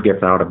word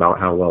gets out about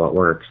how well it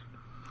works.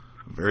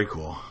 Very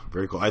cool.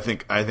 Very cool. I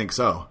think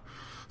so.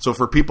 So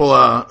for people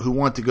who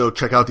want to go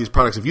check out these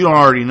products, if you don't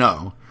already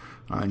know,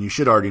 and you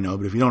should already know,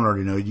 but if you don't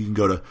already know, you can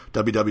go to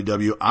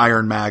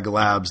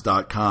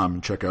www.ironmaglabs.com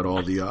and check out all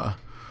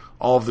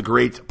of the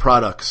great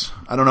products.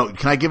 I don't know.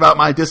 Can I give out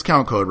my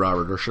discount code,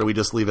 Robert, or should we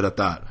just leave it at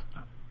that?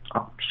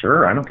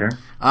 Sure, I don't care.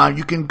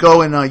 You can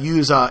go and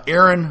use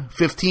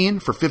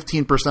Aaron15 for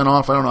 15%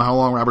 off. I don't know how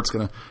long Robert's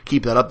going to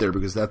keep that up there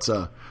because that's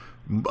a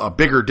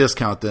bigger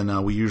discount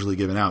than we usually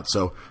give out.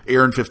 So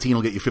Aaron15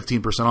 will get you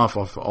 15% off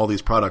all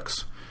these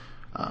products.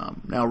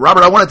 Now,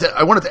 Robert, I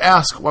wanted to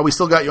ask while we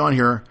still got you on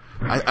here.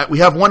 We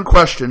have one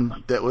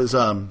question that was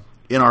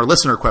in our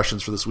listener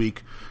questions for this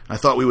week. I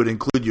thought we would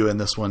include you in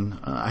this one.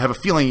 I have a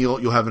feeling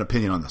you'll have an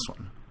opinion on this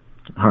one.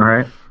 All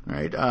right. All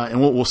right,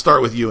 and we'll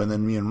start with you, and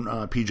then me and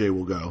PJ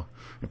will go.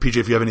 And PJ,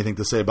 if you have anything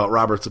to say about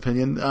Robert's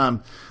opinion,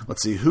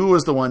 let's see. Who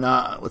was the one?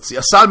 Let's see.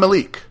 Assad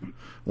Malik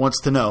wants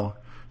to know,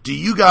 do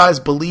you guys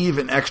believe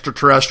in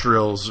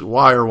extraterrestrials?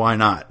 Why or why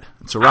not?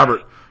 So,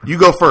 Robert, you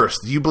go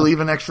first. Do you believe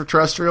in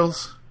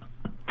extraterrestrials?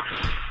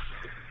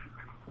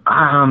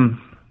 I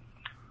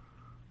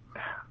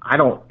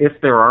don't.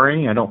 If there are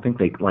any, I don't think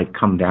they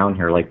come down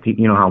here. How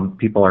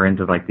people are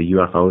into the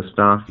UFO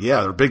stuff.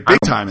 Yeah, they're big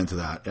time into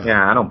that.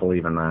 Yeah, I don't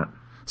believe in that.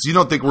 So you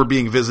don't think we're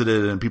being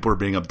visited and people are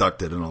being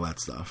abducted and all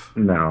that stuff?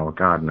 No,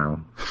 God,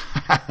 no.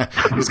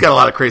 He's got a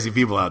lot of crazy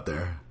people out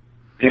there.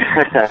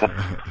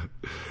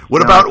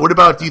 What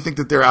about? Do you think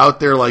that they're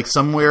out there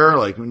somewhere,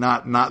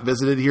 not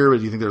visited here? But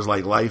do you think there's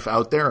life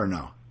out there or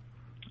no?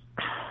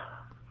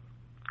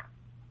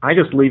 I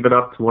just leave it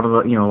up to one of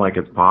the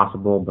it's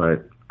possible,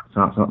 but it's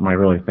not something I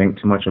really think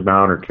too much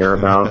about or care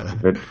about.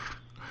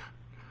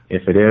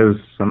 If it is,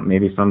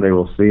 maybe someday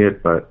we'll see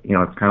it. But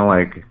it's kind of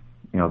like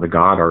the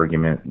God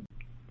argument.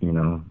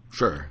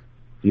 Sure.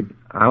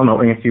 I don't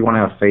know if you want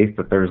to have faith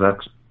that there's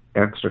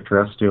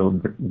extraterrestrial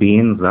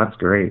beings. That's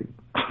great.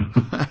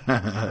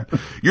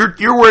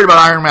 You're worried about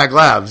Iron Mag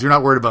Labs. You're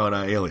not worried about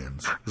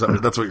aliens.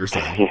 That's what you're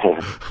saying. Do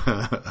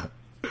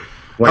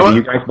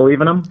you guys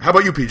believe in them? How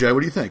about you, PJ?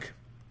 What do you think?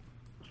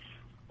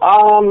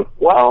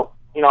 Well,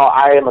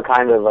 I am a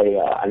kind of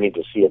I need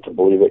to see it to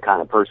believe it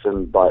kind of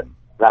person. But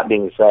that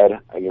being said,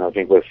 I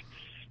think with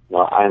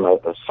I am a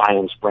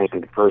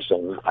science-brained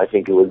person. I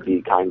think it would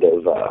be kind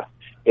of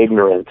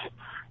ignorant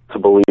to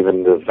believe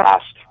in the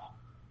vast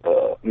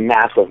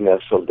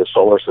massiveness of the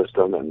solar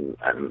system and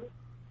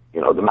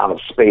the amount of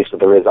space that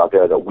there is out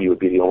there that we would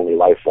be the only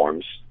life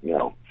forms,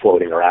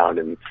 floating around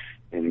in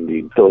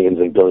the billions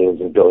and billions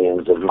and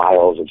billions of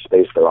miles of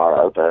space there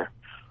are out there.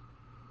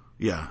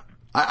 Yeah.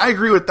 I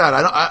agree with that.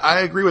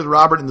 I agree with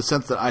Robert in the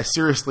sense that I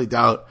seriously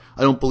doubt.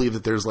 I don't believe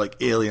that there's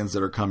aliens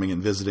that are coming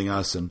and visiting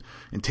us and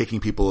taking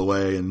people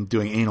away and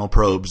doing anal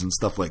probes and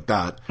stuff like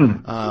that.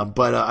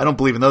 But I don't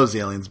believe in those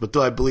aliens. But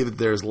do I believe that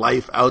there's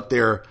life out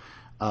there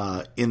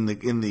in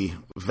the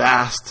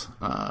vast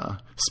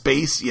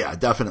space? Yeah,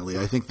 definitely.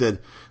 I think that,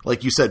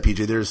 like you said,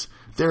 PJ, there's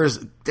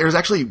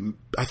actually,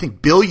 I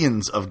think,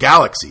 billions of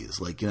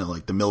galaxies, like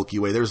the Milky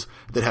Way.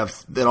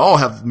 That all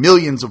have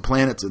millions of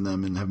planets in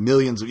them and have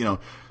millions of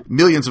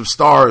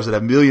stars that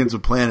have millions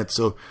of planets.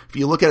 So if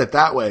you look at it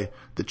that way,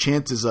 the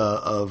chances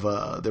of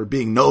there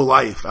being no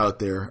life out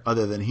there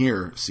other than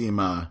here seem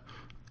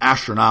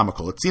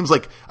astronomical. It seems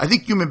like I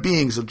think human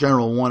beings in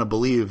general want to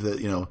believe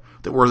that,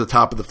 that we're the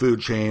top of the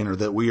food chain or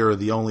that we are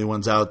the only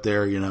ones out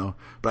there,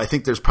 but I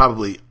think there's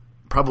probably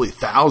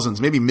thousands,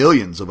 maybe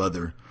millions of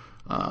other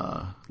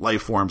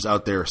life forms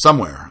out there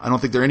somewhere. I don't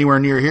think they're anywhere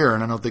near here,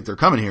 and I don't think they're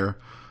coming here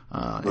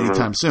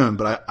anytime soon,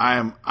 but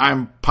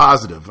I'm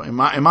positive. In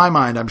my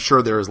mind, I'm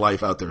sure there is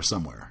life out there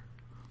somewhere.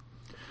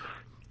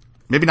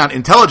 Maybe not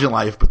intelligent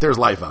life, but there's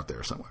life out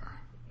there somewhere.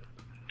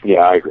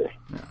 Yeah, I agree.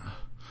 Yeah.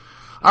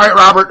 All right,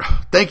 Robert,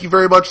 thank you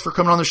very much for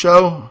coming on the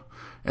show.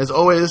 As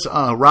always,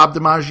 Rob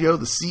DiMaggio,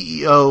 the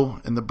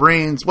CEO, and the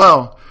brains.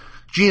 Well,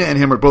 Gina and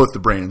him are both the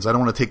brains. I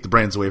don't want to take the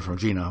brains away from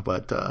Gina,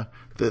 but the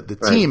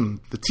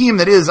team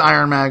that is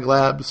Iron Mag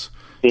Labs,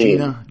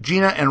 Gina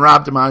and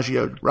Rob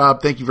DiMaggio.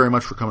 Rob, thank you very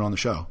much for coming on the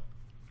show.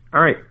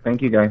 All right.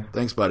 Thank you, guys.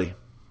 Thanks, buddy.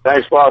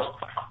 Thanks, boss.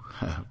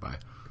 Bye.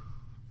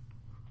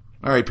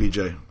 All right,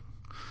 PJ.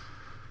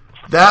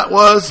 That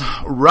was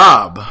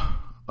Rob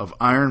of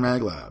Iron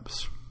Mag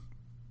Labs.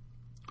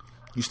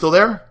 You still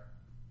there?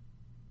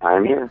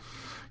 I'm here.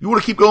 You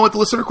want to keep going with the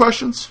listener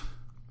questions?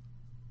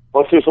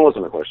 Let's do some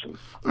listener questions.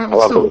 All right,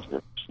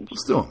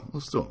 let's do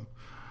them.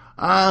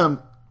 All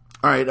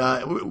right,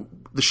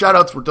 the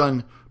shout-outs were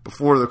done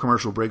before the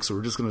commercial break, so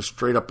we're just going to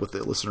straight up with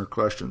the listener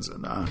questions.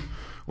 And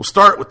we'll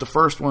start with the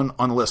first one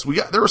on the list.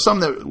 There were some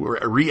that were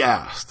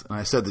re-asked, and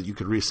I said that you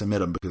could resubmit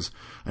them because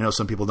I know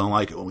some people don't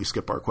like it when we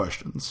skip our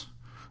questions,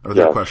 or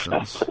their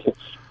questions.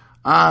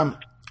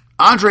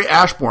 Andre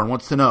Ashbourne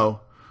wants to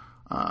know,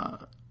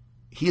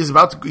 he's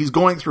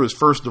going through his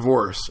first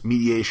divorce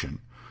mediation,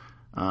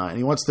 and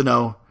he wants to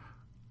know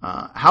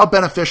how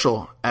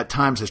beneficial at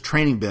times has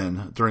training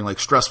been during like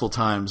stressful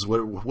times.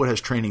 What has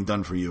training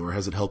done for you, or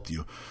has it helped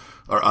you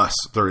or us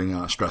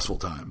during stressful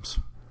times?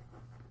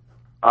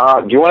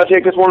 Do you want to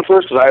take this one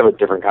first? Because I have a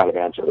different kind of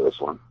answer to this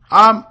one.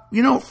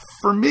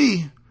 For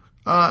me,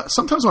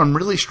 sometimes when I'm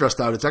really stressed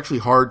out, it's actually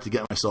hard to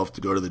get myself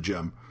to go to the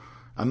gym.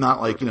 I'm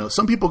not like,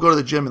 some people go to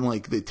the gym and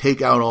like they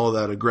take out all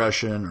that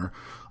aggression or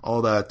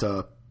all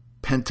that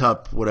pent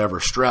up whatever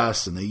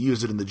stress, and they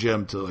use it in the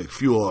gym to like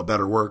fuel a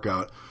better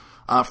workout.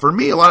 For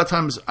me, a lot of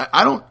times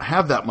I don't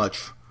have that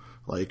much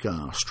like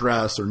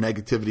stress or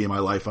negativity in my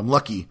life. I'm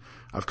lucky.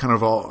 I've kind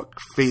of all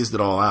phased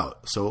it all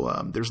out.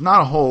 So there's not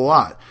a whole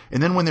lot.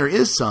 And then when there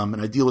is some,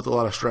 and I deal with a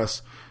lot of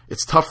stress,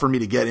 it's tough for me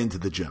to get into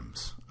the gym,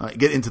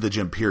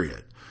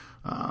 period.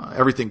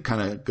 Everything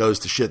kind of goes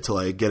to shit till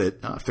I get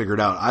it figured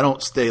out. I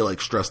don't stay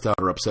like stressed out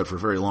or upset for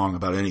very long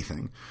about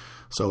anything.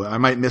 So I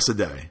might miss a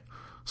day.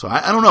 So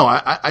I don't know.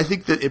 I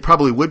think that it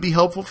probably would be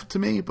helpful to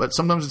me, but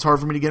sometimes it's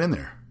hard for me to get in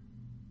there.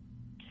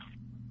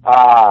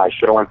 I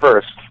should have went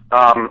first.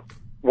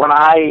 When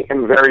I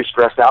am very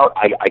stressed out,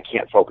 I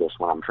can't focus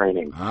when I'm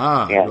training.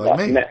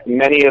 And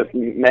many of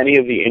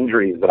the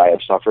injuries that I have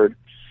suffered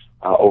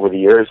over the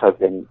years have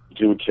been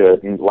due to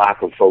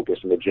lack of focus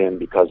in the gym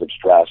because of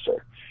stress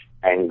or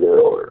anger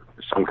or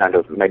some kind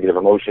of negative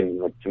emotion.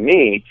 Like, to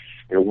me,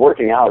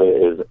 working out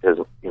is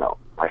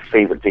my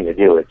favorite thing to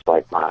do. It's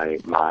like my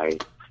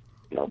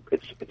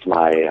it's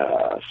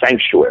my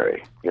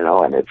sanctuary,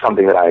 and it's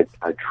something that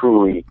I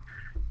truly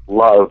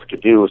love to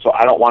do. So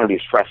I don't want to be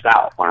stressed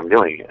out when I'm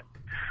doing it.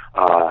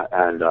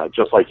 And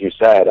just like you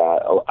said,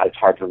 it's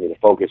hard for me to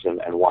focus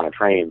and want to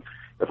train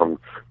if I'm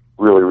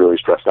really, really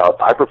stressed out.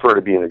 I prefer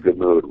to be in a good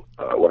mood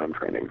when I'm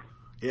training.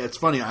 Yeah, it's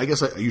funny. I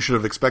guess you should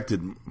have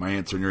expected my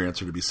answer and your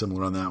answer to be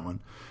similar on that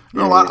one. A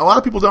lot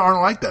of people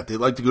aren't like that. They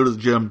like to go to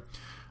the gym.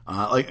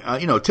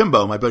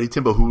 Timbo, my buddy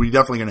Timbo, who we're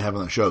definitely going to have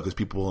on the show because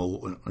people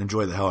will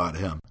enjoy the hell out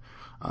of him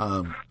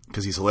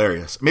because he's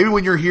hilarious. Maybe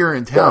when you're here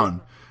in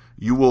town,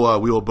 we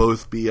will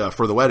both be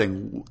for the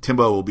wedding.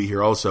 Timbo will be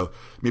here also.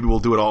 Maybe we'll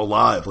do it all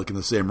live, like in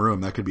the same room.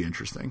 That could be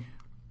interesting.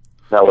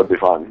 That would be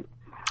fun.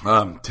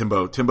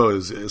 Timbo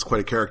is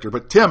quite a character.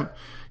 But Tim,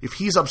 if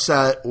he's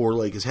upset or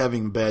like is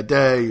having a bad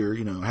day or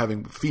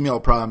having female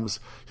problems,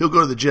 he'll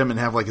go to the gym and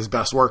have like his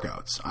best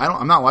workouts.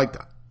 I'm not like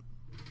that.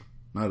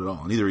 Not at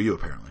all. Neither are you,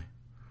 apparently.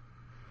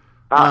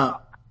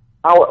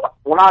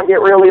 When I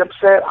get really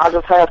upset, I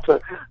just have to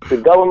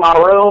go in my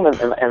room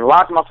and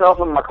lock myself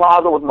in my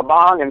closet with my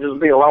bong and just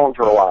be alone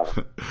for a while.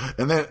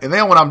 and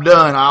then when I'm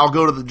done, I'll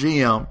go to the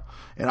gym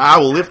and I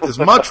will lift as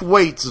much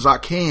weights as I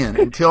can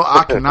until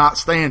I cannot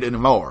stand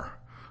anymore.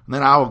 And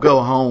then I will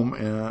go home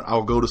and I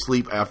will go to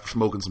sleep after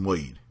smoking some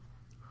weed.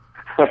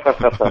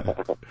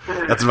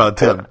 That's about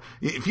Tim.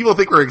 People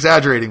think we're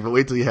exaggerating, but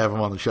wait till you have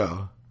him on the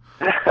show.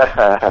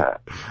 I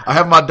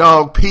have my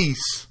dog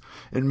Peace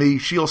and me.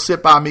 She'll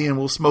sit by me and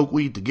we'll smoke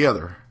weed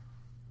together.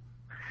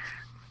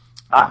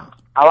 I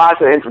like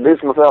to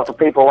introduce myself to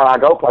people when I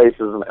go places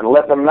and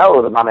let them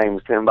know that my name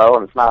is Timbo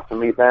and it's nice to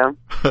meet them.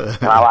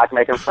 And I like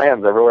making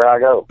friends everywhere I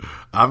go.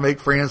 I make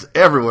friends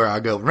everywhere I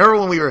go. Remember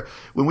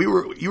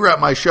when you were at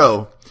my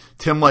show,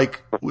 Tim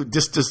like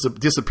just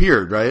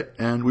disappeared, right?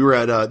 And we were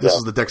at this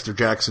is the Dexter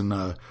Jackson,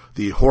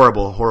 the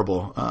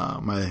horrible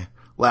my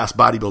last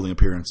bodybuilding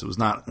appearance. It was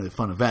not a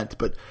fun event,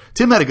 but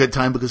Tim had a good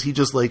time because he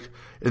just like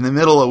in the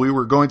middle of we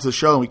were going to the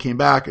show and we came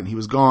back and he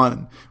was gone.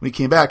 And when he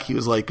came back, he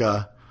was like,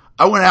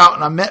 I went out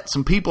and I met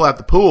some people at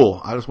the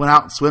pool. I just went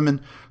out and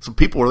swimming. Some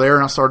people were there,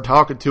 and I started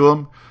talking to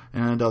them,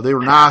 and they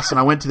were nice. And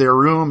I went to their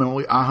room,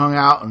 and I hung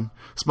out and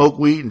smoked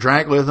weed and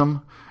drank with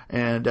them.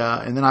 And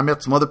then I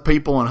met some other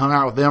people and hung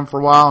out with them for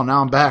a while. And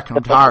now I'm back and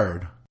I'm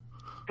tired.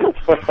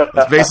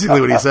 That's basically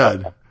what he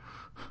said.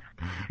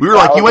 We were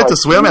like, you went to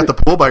swim at the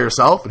pool by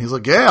yourself? And he's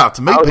like, yeah,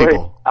 to meet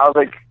people. I was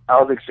like,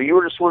 so you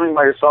were just swimming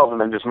by yourself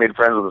and then just made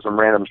friends with some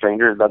random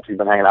strangers that you've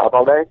been hanging out with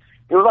all day?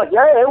 He was like,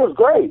 yeah, it was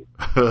great.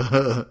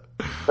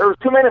 There was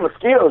too many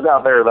mosquitoes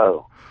out there,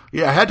 though.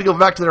 Yeah, I had to go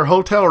back to their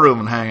hotel room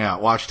and hang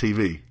out, watch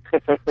TV.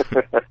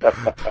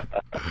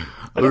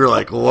 We were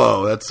like,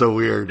 whoa, that's so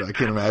weird. I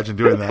can't imagine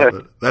doing that.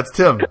 But that's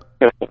Tim.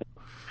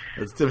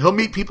 That's Tim. He'll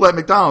meet people at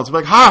McDonald's. He'll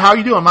be like, hi, how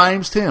you doing? My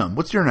name's Tim.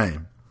 What's your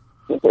name?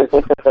 It's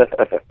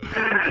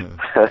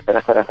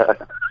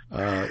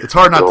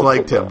hard not to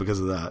like Tim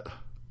because of that.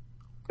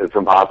 It's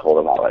impossible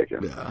to not like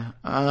him. Yeah.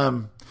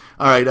 All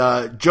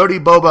right. Jody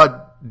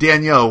Boba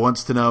Danielle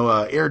wants to know,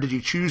 Aaron, did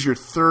you choose your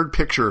third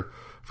picture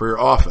for your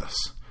office?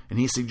 And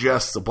he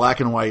suggests a black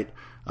and white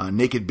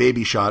naked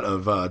baby shot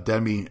of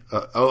Demi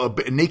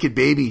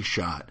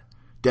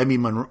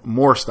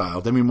Moore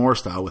style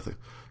with a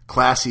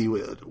classy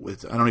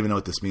with I don't even know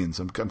what this means.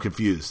 I'm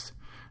confused.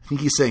 I think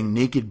he's saying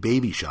naked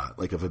baby shot,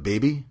 like of a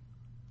baby.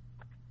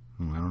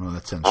 I don't know.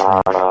 That sounds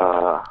strange.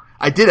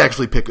 I did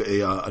actually pick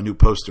a new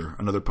poster,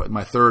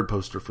 my third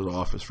poster for the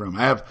office room.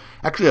 I have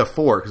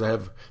four because I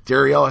have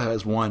Darielle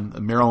has one,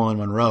 Marilyn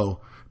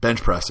Monroe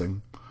bench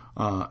pressing,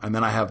 and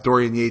then I have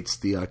Dorian Yates,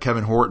 the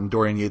Kevin Horton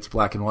Dorian Yates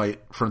black and white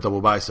front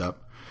double bicep,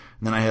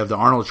 and then I have the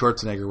Arnold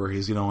Schwarzenegger where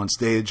he's on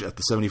stage at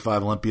the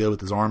 75 Olympia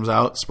with his arms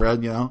out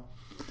spread, and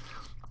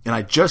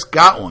I just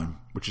got one,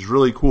 which is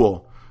really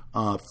cool,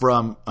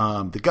 from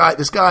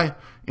this guy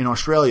in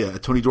Australia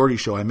at Tony Doherty's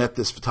show. I met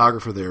this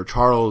photographer there,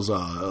 Charles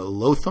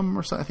Lotham,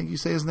 or something, I think you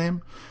say his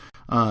name,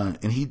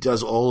 and he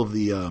does all of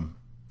the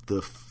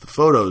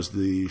photos,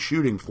 the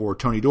shooting for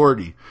Tony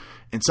Doherty,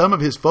 and some of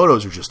his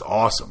photos are just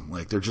awesome.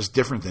 Like they're just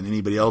different than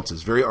anybody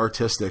else's. Very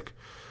artistic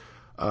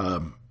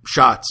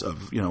shots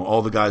of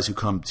all the guys who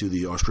come to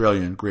the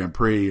Australian Grand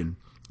Prix and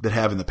that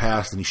have in the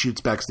past, and he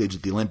shoots backstage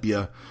at the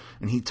Olympia,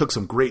 and he took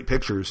some great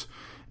pictures.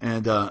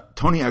 And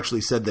Tony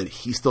actually said that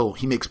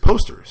he makes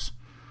posters.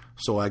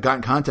 So I got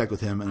in contact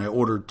with him, and I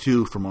ordered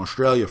two from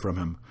Australia from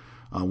him.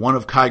 One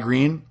of Kai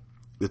Green,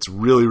 that's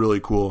really, really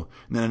cool.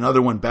 And then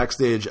another one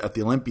backstage at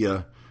the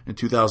Olympia in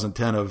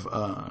 2010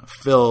 of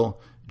Phil,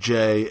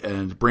 Jay,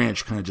 and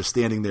Branch kind of just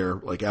standing there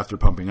like after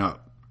pumping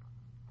up.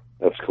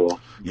 That's cool.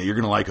 Yeah, you're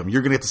going to like them.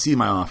 You're going to get to see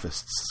my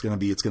office. It's going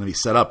to be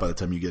set up by the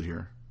time you get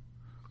here.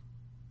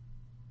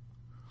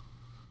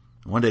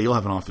 One day you'll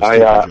have an office too,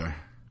 Jay.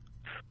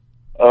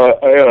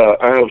 I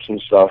have some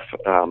stuff,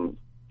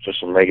 just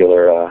some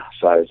regular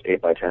size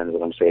 8x10s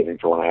that I'm saving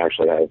for when I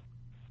actually have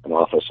an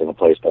office in a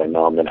place that I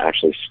know I'm going to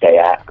actually stay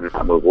at and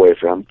not move away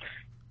from.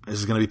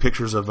 Is it going to be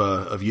pictures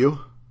of you?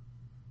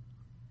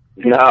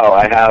 No,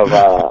 I have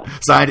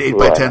signed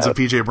 8x10s of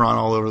PJ Braun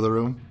all over the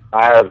room.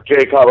 I have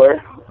Jay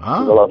Cutler. Oh.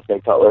 I love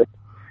Jay Cutler,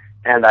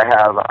 and I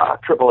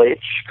have Triple H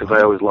because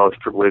I always loved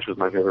Triple H. Was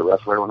my favorite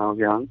wrestler when I was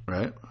young.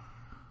 Right.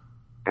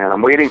 And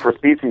I'm waiting for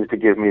Species to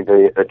give me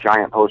the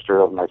giant poster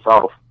of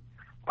myself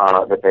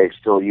that they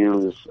still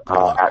use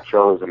at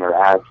shows in their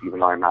ads, even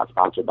though I'm not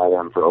sponsored by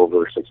them for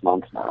over 6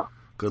 months now.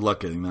 Good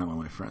luck getting that one,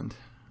 my friend.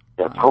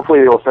 Yeah,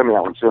 hopefully they'll send me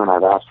that one soon.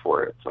 I've asked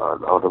for it, so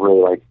I would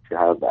really like to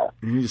have that.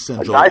 You need to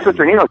send Guy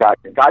Citternino got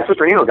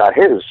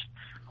his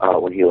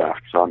when he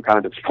left, so I'm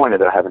kind of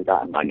disappointed that I haven't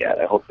gotten mine yet.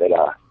 I hope that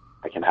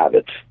I can have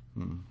it.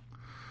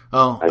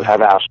 Oh, I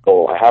have asked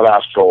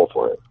Joel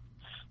for it,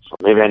 so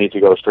maybe I need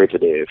to go straight to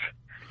Dave.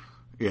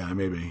 Yeah,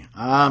 maybe.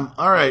 All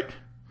right.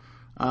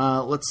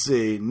 Let's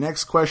see.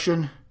 Next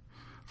question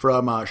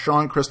from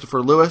Sean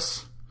Christopher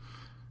Lewis.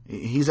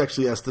 He's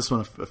actually asked this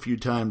one a few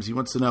times. He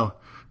wants to know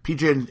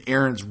PJ and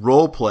Aaron's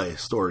role play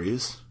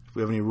stories. If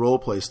we have any role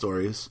play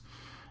stories,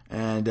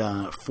 and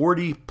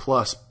 40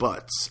 plus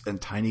butts and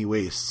tiny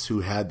waists. Who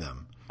had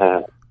them?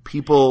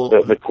 People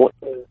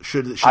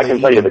should I can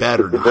they tell eat you in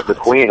bed or not? The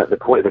queen of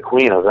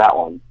that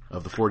one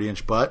of the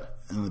 40-inch butt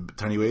and the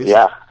tiny waist.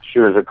 Yeah, she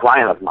was a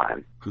client of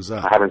mine. Who's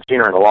that? I haven't seen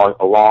her in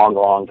a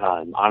long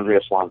time. Andrea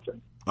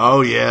Swanson.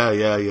 Oh yeah.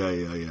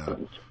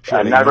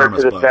 I never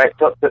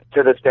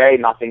to this day,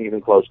 nothing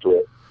even close to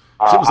it.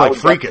 It was like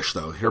freakish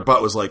though. Her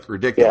butt was like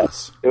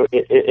ridiculous. Yeah,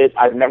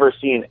 I've never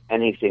seen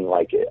anything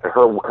like it.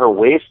 Her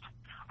waist,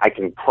 I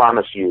can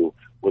promise you,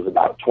 was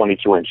about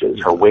 22 inches.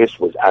 Yeah. Her waist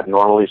was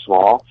abnormally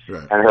small,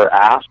 right. And her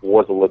ass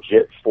was a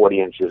legit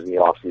 40 inches in the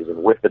off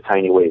season with the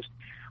tiny waist.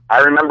 I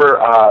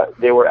remember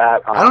they were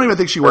at. I don't even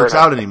think she works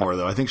out anymore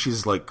though. I think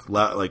she's like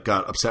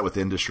got upset with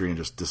the industry and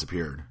just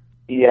disappeared.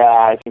 Yeah,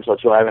 I think so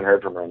too. I haven't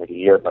heard from her in like a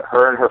year, but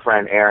her and her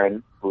friend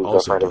Erin, who's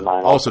a friend of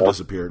mine, also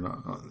disappeared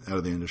out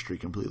of the industry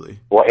completely.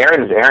 Well,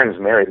 Erin's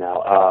married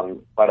now,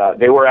 but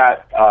they were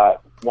at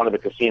one of the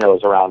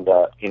casinos around,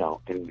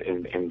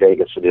 in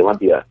Vegas for the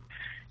Olympia,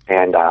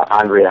 And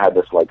Andrea had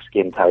this like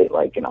skin tight,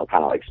 like, you know,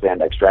 kind of like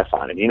spandex dress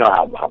on, and you know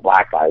how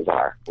black guys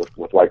are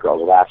with white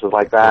girls with asses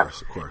like that.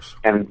 Of course.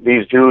 And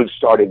these dudes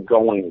started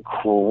going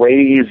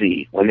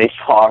crazy when they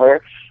saw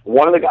her.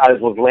 One of the guys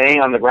was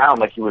laying on the ground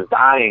like he was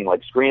dying,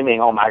 like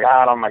screaming, "Oh my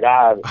god, oh my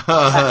god!"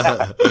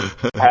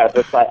 at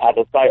the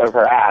sight of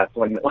her ass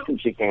when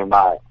she came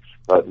by.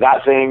 But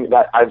that thing,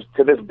 that I've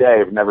to this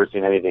day I've never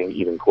seen anything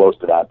even close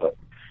to that. But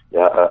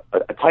yeah,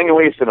 a tiny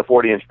waist and a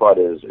 40-inch butt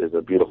is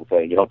a beautiful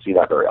thing. You don't see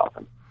that very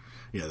often.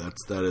 Yeah,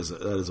 that is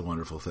a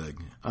wonderful thing.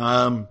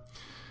 PJ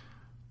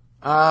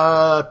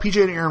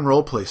and Aaron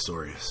role play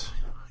stories.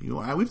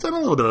 We've done a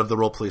little bit of the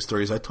role play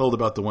stories. I told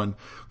about the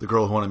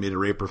girl who wanted me to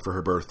rape her for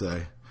her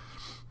birthday.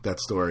 That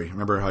story.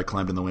 Remember how I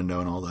climbed in the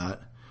window and all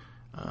that?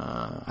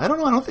 I don't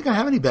know. I don't think I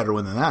have any better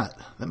one than that.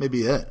 That may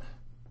be it.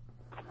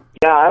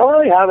 Yeah, I don't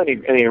really have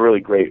any really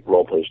great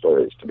role play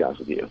stories, to be honest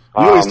with you.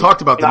 We always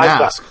talked about the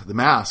mask. The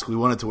mask. We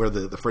wanted to wear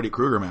the Freddy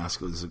Krueger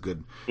mask. It was a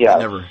good. Yeah.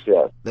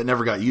 That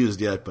never got used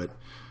yet, but.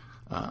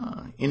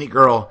 Any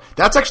girl.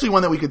 That's actually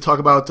one that we could talk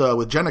about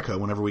with Jenica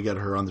whenever we get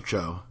her on the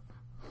show.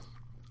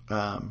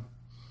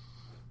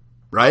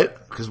 Right?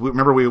 Because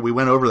remember we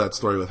went over that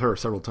story with her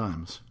several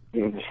times.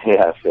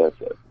 Yes.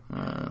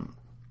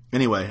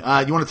 Anyway,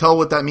 you want to tell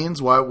what that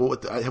means? Why?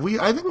 I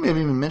think we may have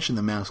even mentioned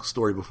the mask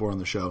story before on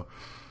the show.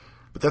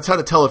 But that's how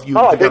to tell if you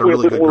got a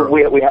really good girl.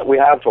 We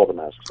have told the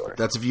mask story.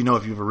 That's if you know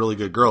if you have a really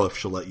good girl, if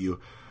she'll let you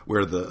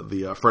wear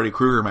the Freddy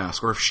Krueger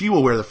mask, or if she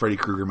will wear the Freddy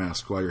Krueger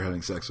mask while you're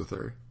having sex with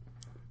her.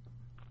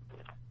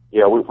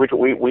 Yeah, we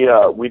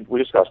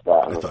discussed that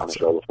on the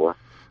show before.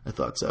 I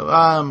thought so.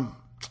 All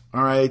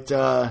right.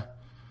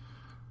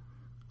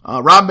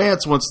 Rob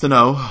Mance wants to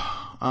know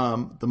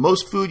the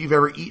most food you've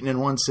ever eaten in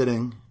one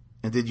sitting,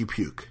 and did you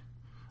puke?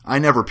 I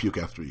never puke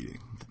after eating.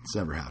 It's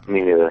never happened.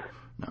 Me neither.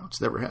 No,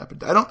 it's never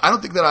happened. I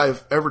don't think that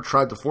I've ever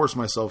tried to force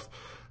myself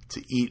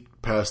to eat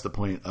past the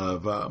point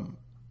of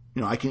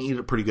I can eat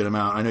a pretty good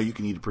amount. I know you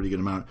can eat a pretty good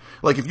amount.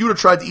 Like if you would have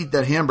tried to eat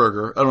that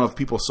hamburger, I don't know if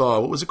people saw,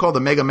 what was it called? The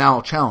Mega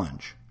Mal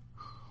Challenge.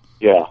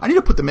 Yeah. I need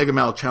to put the Mega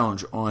Mal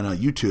Challenge on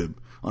YouTube,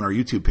 on our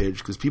YouTube page,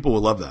 because people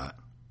will love that.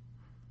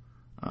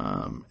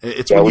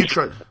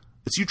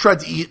 You tried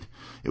to eat,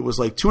 it was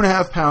like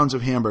 2.5 pounds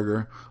of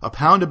hamburger, a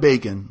pound of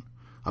bacon,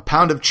 a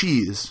pound of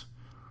cheese,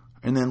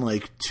 and then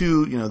like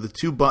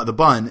the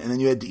bun, and then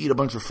you had to eat a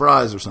bunch of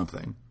fries or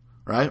something,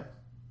 right?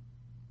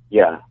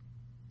 Yeah.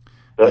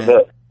 It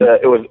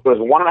was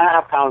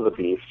 1.5 pounds of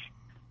beef,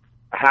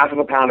 a half of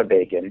a pound of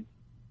bacon,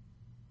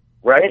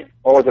 right?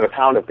 Or was it a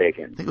pound of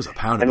bacon? I think it was a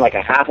pound. And of like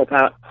bacon. a half a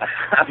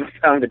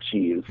pound of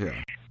cheese. Yeah.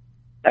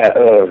 It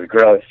was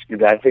gross.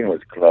 That thing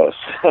was gross.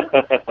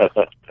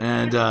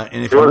 And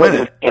if there you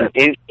was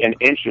win an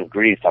inch of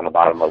grease on the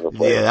bottom of the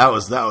plate. Yeah, that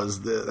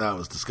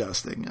was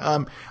disgusting.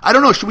 I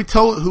don't know. Should we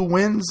tell who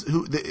wins?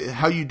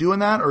 How you doing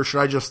that, or should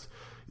I just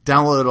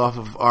download it off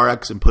of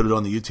RX and put it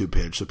on the YouTube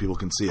page so people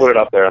can see it? Put it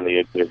up there on the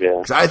YouTube. Yeah.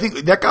 'Cause I think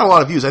that got a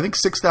lot of views. I think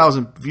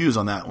 6,000 views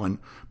on that one.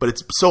 But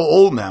it's so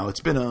old now.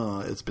 It's been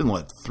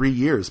what, 3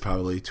 years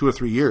probably, 2 or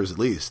 3 years at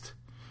least.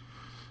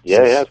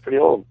 Yeah, it's pretty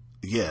old.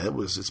 Yeah,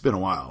 it's been a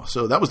while.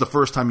 So that was the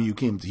first time you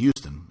came to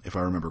Houston, if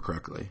I remember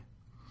correctly.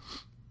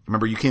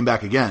 Remember, you came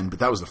back again, but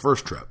that was the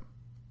first trip.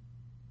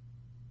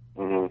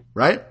 Mm-hmm.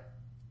 Right?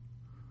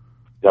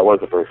 That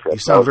was the first trip. You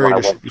sound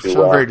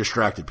very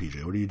distracted,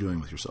 PJ. What are you doing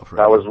with yourself right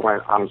now? That was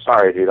when, I'm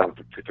sorry, dude, I'm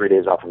 3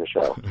 days off from the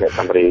show. Get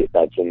somebody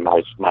that's in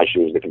my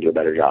shoes that can do a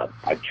better job.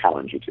 I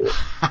challenge you to it.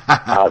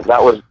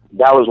 That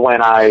was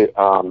when I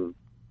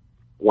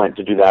went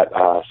to do that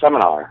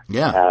seminar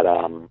at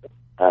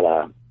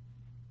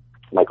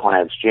my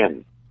client's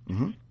gym.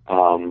 Mm-hmm.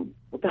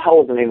 What the hell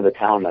was the name of the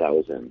town that I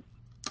was in?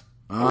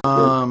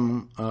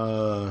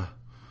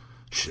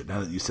 Shit,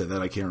 now that you said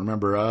that, I can't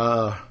remember.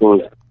 It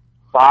was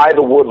by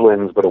the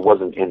Woodlands, but it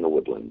wasn't in the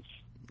Woodlands.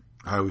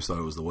 I always thought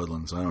it was the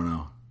Woodlands. I don't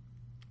know.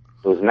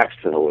 It was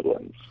next to the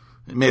Woodlands.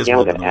 It may as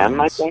well be with an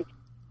M, I think.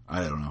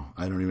 I don't know.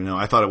 I don't even know.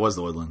 I thought it was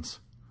the Woodlands.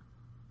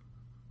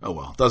 Oh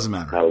well, doesn't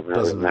matter. It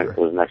was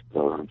next to the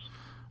Woodlands.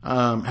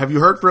 Have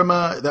you heard from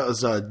that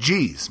was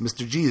G's,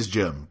 Mr. G's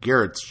gym,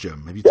 Garrett's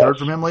gym? Have you heard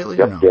from him lately?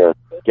 Yep, or no?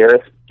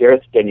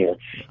 Garrett's Genya.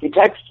 He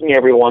texts me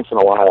every once in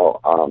a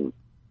while.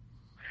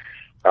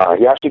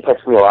 He actually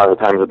texts me a lot of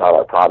the times about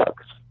our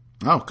products.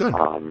 Oh, good.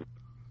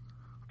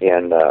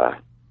 And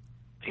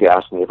he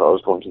asked me if I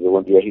was going to the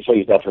Olympia. He said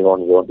he's definitely going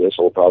to the Olympia,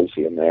 so we'll probably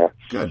see him there.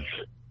 Good.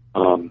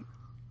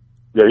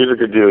 Yeah, he's a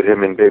good dude.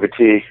 Him and Baby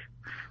T.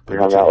 We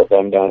hung out with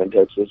them down in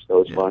Texas. That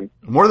was fun.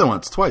 More than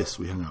once, twice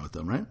we hung out with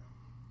them, right?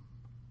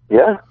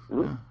 Yeah.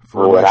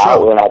 For we went show.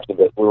 out. We went out to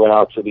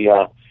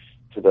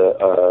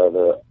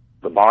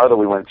the bar that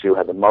we went to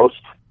had the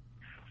most.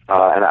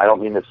 And I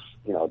don't mean this,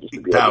 just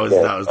to be. That was.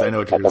 I know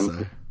what you're going to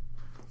say.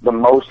 The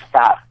most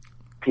fat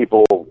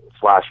people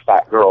 /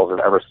 fat girls I've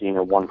ever seen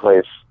in one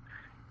place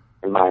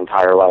in my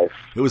entire life.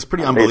 It was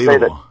pretty unbelievable. They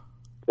say that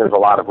there's a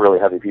lot of really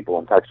heavy people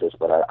in Texas,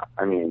 but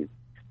I mean,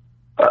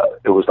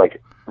 it was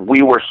like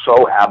we were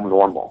so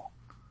abnormal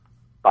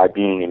by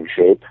being in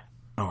shape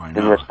I in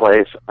know. this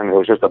place. I mean, it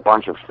was just a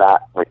bunch of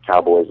fat, like,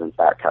 cowboys and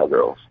fat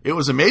cowgirls. It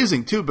was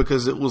amazing too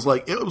because it was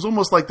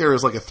almost like there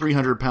was like a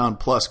 300-pound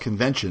plus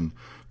convention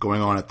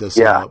going on at this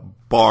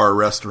bar,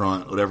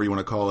 restaurant, whatever you want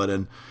to call it.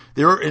 And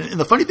and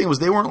the funny thing was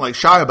they weren't like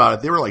shy about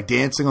it. They were like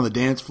dancing on the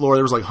dance floor.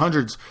 There was like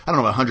hundreds. I don't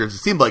know about hundreds. It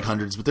seemed like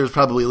hundreds, but there was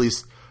probably at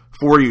least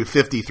 40,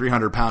 50,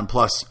 300-pound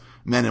plus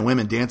men and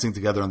women dancing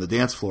together on the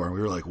dance floor. And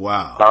we were like,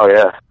 wow. Oh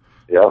yeah,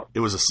 yeah.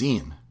 It was a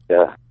scene.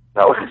 Yeah,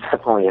 that was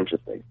definitely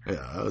interesting.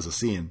 Yeah, that was a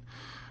scene.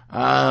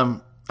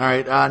 All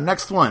right,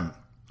 next one.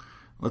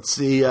 Let's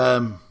see.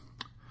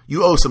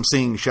 You owe some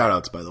singing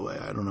shout-outs, by the way.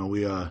 I don't know.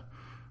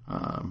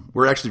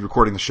 We're actually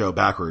recording the show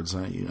backwards.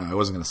 I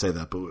wasn't going to say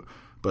that,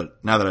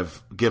 but now that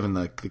I've given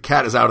the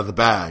cat is out of the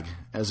bag,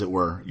 as it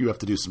were, you have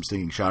to do some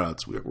singing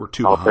shout-outs. We're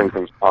too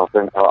behind. I'll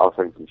sing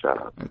some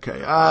shout-outs.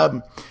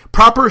 Okay.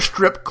 Proper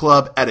strip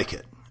club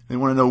etiquette. They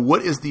want to know,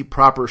 what is the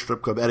proper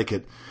strip club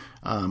etiquette?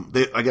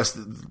 I guess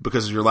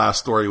because of your last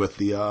story with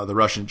the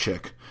Russian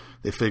chick,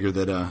 they figured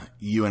that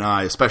you and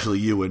I, especially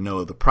you, would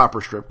know the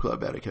proper strip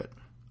club etiquette.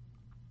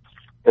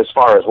 As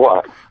far as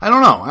what? I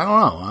don't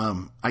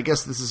know. I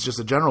guess this is just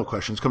a general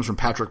question. This comes from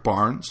Patrick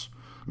Barnes.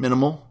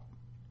 Minimal.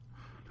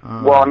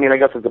 Well, I mean, I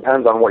guess it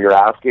depends on what you're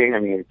asking. I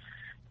mean,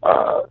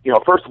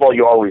 first of all,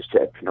 you always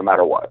tip, no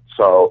matter what.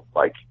 So,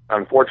 like,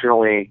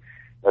 unfortunately,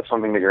 that's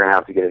something that you're going to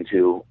have to get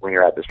into when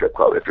you're at the strip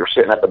club. If you're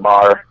sitting at the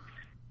bar,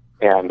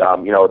 and,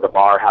 the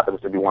bar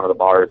happens to be one of the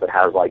bars that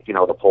has, like,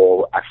 the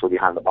pole actually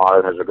behind the bar,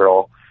 and there's a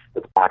girl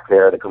that's back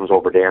there that comes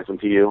over dancing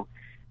to you.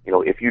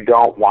 If you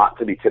don't want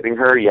to be tipping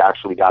her, you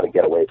actually got to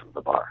get away from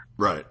the bar.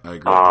 Right, I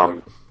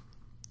agree.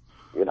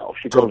 If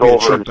she comes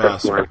over and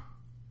starts doing,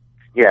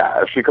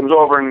 if she comes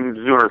over and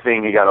doing her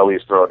thing, you got to at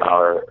least throw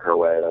 $1 her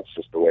way. That's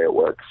just the way it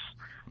works.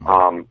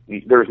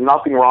 There's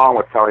nothing wrong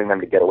with telling them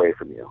to get away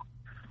from you.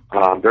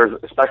 There's,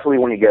 especially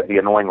when you get the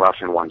annoying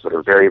Russian ones that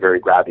are very, very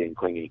grabby and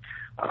clingy,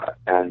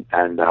 and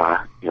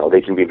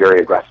they can be very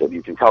aggressive.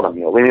 You can tell them,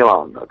 leave me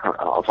alone.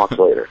 I'll talk to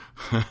you later.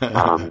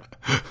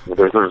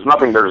 There's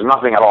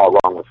nothing at all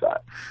wrong with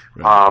that.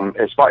 Right.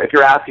 If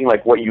you're asking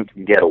like what you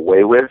can get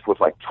away with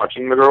like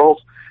touching the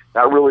girls,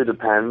 that really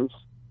depends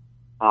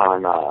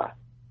on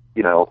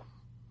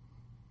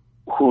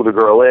who the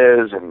girl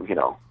is and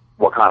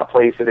what kind of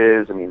place it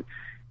is. I mean,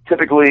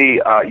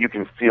 typically you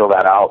can feel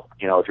that out.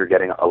 If you're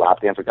getting a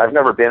lap dance. Like, I've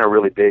never been a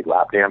really big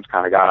lap dance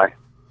kind of guy.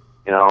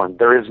 And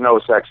there is no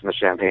sex in the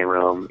champagne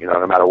room,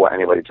 no matter what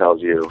anybody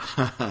tells you.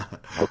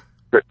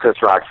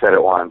 Chris Rock said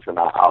it once, and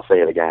I'll say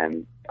it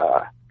again.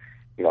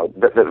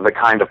 The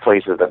kind of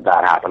places that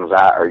happens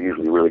at are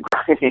usually really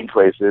grimy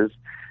places.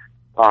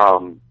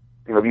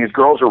 These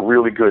girls are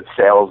really good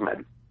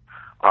salesmen.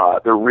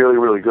 They're really,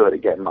 really good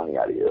at getting money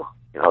out of you.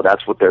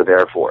 That's what they're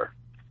there for.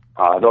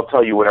 They'll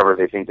tell you whatever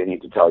they think they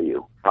need to tell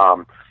you.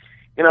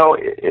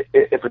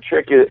 If a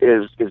chick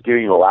is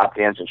giving you a lap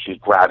dance and she's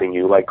grabbing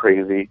you like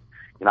crazy,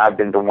 I've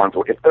been to ones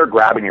where if they're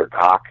grabbing your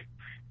cock,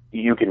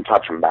 you can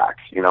touch them back.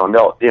 And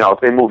they'll, if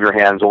they move your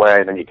hands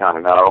away, then you kind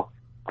of know.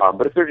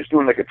 But if they're just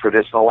doing like a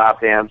traditional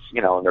lap dance,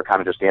 and they're kind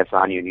of just dancing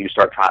on you and you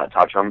start trying to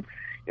touch them,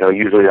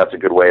 usually that's a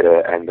good way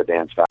to end the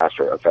dance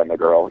faster, offend the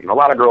girl. A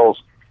lot of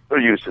girls,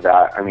 they're used to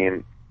that. I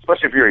mean,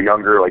 especially if you're a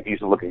younger, like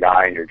decent looking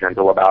guy and you're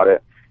gentle about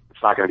it,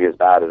 it's not going to be as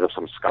bad as if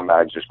some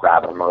scumbags just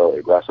grab them really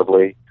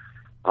aggressively.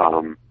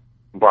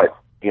 But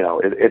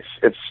it's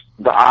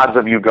the odds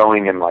of you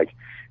going and like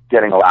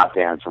getting a lap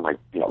dance and like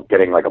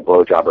getting like a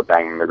blowjob or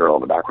banging the girl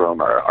in the back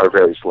room are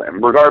very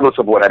slim, regardless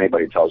of what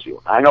anybody tells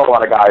you. I know a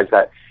lot of guys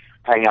that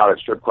hang out at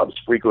strip clubs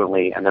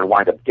frequently and then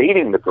wind up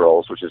dating the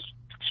girls, which is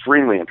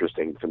extremely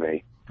interesting to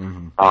me.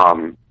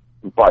 Mm-hmm.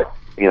 But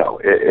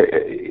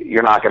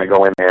you're not going to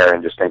go in there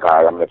and just think, all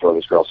right, I'm going to throw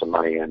this girl some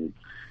money and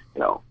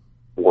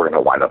we're going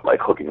to wind up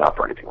like hooking up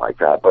or anything like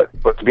that. But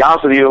to be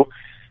honest with you,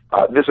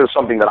 this is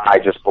something that I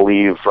just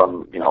believe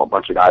from, a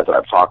bunch of guys that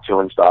I've talked to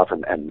and stuff.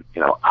 And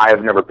I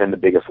have never been the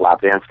biggest lap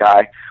dance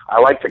guy.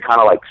 I like to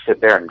kind of like sit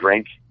there and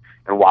drink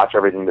and watch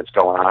everything that's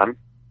going on.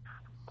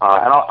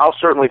 And I'll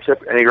certainly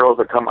tip any girls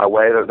that come my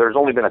way. There's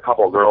only been a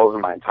couple of girls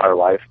in my entire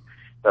life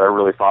that I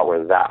really thought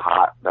were that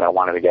hot that I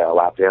wanted to get a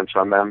lap dance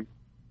from them.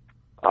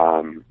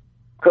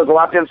 Because the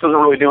lap dance doesn't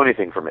really do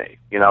anything for me.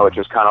 It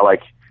just kind of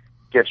like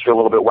gets you a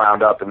little bit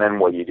wound up, and then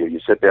what do? You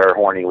sit there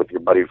horny with your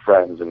buddy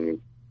friends,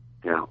 and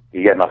you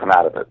get nothing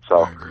out of it. So,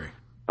 I agree.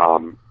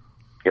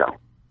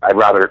 I'd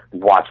rather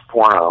watch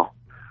porno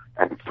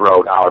and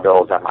throw dollar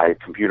bills at my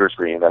computer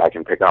screen that I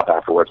can pick up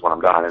afterwards when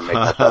I'm done and make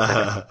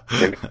myself.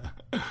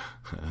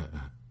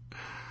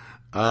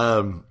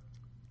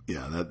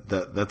 Yeah,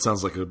 that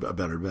sounds like a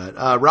better bet.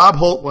 Rob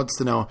Holt wants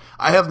to know.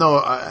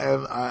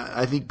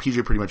 I think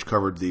PJ pretty much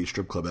covered the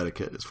strip club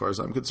etiquette as far as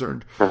I'm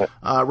concerned.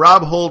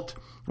 Rob Holt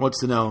wants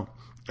to know,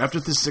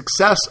 after the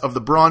success of the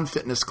Braun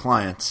Fitness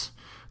clients,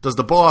 does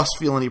the boss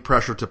feel any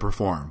pressure to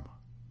perform?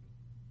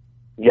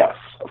 Yes,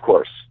 of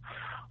course.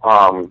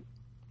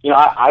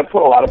 I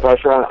put a lot of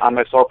pressure on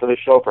myself for this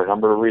show for a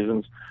number of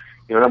reasons.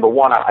 Number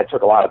one, I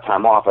took a lot of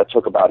time off. I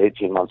took about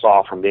 18 months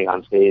off from being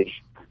on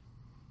stage.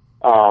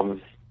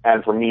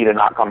 And for me to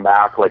not come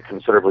back like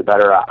considerably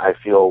better, I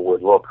feel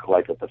would look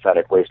like a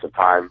pathetic waste of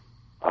time.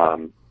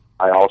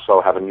 I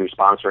also have a new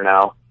sponsor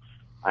now,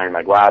 Iron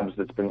Mag Labs,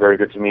 that's been very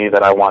good to me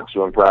that I want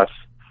to impress.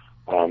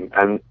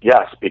 And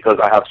yes, because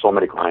I have so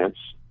many clients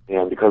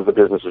and because the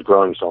business is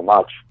growing so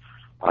much,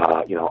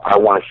 I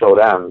want to show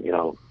them,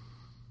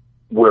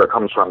 where it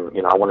comes from.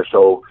 I want to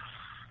show,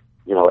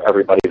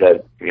 everybody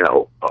that,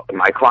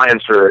 my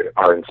clients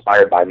are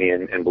inspired by me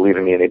and believe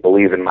in me, and they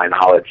believe in my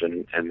knowledge,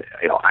 and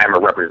I'm a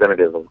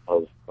representative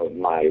of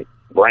my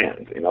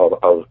brand,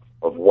 of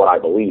what I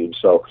believe.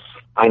 So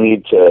I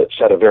need to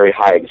set a very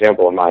high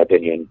example, in my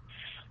opinion,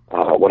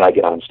 when I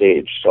get on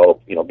stage. So,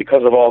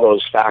 because of all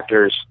those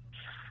factors,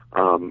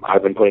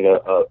 I've been putting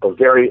a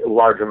very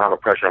large amount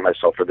of pressure on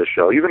myself for this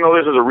show. Even though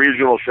this is a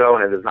regional show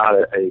and it is not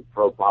a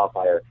pro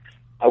qualifier,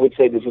 I would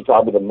say this is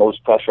probably the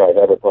most pressure I've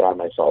ever put on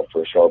myself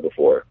for a show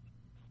before.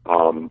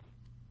 I'm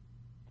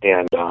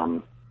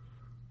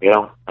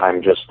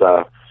just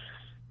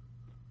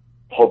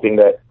hoping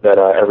that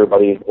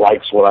everybody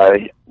likes what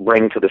I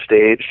bring to the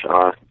stage.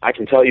 I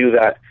can tell you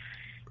that,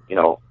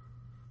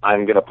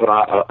 I'm going to put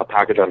a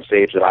package on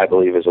stage that I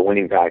believe is a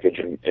winning package,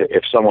 and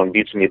if someone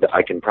beats me,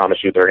 I can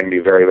promise you they're going to be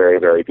very, very,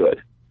 very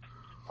good.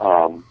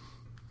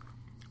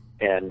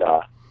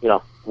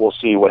 We'll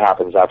see what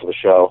happens after the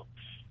show.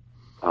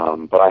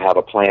 But I have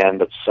a plan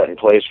that's set in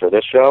place for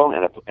this show,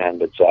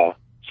 and it's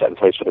set in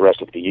place for the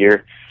rest of the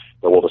year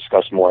that we'll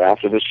discuss more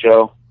after this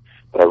show.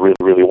 But I really,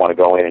 really want to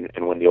go in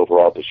and win the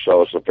overall of the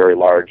show. It's a very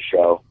large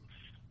show.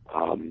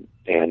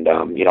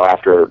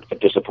 After a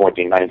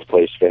disappointing 9th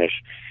place finish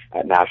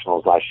at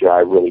Nationals last year, I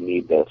really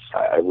need this.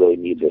 I really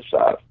need this,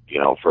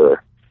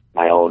 for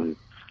my own,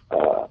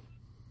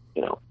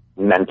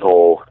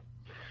 mental,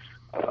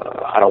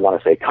 I don't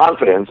want to say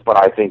confidence, but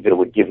I think that it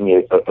would give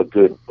me a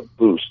good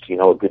boost,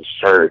 a good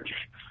surge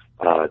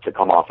to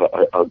come off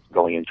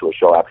going into a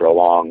show after a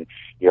long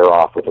year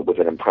off with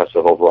an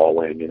impressive overall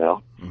win,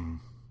 Mm-hmm.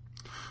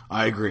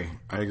 I agree.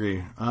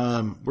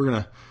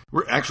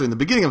 We're actually in the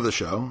beginning of the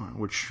show,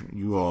 which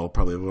you all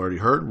probably have already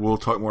heard. We'll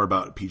talk more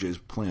about PJ's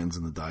plans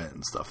and the diet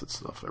and stuff,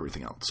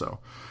 everything else. So,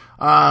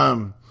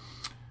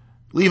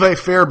 Levi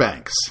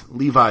Fairbanks.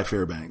 He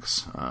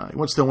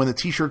wants to know when the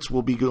T-shirts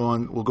will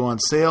go on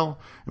sale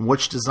and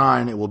which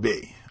design it will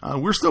be.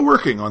 We're still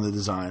working on the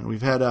design.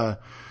 We've had a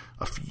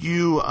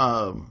few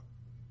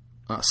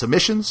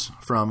submissions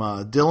from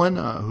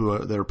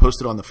Dylan that are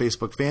posted on the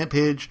Facebook fan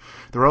page.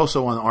 They're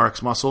also on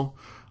RX Muscle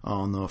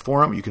on the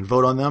forum. You can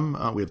vote on them.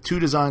 We have 2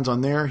 designs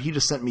on there. He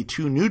just sent me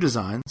 2 new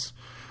designs.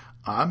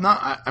 I'm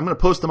going to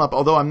post them up,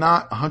 although I'm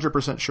not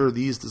 100% sure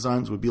these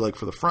designs would be like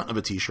for the front of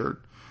a T-shirt,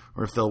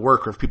 or if they'll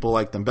work, or if people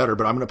like them better.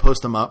 But I'm going to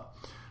post them up.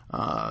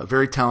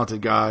 Very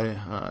talented guy.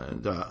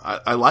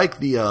 I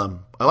like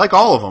I like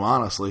all of them,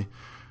 honestly.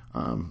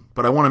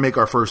 But I want to make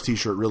our first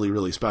T-shirt really,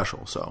 really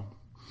special. So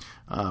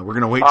we're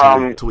going to wait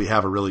till we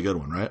have a really good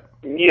one, right?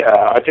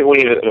 Yeah, I think we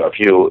need a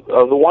few.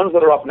 The ones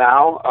that are up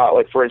now,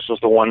 like for instance,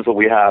 the ones that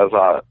we have,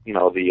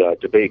 the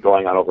debate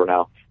going on over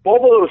now.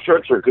 Both of those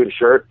shirts are good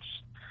shirts.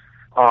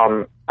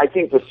 I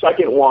think the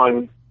second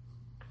one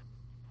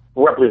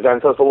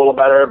represents us a little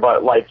better,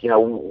 but we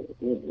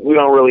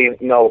don't really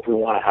know if we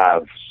want to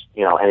have,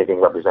 anything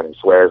representing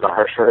swears on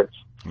our shirts.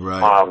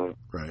 Right.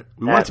 Right.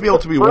 We want it to be able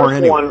to be worn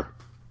anywhere.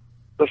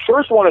 The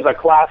first one is a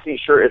classy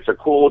shirt. It's a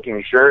cool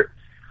looking shirt.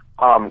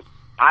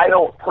 I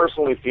don't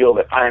personally feel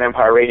that Iron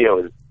Empire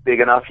Radio is big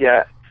enough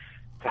yet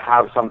to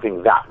have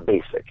something that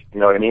basic. You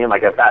know what I mean?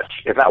 Like if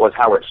that was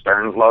Howard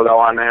Stern's logo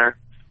on there,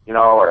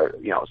 or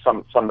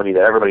somebody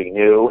that everybody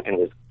knew, and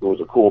it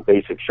was a cool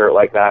basic shirt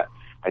like that,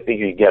 I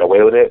think you could get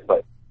away with it.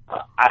 But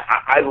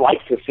I'd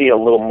like to see a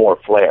little more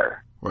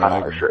flair on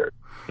our shirt.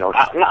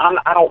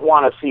 I don't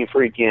want to see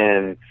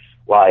freaking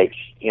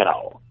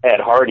Ed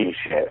Hardy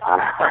shit on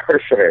our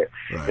shirt.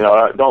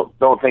 Right.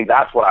 Don't think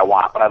that's what I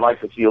want, but I'd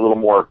like to see a little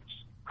more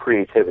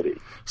creativity.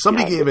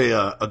 Somebody gave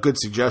a good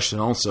suggestion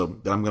also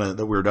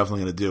that we're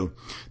definitely going to do.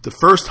 The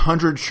first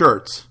 100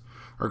 shirts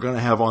are going to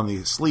have on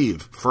the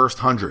sleeve first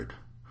 100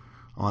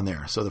 on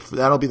there. So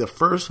that'll be the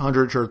first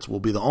 100 shirts will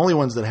be the only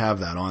ones that have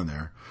that on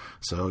there.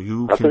 So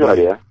that's a good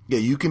idea. Yeah,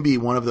 you can be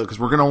one of the, because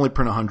we're going to only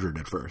print 100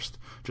 at first,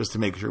 just to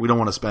make sure we don't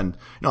want to spend.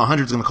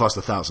 100 is going to cost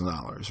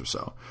 $1,000 or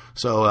so.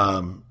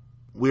 So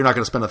we're not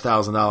going to spend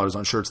 $1,000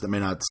 on shirts that may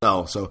not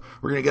sell. So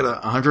we're going to get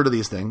 100 of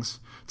these things.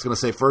 It's going to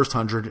say first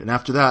 100, and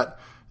after that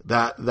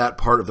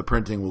part of the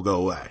printing will go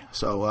away.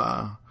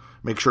 So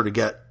make sure to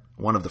get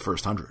one of the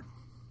first 100.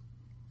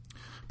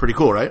 Pretty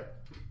cool, right?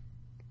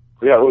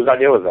 Yeah, whose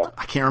idea was that?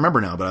 I can't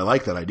remember now, but I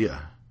like that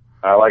idea.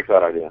 I like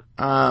that idea.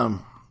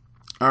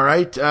 All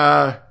right.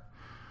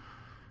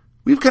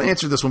 We've kind of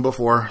answered this one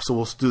before, so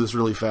we'll do this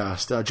really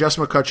fast. Jess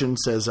McCutcheon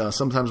says,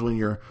 sometimes when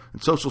you're in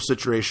social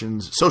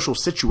situations,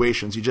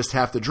 you just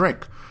have to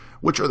drink.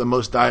 Which are the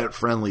most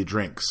diet-friendly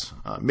drinks?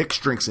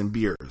 Mixed drinks and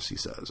beers, he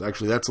says.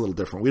 Actually, that's a little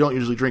different. We don't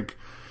usually drink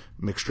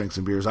mixed drinks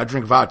and beers. I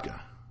drink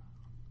vodka.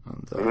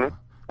 And,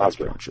 that's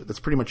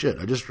pretty much it.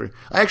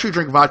 I actually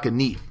drink vodka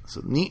neat. So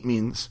neat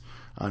means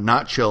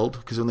not chilled,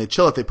 because when they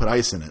chill it, they put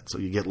ice in it, so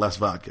you get less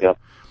vodka. Yep.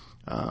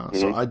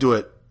 So I do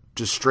it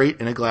just straight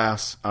in a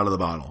glass out of the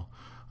bottle.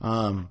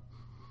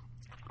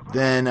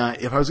 Then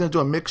if I was going to do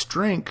a mixed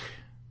drink,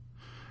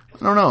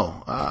 I don't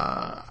know.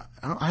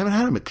 I haven't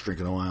had a mixed drink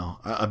in a while.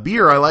 A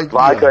beer, I like.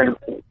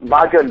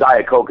 Vodka and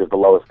Diet Coke is the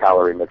lowest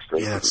calorie mixed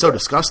drink. Yeah, it's so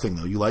disgusting,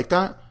 though. You like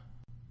that?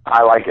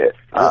 I like it,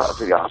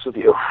 to be honest with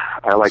you.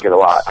 I like it a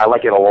lot. I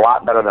like it a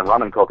lot better than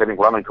rum and Coke. I think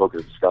rum and Coke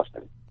is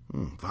disgusting.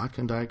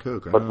 Vodka and Diet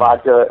Coke. But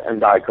vodka and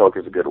Diet Coke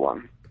is a good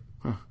one.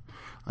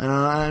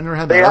 I never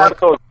had that. They have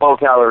those low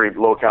calorie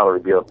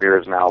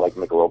beers now, like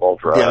Michelob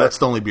Ultra. Yeah, that's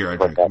the only beer I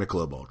drink,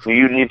 Michelob Ultra.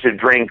 You need to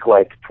drink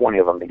like 20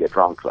 of them to get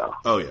drunk, though.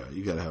 Oh yeah,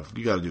 you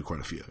gotta do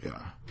quite a few. Yeah.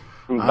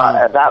 But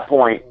at that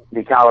point,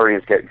 the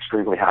calories get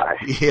extremely high.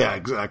 Yeah,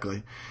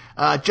 exactly.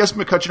 Jess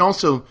McCutcheon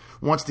also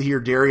wants to hear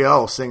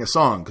Darielle sing a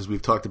song, because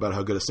we've talked about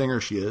how good a singer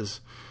she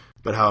is,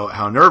 but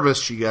how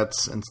nervous she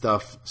gets and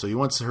stuff. So he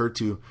wants her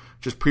to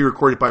just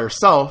pre-record it by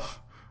herself,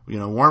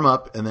 warm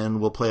up, and then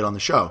we'll play it on the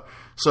show.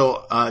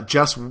 So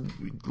Jess,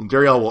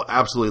 Darielle will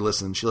absolutely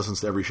listen. She listens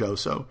to every show.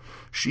 So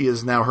she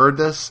has now heard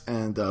this,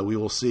 and we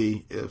will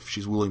see if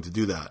she's willing to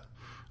do that.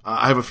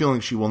 I have a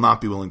feeling she will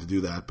not be willing to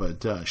do that,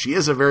 but she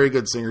is a very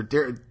good singer.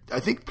 I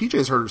think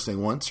PJ's heard her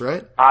sing once,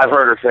 right? I've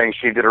heard her sing.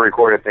 She did a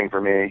recorded thing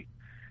for me,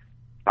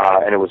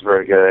 and it was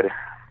very good.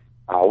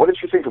 What did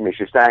she sing for me?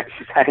 She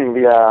sang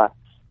the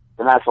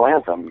national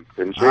anthem,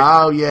 didn't she?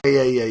 Oh,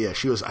 yeah.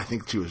 She was. I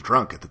think she was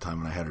drunk at the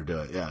time when I had her do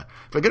it. Yeah.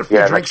 If I get a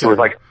few drinks, she was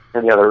like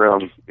in the other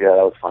room. Yeah,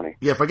 that was funny.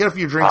 Yeah, if I get a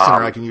few drinks in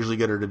her, I can usually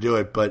get her to do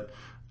it. But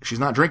she's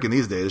not drinking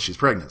these days. She's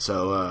pregnant,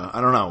 so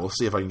I don't know. We'll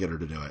see if I can get her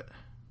to do it.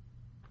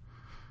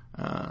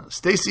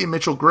 Stacy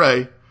Mitchell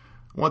Gray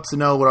wants to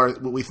know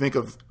what we think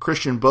of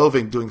Christian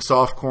Boving doing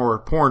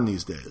softcore porn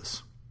these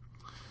days.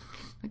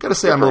 I got to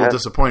say, I'm a little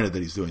disappointed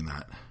that he's doing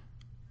that.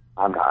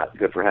 I'm not.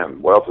 Good for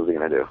him. What else is he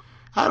going to do?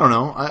 I don't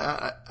know.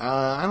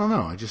 I don't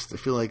know. I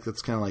feel like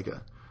that's kind of like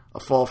a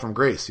fall from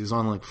grace. He was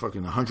on like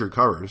fucking 100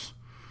 covers.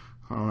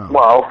 I don't know.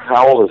 Well,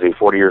 how old is he?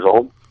 40 years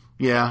old?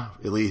 Yeah,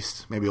 at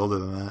least. Maybe older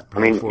than that. I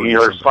mean,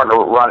 you're starting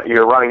to run.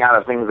 You're running out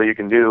of things that you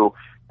can do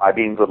by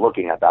being good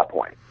looking at that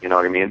point. You know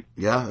what I mean?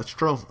 Yeah, that's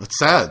true. It's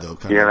sad though.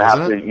 You're gonna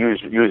have to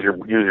use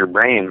your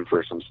brain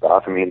for some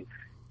stuff. I mean,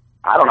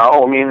 I don't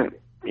know. I mean,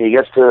 he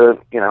gets to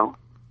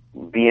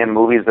be in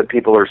movies that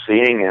people are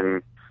seeing,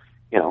 and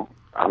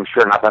I'm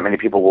sure not that many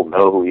people will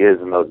know who he is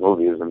in those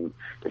movies, and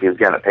if he's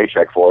getting a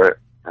paycheck for it,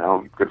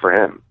 good for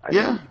him. I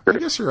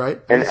guess you're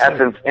right. In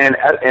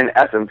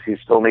essence, he's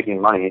still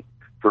making money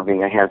for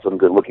being a handsome,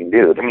 good-looking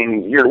dude. I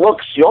mean, you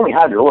only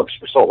have your looks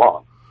for so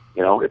long.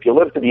 If you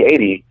live to be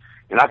 80,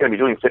 you're not going to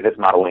be doing fitness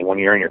modeling when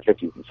you're in your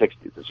 50s and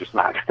 60s. It's just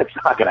not. It's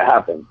not going to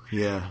happen.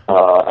 Yeah.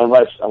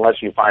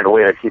 Unless you find a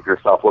way to keep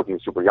yourself looking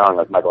super young,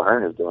 like Michael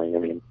Hearn is doing. I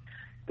mean,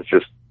 it's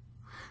just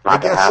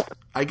not going to happen.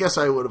 I guess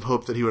I would have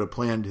hoped that he would have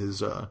planned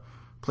his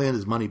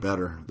money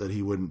better, that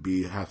he wouldn't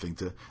be having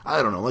to.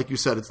 I don't know. Like you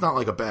said, it's not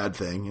like a bad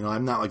thing.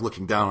 I'm not like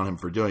looking down on him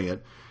for doing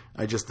it.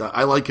 I just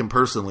I like him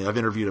personally. I've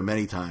interviewed him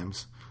many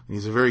times, and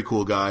he's a very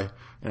cool guy.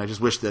 And I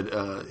just wish that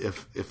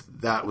if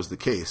that was the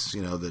case,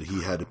 that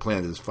he had to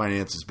plan his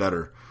finances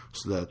better,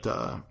 so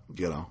that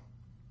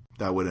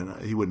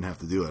he wouldn't have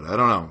to do it. I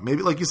don't know.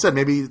 Maybe, like you said,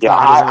 maybe. Yeah,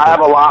 I have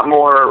a lot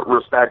more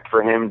respect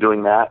for him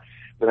doing that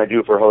than I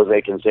do for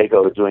Jose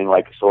Canseco doing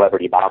like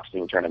celebrity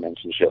boxing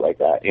tournaments and shit like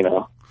that.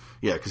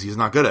 Yeah, because he's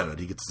not good at it.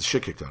 He gets the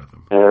shit kicked out of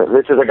him.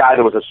 This is a guy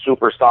that was a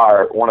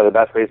superstar, one of the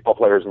best baseball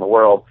players in the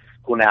world,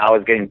 who now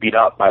is getting beat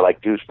up by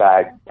like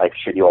douchebag, like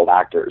shitty old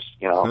actors,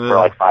 for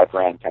like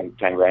 $5,000,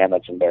 $10,000.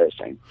 That's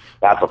embarrassing.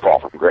 That's a fall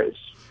from grace.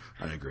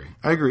 I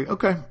agree.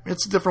 Okay.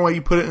 It's a different way.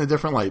 You put it in a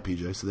different light,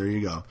 PJ. So there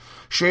you go.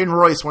 Shane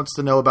Royce wants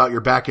to know about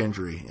your back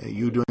injury. Are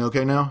you doing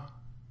okay now?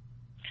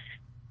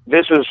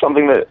 This is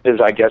something that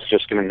is, I guess,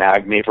 just going to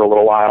nag me for a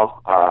little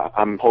while.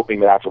 I'm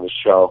hoping that after this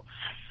show,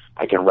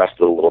 I can rest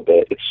it a little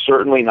bit. It's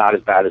certainly not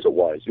as bad as it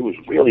was. It was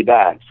really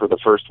bad for the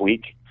first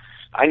week.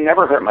 I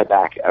never hurt my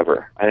back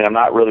ever. I mean, I'm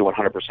not really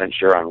 100%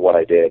 sure on what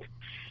I did.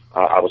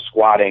 I was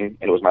squatting,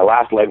 and it was my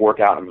last leg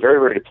workout. I'm very,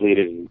 very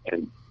depleted,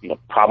 and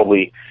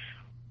probably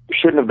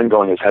shouldn't have been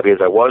going as heavy as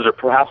I was, or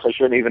perhaps I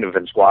shouldn't even have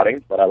been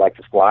squatting, but I like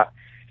to squat.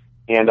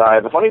 And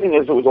the funny thing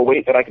is, it was a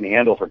weight that I can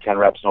handle for 10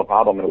 reps, no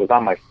problem. And it was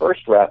on my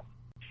first rep.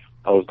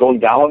 I was going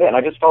down with it, and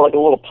I just felt like a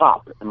little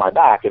pop in my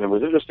back. And it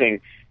was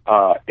interesting.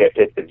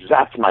 It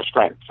zapped my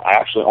strength. I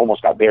actually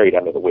almost got buried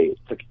under the weight. It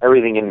took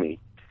everything in me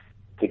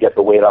to get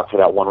the weight up for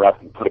that one rep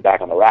and put it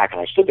back on the rack.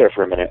 And I stood there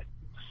for a minute,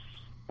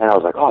 and I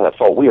was like, oh, that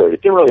felt weird.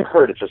 It didn't really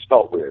hurt. It just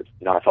felt weird.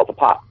 I felt a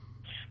pop.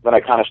 Then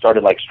I kind of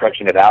started like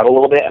stretching it out a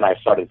little bit, and I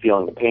started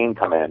feeling the pain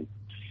come in.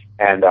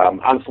 And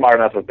I'm smart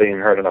enough of being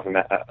hurt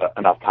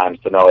enough times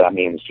to know that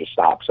means just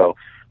stop. So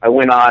I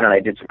went on and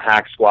I did some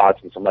hack squats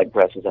and some leg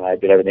presses, and I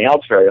did everything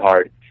else very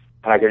hard.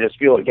 And I could just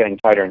feel it getting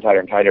tighter and tighter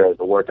and tighter as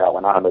the workout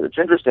went on. But it's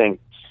interesting.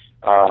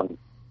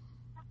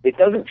 It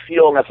doesn't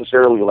feel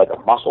necessarily like a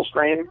muscle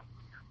strain.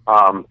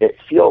 It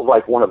feels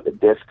like one of the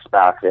discs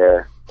back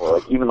there, or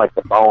like even like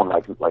the bone,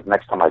 like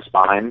next to my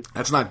spine.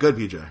 That's not good,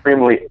 PJ.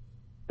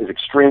 is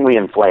extremely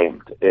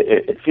inflamed.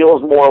 It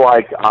feels more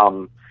like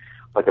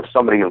if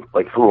somebody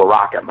like threw a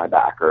rock at my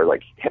back or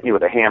like hit me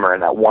with a hammer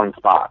in that one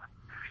spot.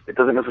 It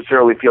doesn't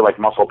necessarily feel like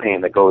muscle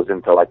pain that goes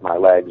into like my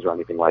legs or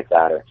anything like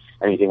that, or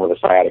anything with a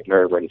sciatic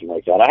nerve or anything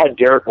like that. I had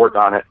Derek work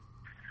on it,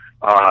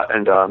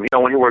 and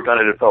when he worked on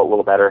it, it felt a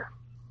little better.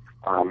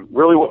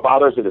 Really, what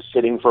bothers it is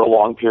sitting for a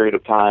long period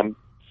of time,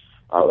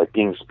 like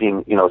being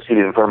seated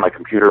in front of my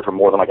computer for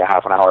more than like a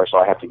half an hour, so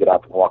I have to get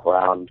up and walk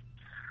around.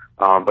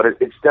 But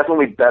it's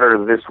definitely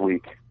better this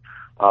week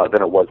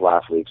than it was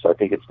last week, so I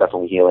think it's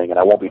definitely healing, and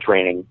I won't be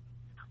training.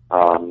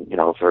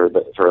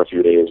 For a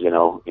few days, at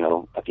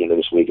the end of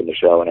this week in the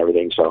show and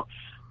everything. So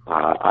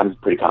I'm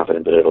pretty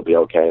confident that it'll be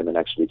okay in the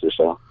next week or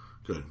so.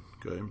 Good.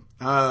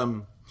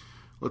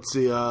 Let's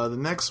see. The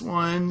next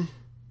one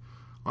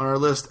on our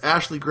list,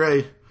 Ashley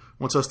Gray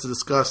wants us to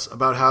discuss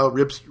about how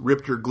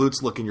ripped your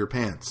glutes look in your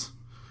pants.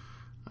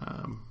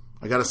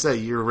 I got to say,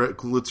 your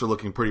glutes are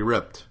looking pretty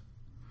ripped.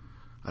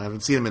 I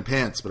haven't seen them in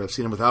pants, but I've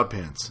seen them without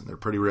pants, and they're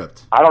pretty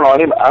ripped. I don't know. I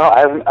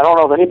don't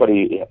know if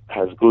anybody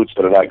has glutes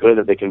that are that good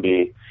that they can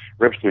be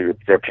ripped through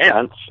their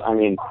pants. I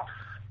mean,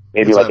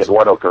 maybe like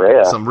Eduardo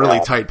Correa. Some really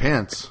tight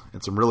pants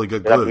and some really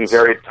good glutes. They have to be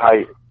very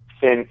tight,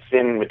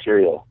 thin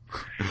material.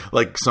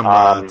 Like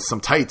some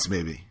tights,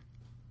 maybe.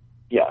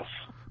 Yes.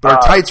 But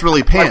are tights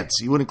really pants?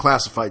 You wouldn't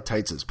classify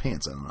tights as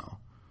pants. I don't know.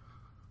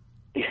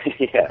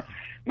 Yeah.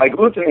 My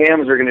glutes and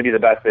hams are going to be the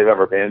best they've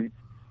ever been.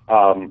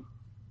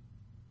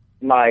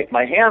 My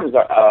hams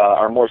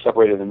are more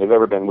separated than they've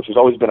ever been, which has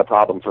always been a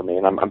problem for me,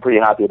 and I'm pretty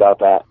happy about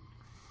that.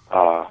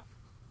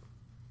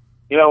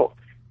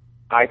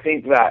 I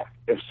think that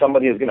if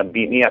somebody is going to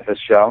beat me at this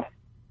show,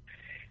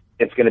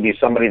 it's going to be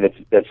somebody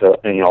that's a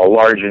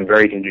large and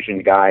very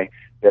conditioned guy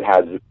that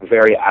has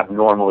very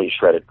abnormally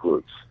shredded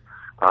glutes,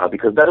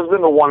 because that has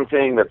been the one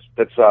thing that's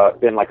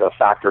been like a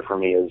factor for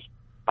me is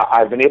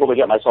I've been able to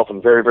get myself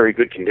in very, very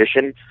good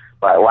condition,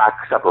 but I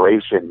lack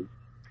separation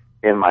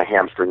in my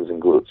hamstrings and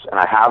glutes, and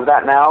I have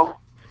that now,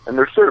 and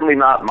they're certainly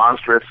not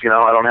monstrous. I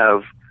don't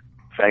have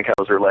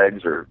Fankhauser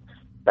legs or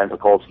Ben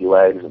Pakulski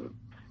legs, and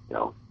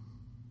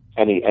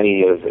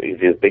any of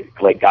the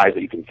big guys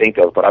that you can think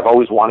of, but I've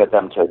always wanted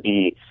them to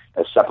be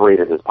as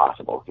separated as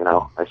possible.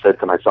 I said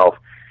to myself,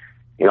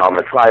 I'm going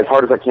to try as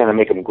hard as I can to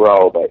make them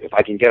grow, but if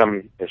I can get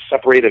them as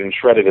separated and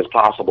shredded as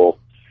possible,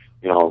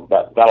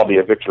 that'll be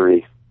a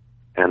victory.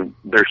 And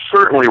they're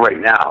certainly right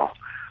now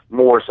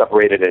more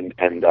separated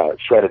and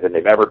shredded than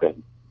they've ever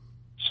been.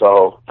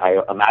 So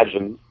I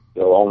imagine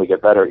they'll only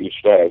get better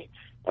each day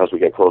as we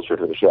get closer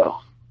to the show.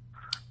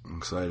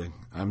 Exciting.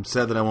 I'm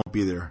sad that I won't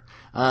be there.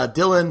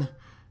 Dylan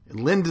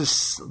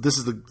Lindis, this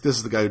is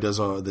the guy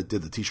who that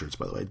did the t-shirts,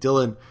 by the way.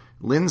 Dylan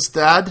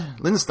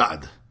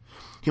Lindstad.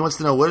 He wants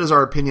to know, what is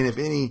our opinion, if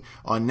any,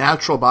 on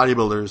natural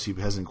bodybuilders, he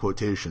has in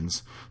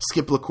quotations,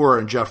 Skip LaCour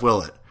and Jeff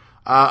Willett.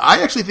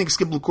 I actually think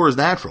Skip LaCour is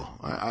natural.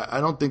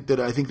 I think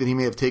that he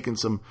may have taken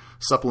some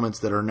supplements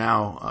that are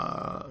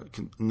now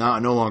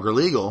no longer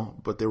legal,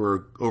 but they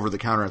were over the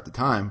counter at the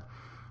time.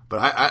 But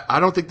I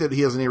don't think that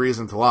he has any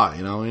reason to lie.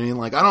 You know what I mean?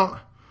 Like I'm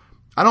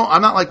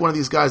not like one of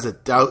these guys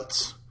that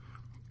doubts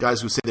guys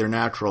who say they're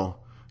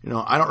natural.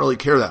 I don't really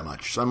care that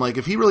much. So I'm like,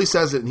 if he really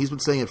says it and he's been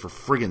saying it for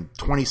friggin'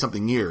 20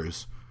 something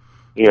years,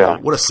 yeah,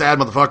 what a sad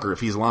motherfucker if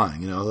he's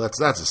lying.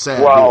 That's a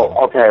sad. Well, deal.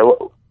 Okay,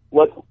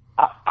 look,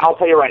 I'll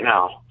tell you right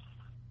now.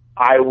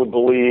 I would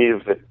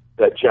believe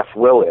that Jeff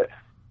Willett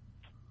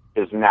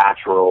is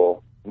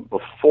natural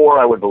before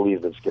I would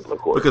believe that Skip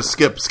LaCour. Because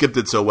Skip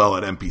did so well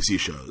at NPC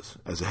shows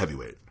as a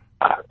heavyweight.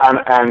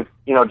 And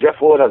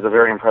Jeff Willett has a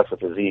very impressive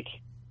physique.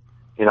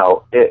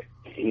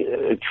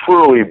 It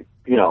truly,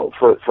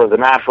 for the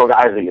natural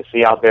guys that you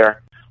see out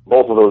there,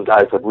 both of those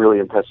guys have really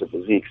impressive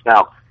physiques.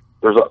 Now,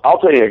 I'll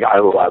tell you a guy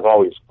who I've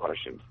always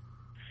questioned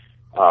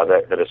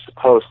that is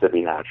supposed to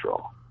be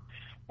natural.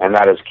 And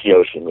that is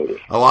Kiyoshi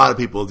Moody. A lot of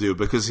people do,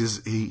 because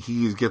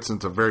he gets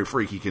into a very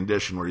freaky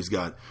condition where he's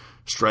got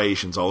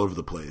striations all over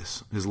the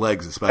place. His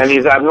legs especially.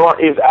 And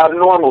he's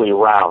abnormally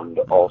round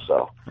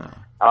also. Yeah.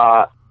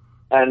 I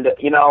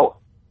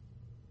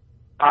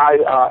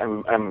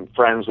am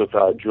friends with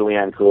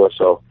Julianne Kula,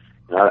 so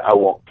I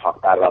won't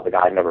talk bad about the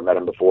guy. I never met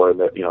him before.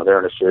 They're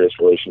in a serious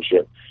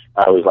relationship.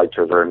 I always liked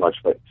her very much.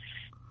 But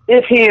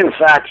if he, in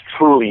fact,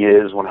 truly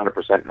is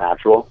 100%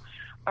 natural,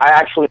 I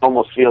actually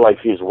almost feel like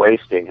he's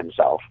wasting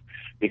himself,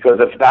 because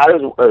if that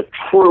is a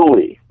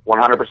truly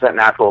 100%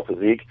 natural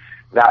physique,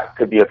 that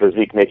could be a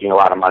physique making a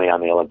lot of money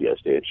on the Olympia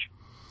stage.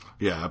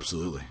 Yeah,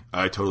 absolutely.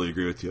 I totally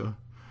agree with you.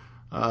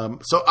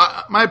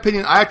 My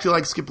opinion, I actually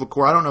like Skip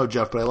LaCour. I don't know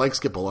Jeff, but I like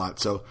Skip a lot.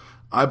 So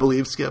I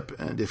believe Skip,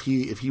 and if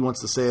he wants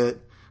to say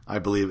it, I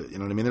believe it. You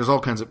know what I mean? There's all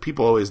kinds of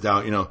people always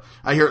doubt.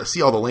 I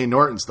see all the Lane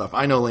Norton stuff.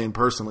 I know Lane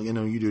personally.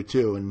 You do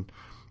too, and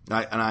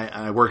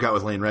I work out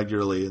with Lane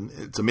regularly, and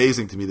it's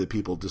amazing to me that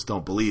people just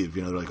don't believe.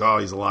 They're like, "Oh,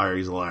 he's a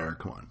liar.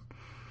 Come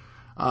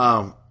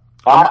on."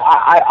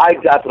 I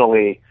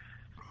definitely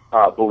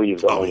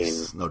believe that Lane.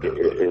 No doubt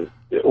about it.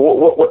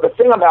 What the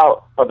thing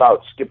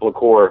about Skip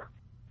LaCour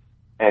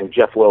and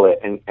Jeff Willett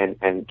and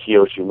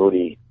Kiyoshi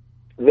Moody,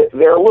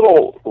 they're a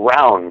little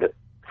round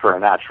for a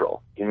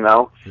natural, you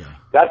know? Yeah.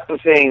 That's the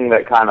thing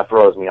that kind of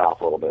throws me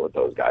off a little bit with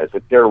those guys.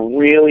 That they're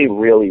really,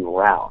 really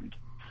round.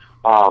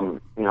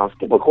 You know,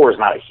 Skip LaCour is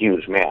not a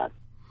huge man.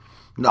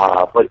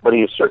 No. But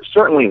he's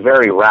certainly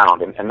very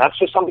round, and that's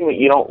just something that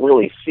you don't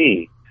really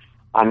see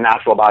on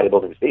natural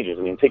bodybuilding stages.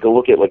 I mean, take a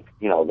look at, like,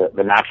 you know,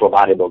 the natural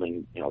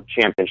bodybuilding, you know,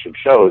 championship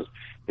shows.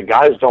 The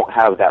guys don't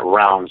have that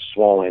round,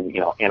 swollen,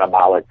 you know,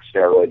 anabolic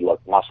steroid look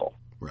muscle.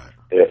 Right.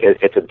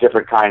 It's a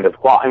different kind of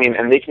quality. I mean,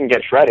 and they can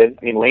get shredded.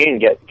 I mean, Lane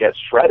gets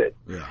shredded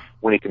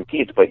when he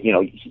competes, but, you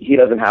know, he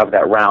doesn't have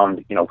that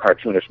round, you know,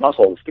 cartoonish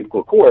muscle. Skip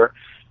LaCour,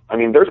 I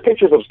mean, there's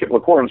pictures of Skip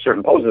LaCour in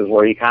certain poses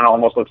where he kind of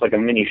almost looks like a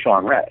mini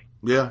Sean Ray.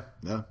 Yeah,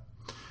 yeah.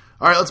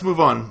 All right, let's move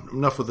on.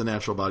 Enough with the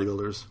natural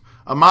bodybuilders.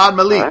 Ahmad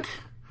Malik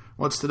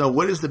wants to know,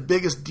 what is the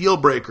biggest deal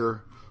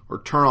breaker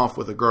or turn off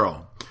with a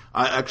girl?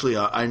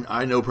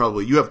 I know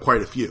probably you have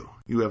quite a few.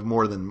 You have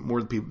more than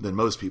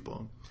most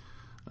people.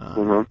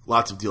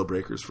 Lots of deal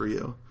breakers for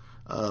you.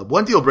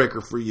 One deal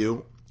breaker for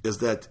you is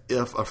that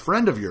if a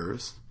friend of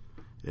yours,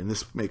 and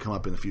this may come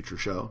up in a future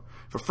show,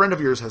 if a friend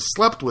of yours has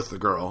slept with the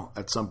girl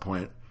at some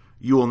point,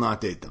 you will not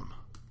date them.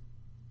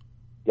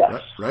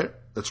 Yes. Right?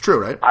 That's true,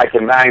 right? I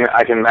can bang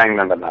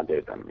them but not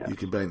date them. Yes. You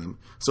can bang them.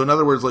 So in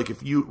other words, like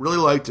if you really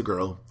liked a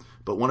girl,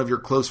 but one of your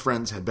close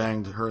friends had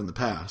banged her in the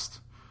past,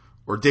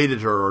 or dated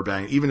her or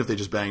banged, even if they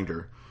just banged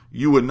her,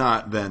 you would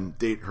not then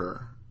date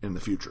her in the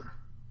future.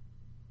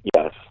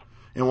 Yes.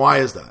 And why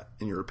is that,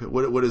 in your opinion?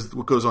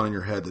 What goes on in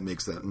your head that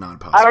makes that not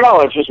possible? I don't know.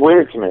 It's just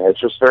weird to me. It's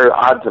just very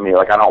odd to me.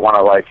 Like, I don't want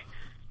to, like,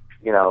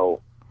 you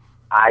know,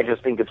 I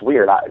just think it's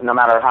weird. No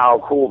matter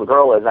how cool the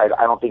girl is,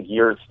 I don't think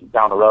years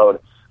down the road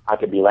I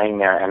could be laying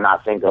there and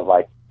not think of,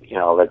 like, you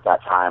know, like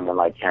that time when,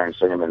 like, Karen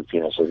Singerman's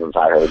penis was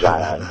inside her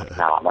vagina. And,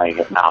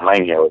 like, now I'm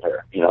laying here with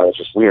her. You know, it's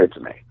just weird to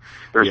me.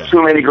 There's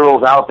too many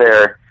girls out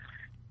there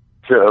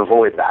to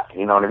avoid that.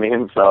 You know what I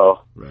mean? So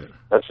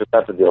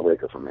that's a deal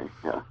breaker for me.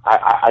 Yeah.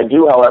 I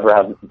do, however,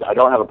 I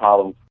don't have a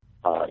problem,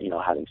 you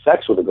know, having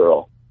sex with a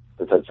girl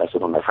that's had sex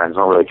with one of my friends.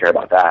 I don't really care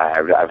about that.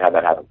 I've had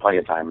that happen plenty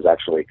of times,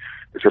 actually.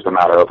 It's just a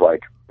matter of,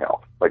 like, you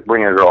know, like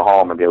bringing a girl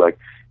home and be like,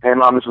 hey,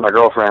 Mom, this is my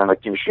girlfriend.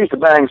 Like, she used to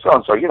bang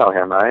so-and-so. You know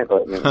him, right?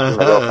 But, you know, she's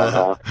my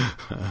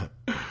girlfriend.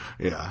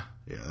 Yeah,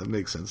 that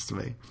makes sense to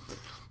me.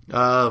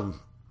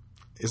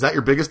 Is that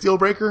your biggest deal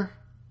breaker?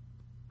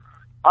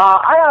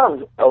 I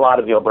have a lot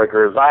of deal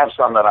breakers. I have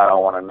some that I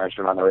don't want to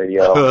mention on the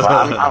radio.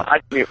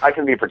 I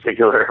can be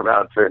particular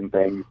about certain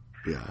things.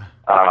 Yeah.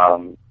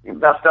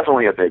 That's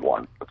definitely a big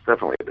one.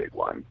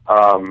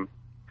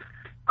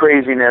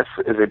 Craziness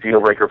is a deal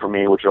breaker for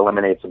me, which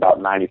eliminates about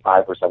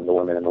 95% of the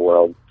women in the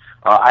world.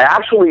 I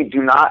actually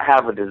do not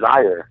have a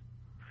desire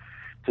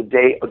to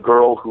date a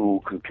girl who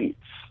competes.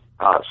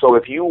 So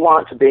if you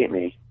want to date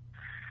me,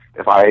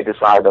 if I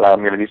decide that I'm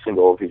going to be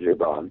single with PJ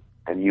Braun,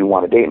 and you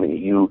want to date me,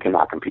 you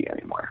cannot compete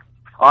anymore.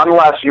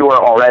 Unless you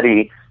are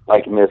already,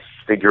 like, Miss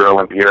Figure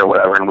Olympia or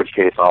whatever, in which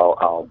case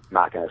I'm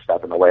not going to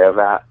step in the way of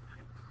that.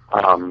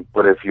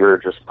 But if you're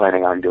just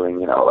planning on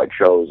doing, you know, like,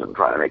 shows and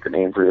trying to make a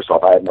name for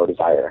yourself, I have no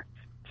desire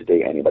to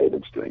date anybody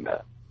that's doing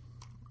that.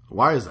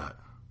 Why is that?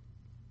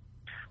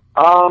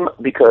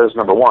 Because,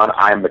 number one,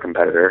 I'm the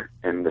competitor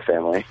in the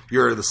family.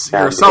 You're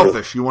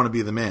selfish. You want to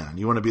be the man.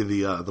 You want to be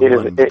the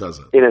one that does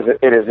it.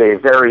 It is a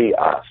very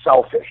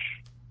selfish,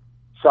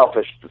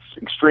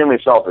 extremely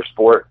selfish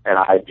sport, and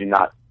I do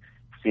not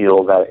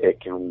feel that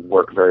it can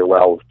work very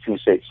well with two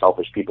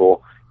selfish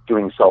people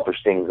doing selfish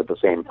things at the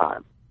same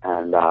time.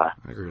 And I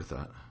agree with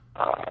that.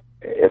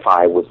 If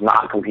I was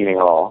not competing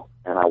at all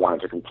and I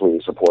wanted to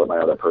completely support my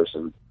other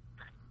person,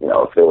 you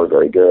know, if they were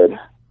very good,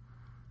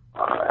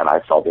 and I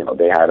felt, you know,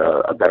 they had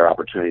a better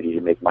opportunity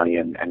to make money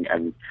and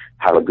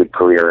have a good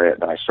career in it,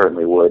 then I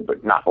certainly would,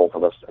 but not both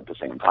of us at the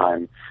same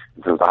time.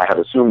 And since I have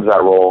assumed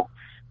that role,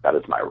 that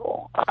is my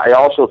role. I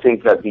also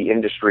think that the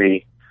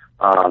industry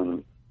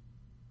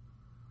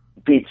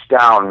beats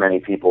down many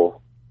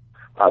people.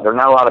 I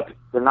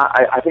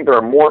think there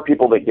are more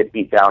people that get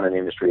beat down in the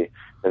industry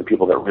than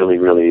people that really,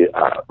 really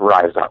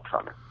rise up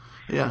from it.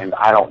 Yeah. And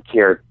I don't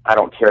care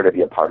to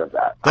be a part of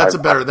that. That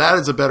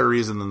is a better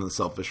reason than the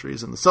selfish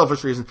reason. The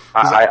selfish reason,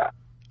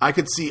 I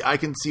can see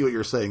what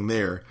you're saying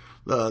there.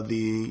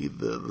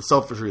 The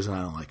selfish reason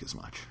I don't like as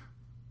much.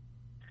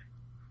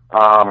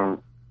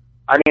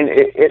 I mean,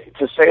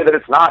 to say that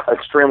it's not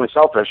extremely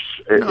selfish,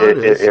 it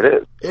is.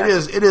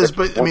 It is.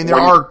 But I mean, there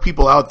are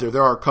people out there.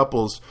 There are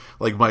couples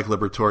like Mike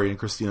Liberatore and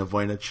Christina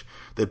Voynich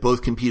that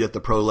both compete at the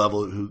pro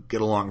level who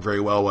get along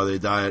very well while they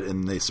diet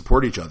and they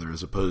support each other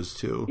as opposed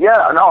to.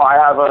 Yeah, no, I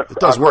have it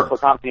does work.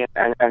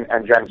 And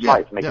Jen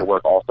Spice make it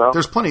work also.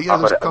 There's plenty. Yeah,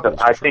 there's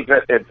couples. I think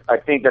that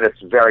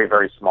it's very,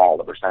 very small,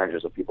 the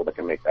percentages of people that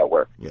can make that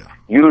work. Yeah.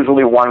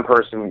 Usually, one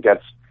person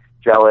gets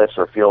jealous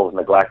or feels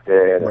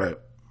neglected. Right.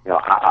 You know,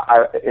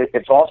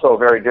 it's also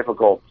very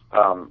difficult,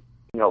 you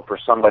know, for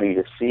somebody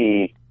to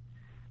see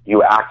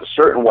you act a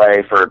certain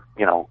way for,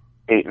 you know,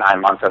 8-9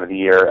 months out of the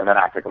year and then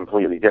act a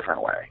completely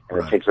different way. And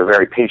It takes a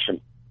very,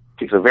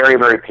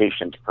 very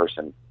patient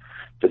person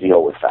to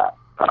deal with that.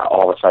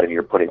 all of a sudden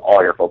you're putting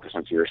all your focus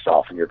into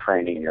yourself and your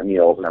training and your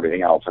meals and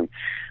everything else. And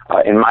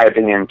in my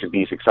opinion, to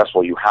be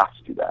successful, you have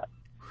to do that.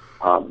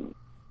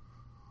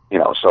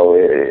 So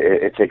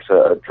it takes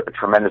a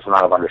tremendous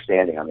amount of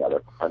understanding on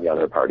the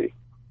other party.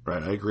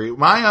 Right, I agree.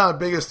 My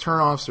biggest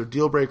turnoffs or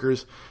deal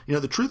breakers.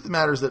 The truth of the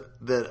matter is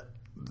that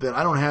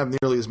I don't have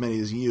nearly as many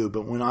as you.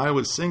 But when I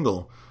was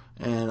single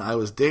and I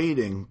was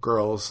dating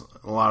girls,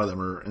 a lot of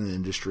them are in the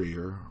industry,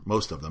 or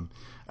most of them,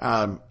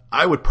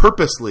 I would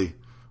purposely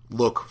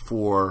look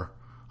for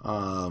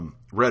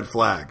red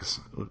flags.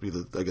 Would be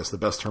the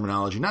best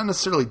terminology. Not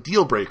necessarily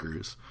deal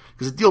breakers,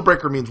 because a deal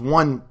breaker means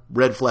one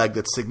red flag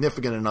that's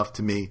significant enough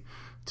to me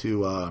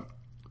to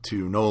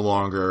no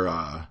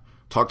longer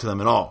talk to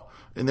them at all.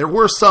 And there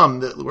were some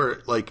that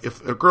were like,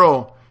 if a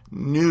girl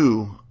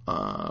knew,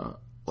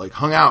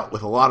 hung out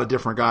with a lot of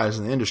different guys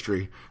in the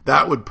industry,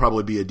 that would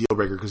probably be a deal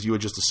breaker, because you would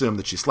just assume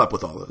that she slept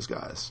with all those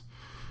guys.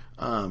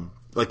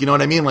 You know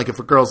what I mean? Like if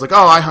a girl's like,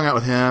 oh, I hung out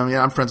with him.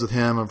 Yeah, I'm friends with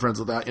him. I'm friends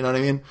with that. You know what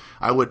I mean?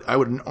 I would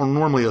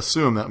normally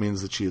assume that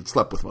means that she had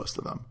slept with most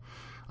of them.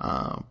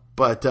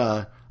 But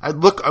I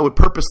would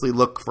purposely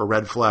look for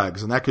red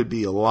flags, and that could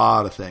be a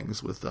lot of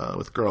things with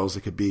girls.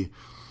 It could be,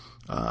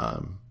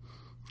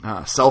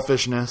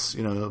 selfishness.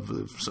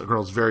 If a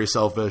girl's very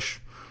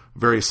selfish,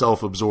 very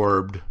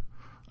self-absorbed.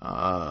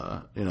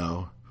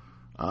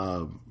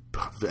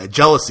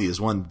 Jealousy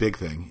is one big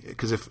thing,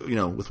 because if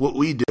with what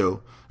we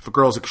do, if a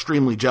girl's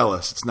extremely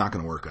jealous, it's not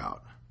going to work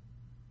out.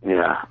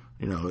 Yeah.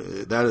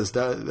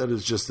 That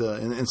is just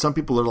and some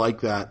people are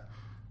like that,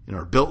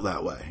 are built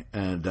that way.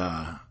 And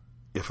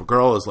if a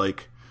girl is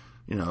like,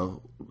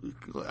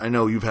 I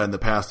know you've had in the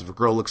past, if a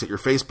girl looks at your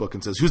Facebook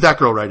and says, "Who's that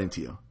girl writing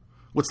to you?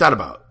 What's that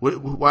about?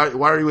 Why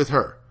are you with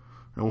her?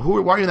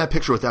 Why are you in that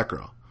picture with that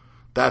girl?"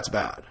 That's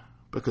bad,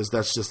 because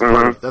that's just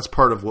that's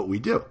part of what we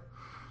do.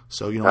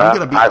 So I'm going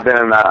to be. I've been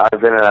in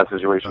that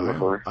situation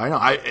before. I know.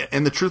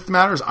 And the truth of the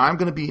matter is, I'm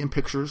going to be in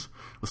pictures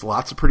with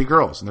lots of pretty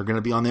girls, and they're going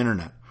to be on the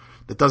internet.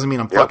 That doesn't mean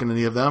I'm fucking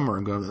any of them, or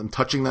I'm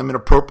touching them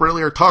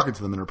inappropriately, or talking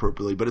to them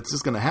inappropriately. But it's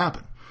just going to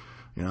happen.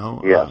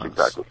 Yes,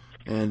 exactly.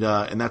 And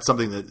that's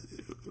something that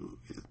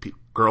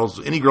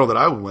any girl that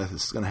I went with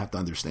is going to have to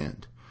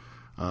understand.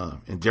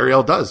 And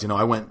Darielle does.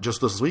 I went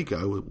just this week.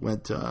 I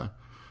went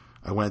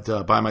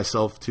by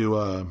myself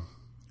to.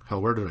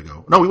 Where did I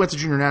go? No, we went to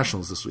Junior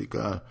Nationals this week.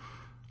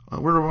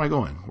 Where am I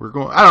going?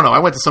 I don't know. I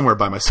went to somewhere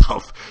by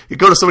myself. You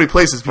go to so many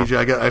places,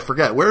 PJ. I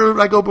forget. Where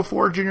did I go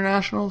before Junior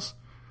Nationals?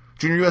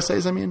 Junior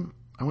USA's, I mean?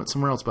 I went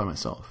somewhere else by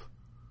myself.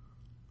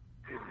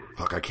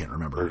 Fuck, I can't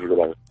remember.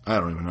 I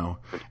don't even know.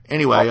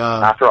 Anyway.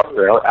 After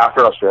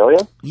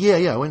Australia?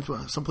 Yeah. I went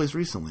to someplace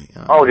recently.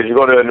 Did you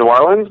go to New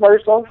Orleans by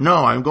yourself? No,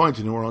 I'm going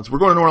to New Orleans. We're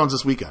going to New Orleans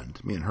this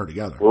weekend, me and her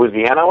together.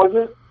 Louisiana, was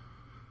it?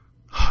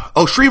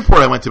 Oh, Shreveport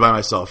I went to by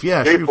myself.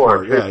 Yeah,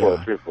 Shreveport.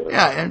 Shreveport.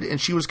 Yeah, and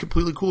she was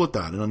completely cool with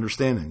that and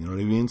understanding, you know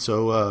what I mean?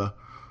 So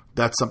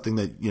that's something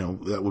that,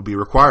 that would be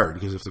required,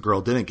 because if the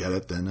girl didn't get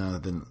it,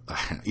 then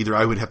either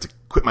I would have to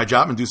quit my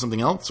job and do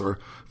something else, or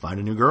find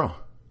a new girl.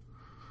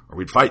 Or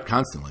we'd fight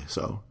constantly.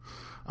 So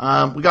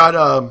we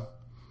got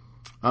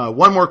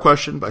one more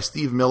question by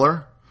Steve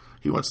Miller.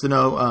 He wants to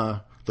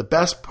know the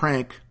best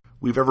prank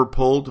we've ever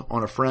pulled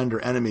on a friend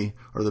or enemy,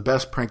 or the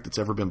best prank that's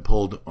ever been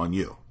pulled on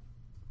you.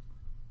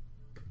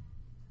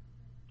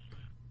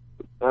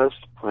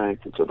 Best prank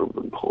that's ever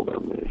been pulled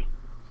on me.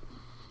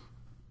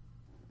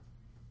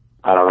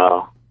 I don't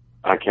know.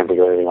 I can't think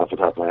of anything off the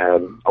top of my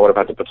head. I would have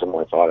had to put some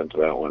more thought into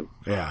that one.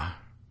 Yeah.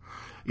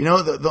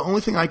 The only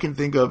thing I can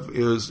think of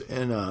is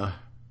in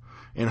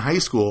high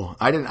school.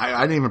 I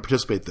didn't even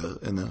participate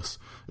in this.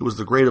 It was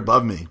the grade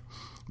above me.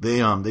 They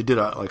did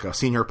a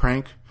senior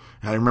prank,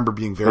 and I remember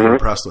being very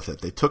impressed with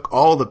it. They took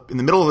in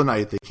the middle of the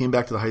night, they came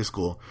back to the high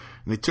school,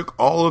 and they took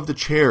all of the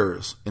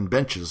chairs and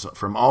benches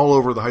from all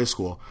over the high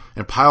school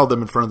and piled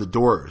them in front of the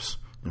doors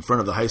in front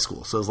of the high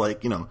school. So it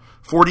was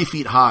 40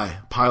 feet high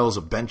piles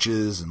of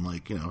benches and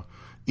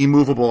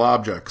immovable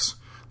objects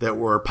that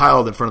were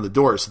piled in front of the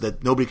doors so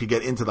that nobody could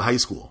get into the high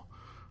school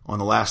on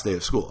the last day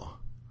of school.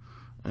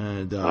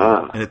 And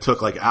it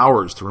took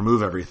hours to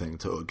remove everything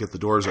to get the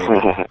doors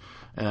open.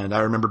 And I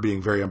remember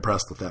being very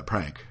impressed with that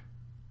prank.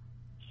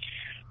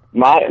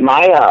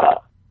 My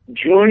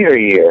junior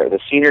year, the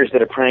seniors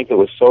did a prank that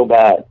was so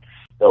bad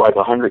that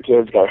 100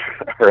 kids got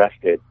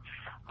arrested.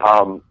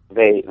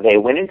 They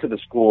went into the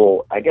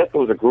school. I guess there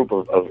was a group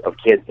of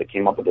kids that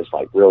came up with this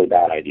really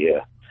bad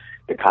idea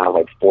that kind of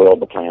foiled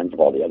the plans of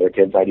all the other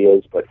kids'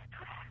 ideas. But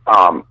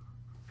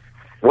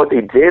what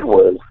they did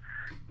was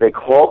they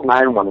called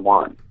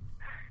 911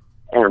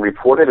 and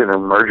reported an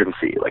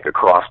emergency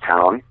across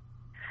town.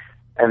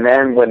 And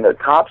then when the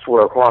cops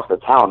were across the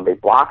town, they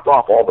blocked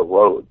off all the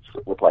roads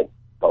with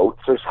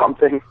boats or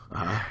something.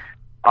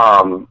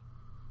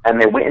 And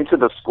they went into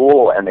the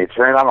school and they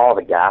turned on all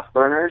the gas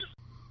burners,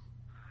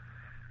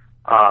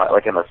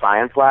 in the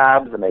science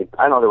labs. And they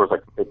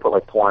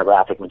put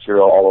pornographic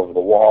material all over the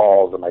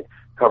walls and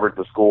covered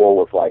the school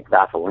with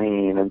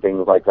Vaseline and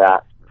things like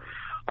that.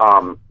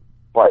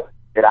 But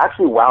it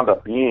actually wound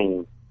up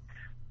being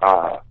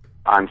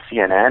on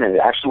CNN, and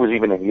it actually was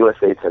even in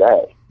USA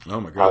Today. Oh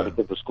my God!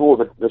 Because the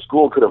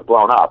school could have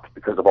blown up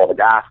because of all the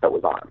gas that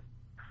was on.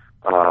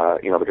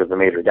 Because of the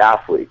major gas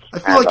leak. I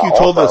feel like you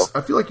told this.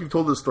 I feel like you've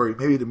told this story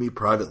maybe to me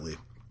privately.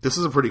 This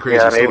is a pretty crazy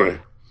story.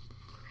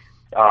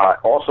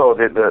 Also,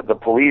 the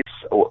police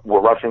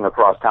were rushing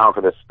across town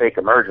for this fake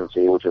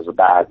emergency, which is a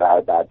bad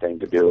thing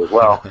to do as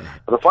well.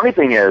 But the funny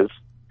thing is,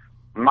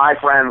 my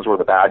friends were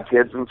the bad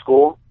kids in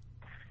school,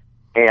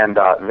 and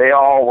they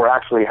all were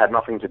actually had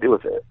nothing to do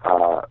with it,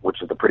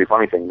 which is the pretty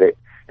funny thing.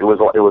 It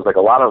was like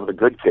a lot of the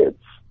good kids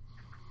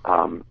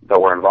that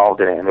were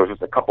involved in it, and there was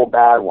just a couple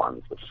bad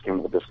ones that just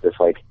came with this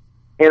like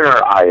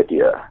inner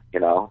idea,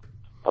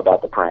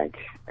 about the prank,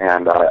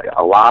 and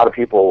a lot of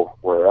people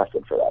were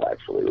arrested for that.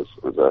 Actually, it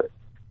was a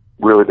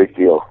really big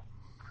deal.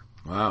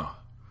 Wow.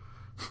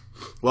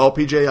 Well,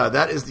 PJ,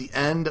 that is the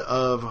end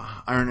of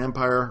Iron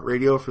Empire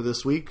Radio for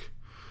this week.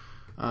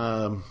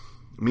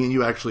 Me and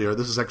you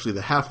this is actually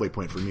the halfway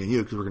point for me and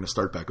you, because we're going to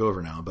start back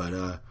over now.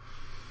 But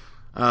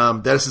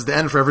this is the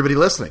end for everybody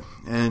listening.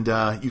 And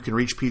you can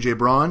reach PJ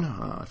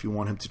Braun if you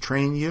want him to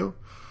train you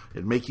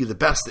and make you the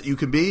best that you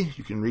can be.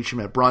 You can reach him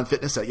at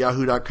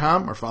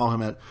braunfitness@yahoo.com or follow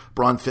him at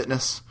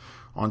braunfitness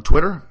on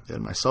Twitter.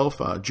 And myself,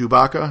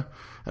 Chewbacca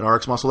at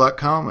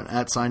rxmuscle.com and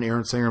at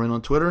Aaron Singerman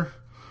on Twitter.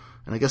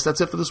 And I guess that's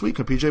it for this week.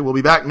 And PJ, we'll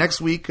be back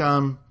next week,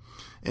 and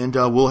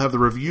we'll have the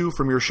review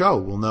from your show.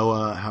 We'll know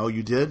how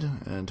you did,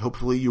 and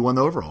hopefully you won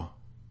the overall.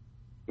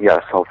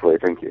 Yes, hopefully.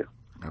 Thank you.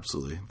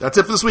 Absolutely. That's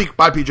it for this week.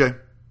 Bye, PJ.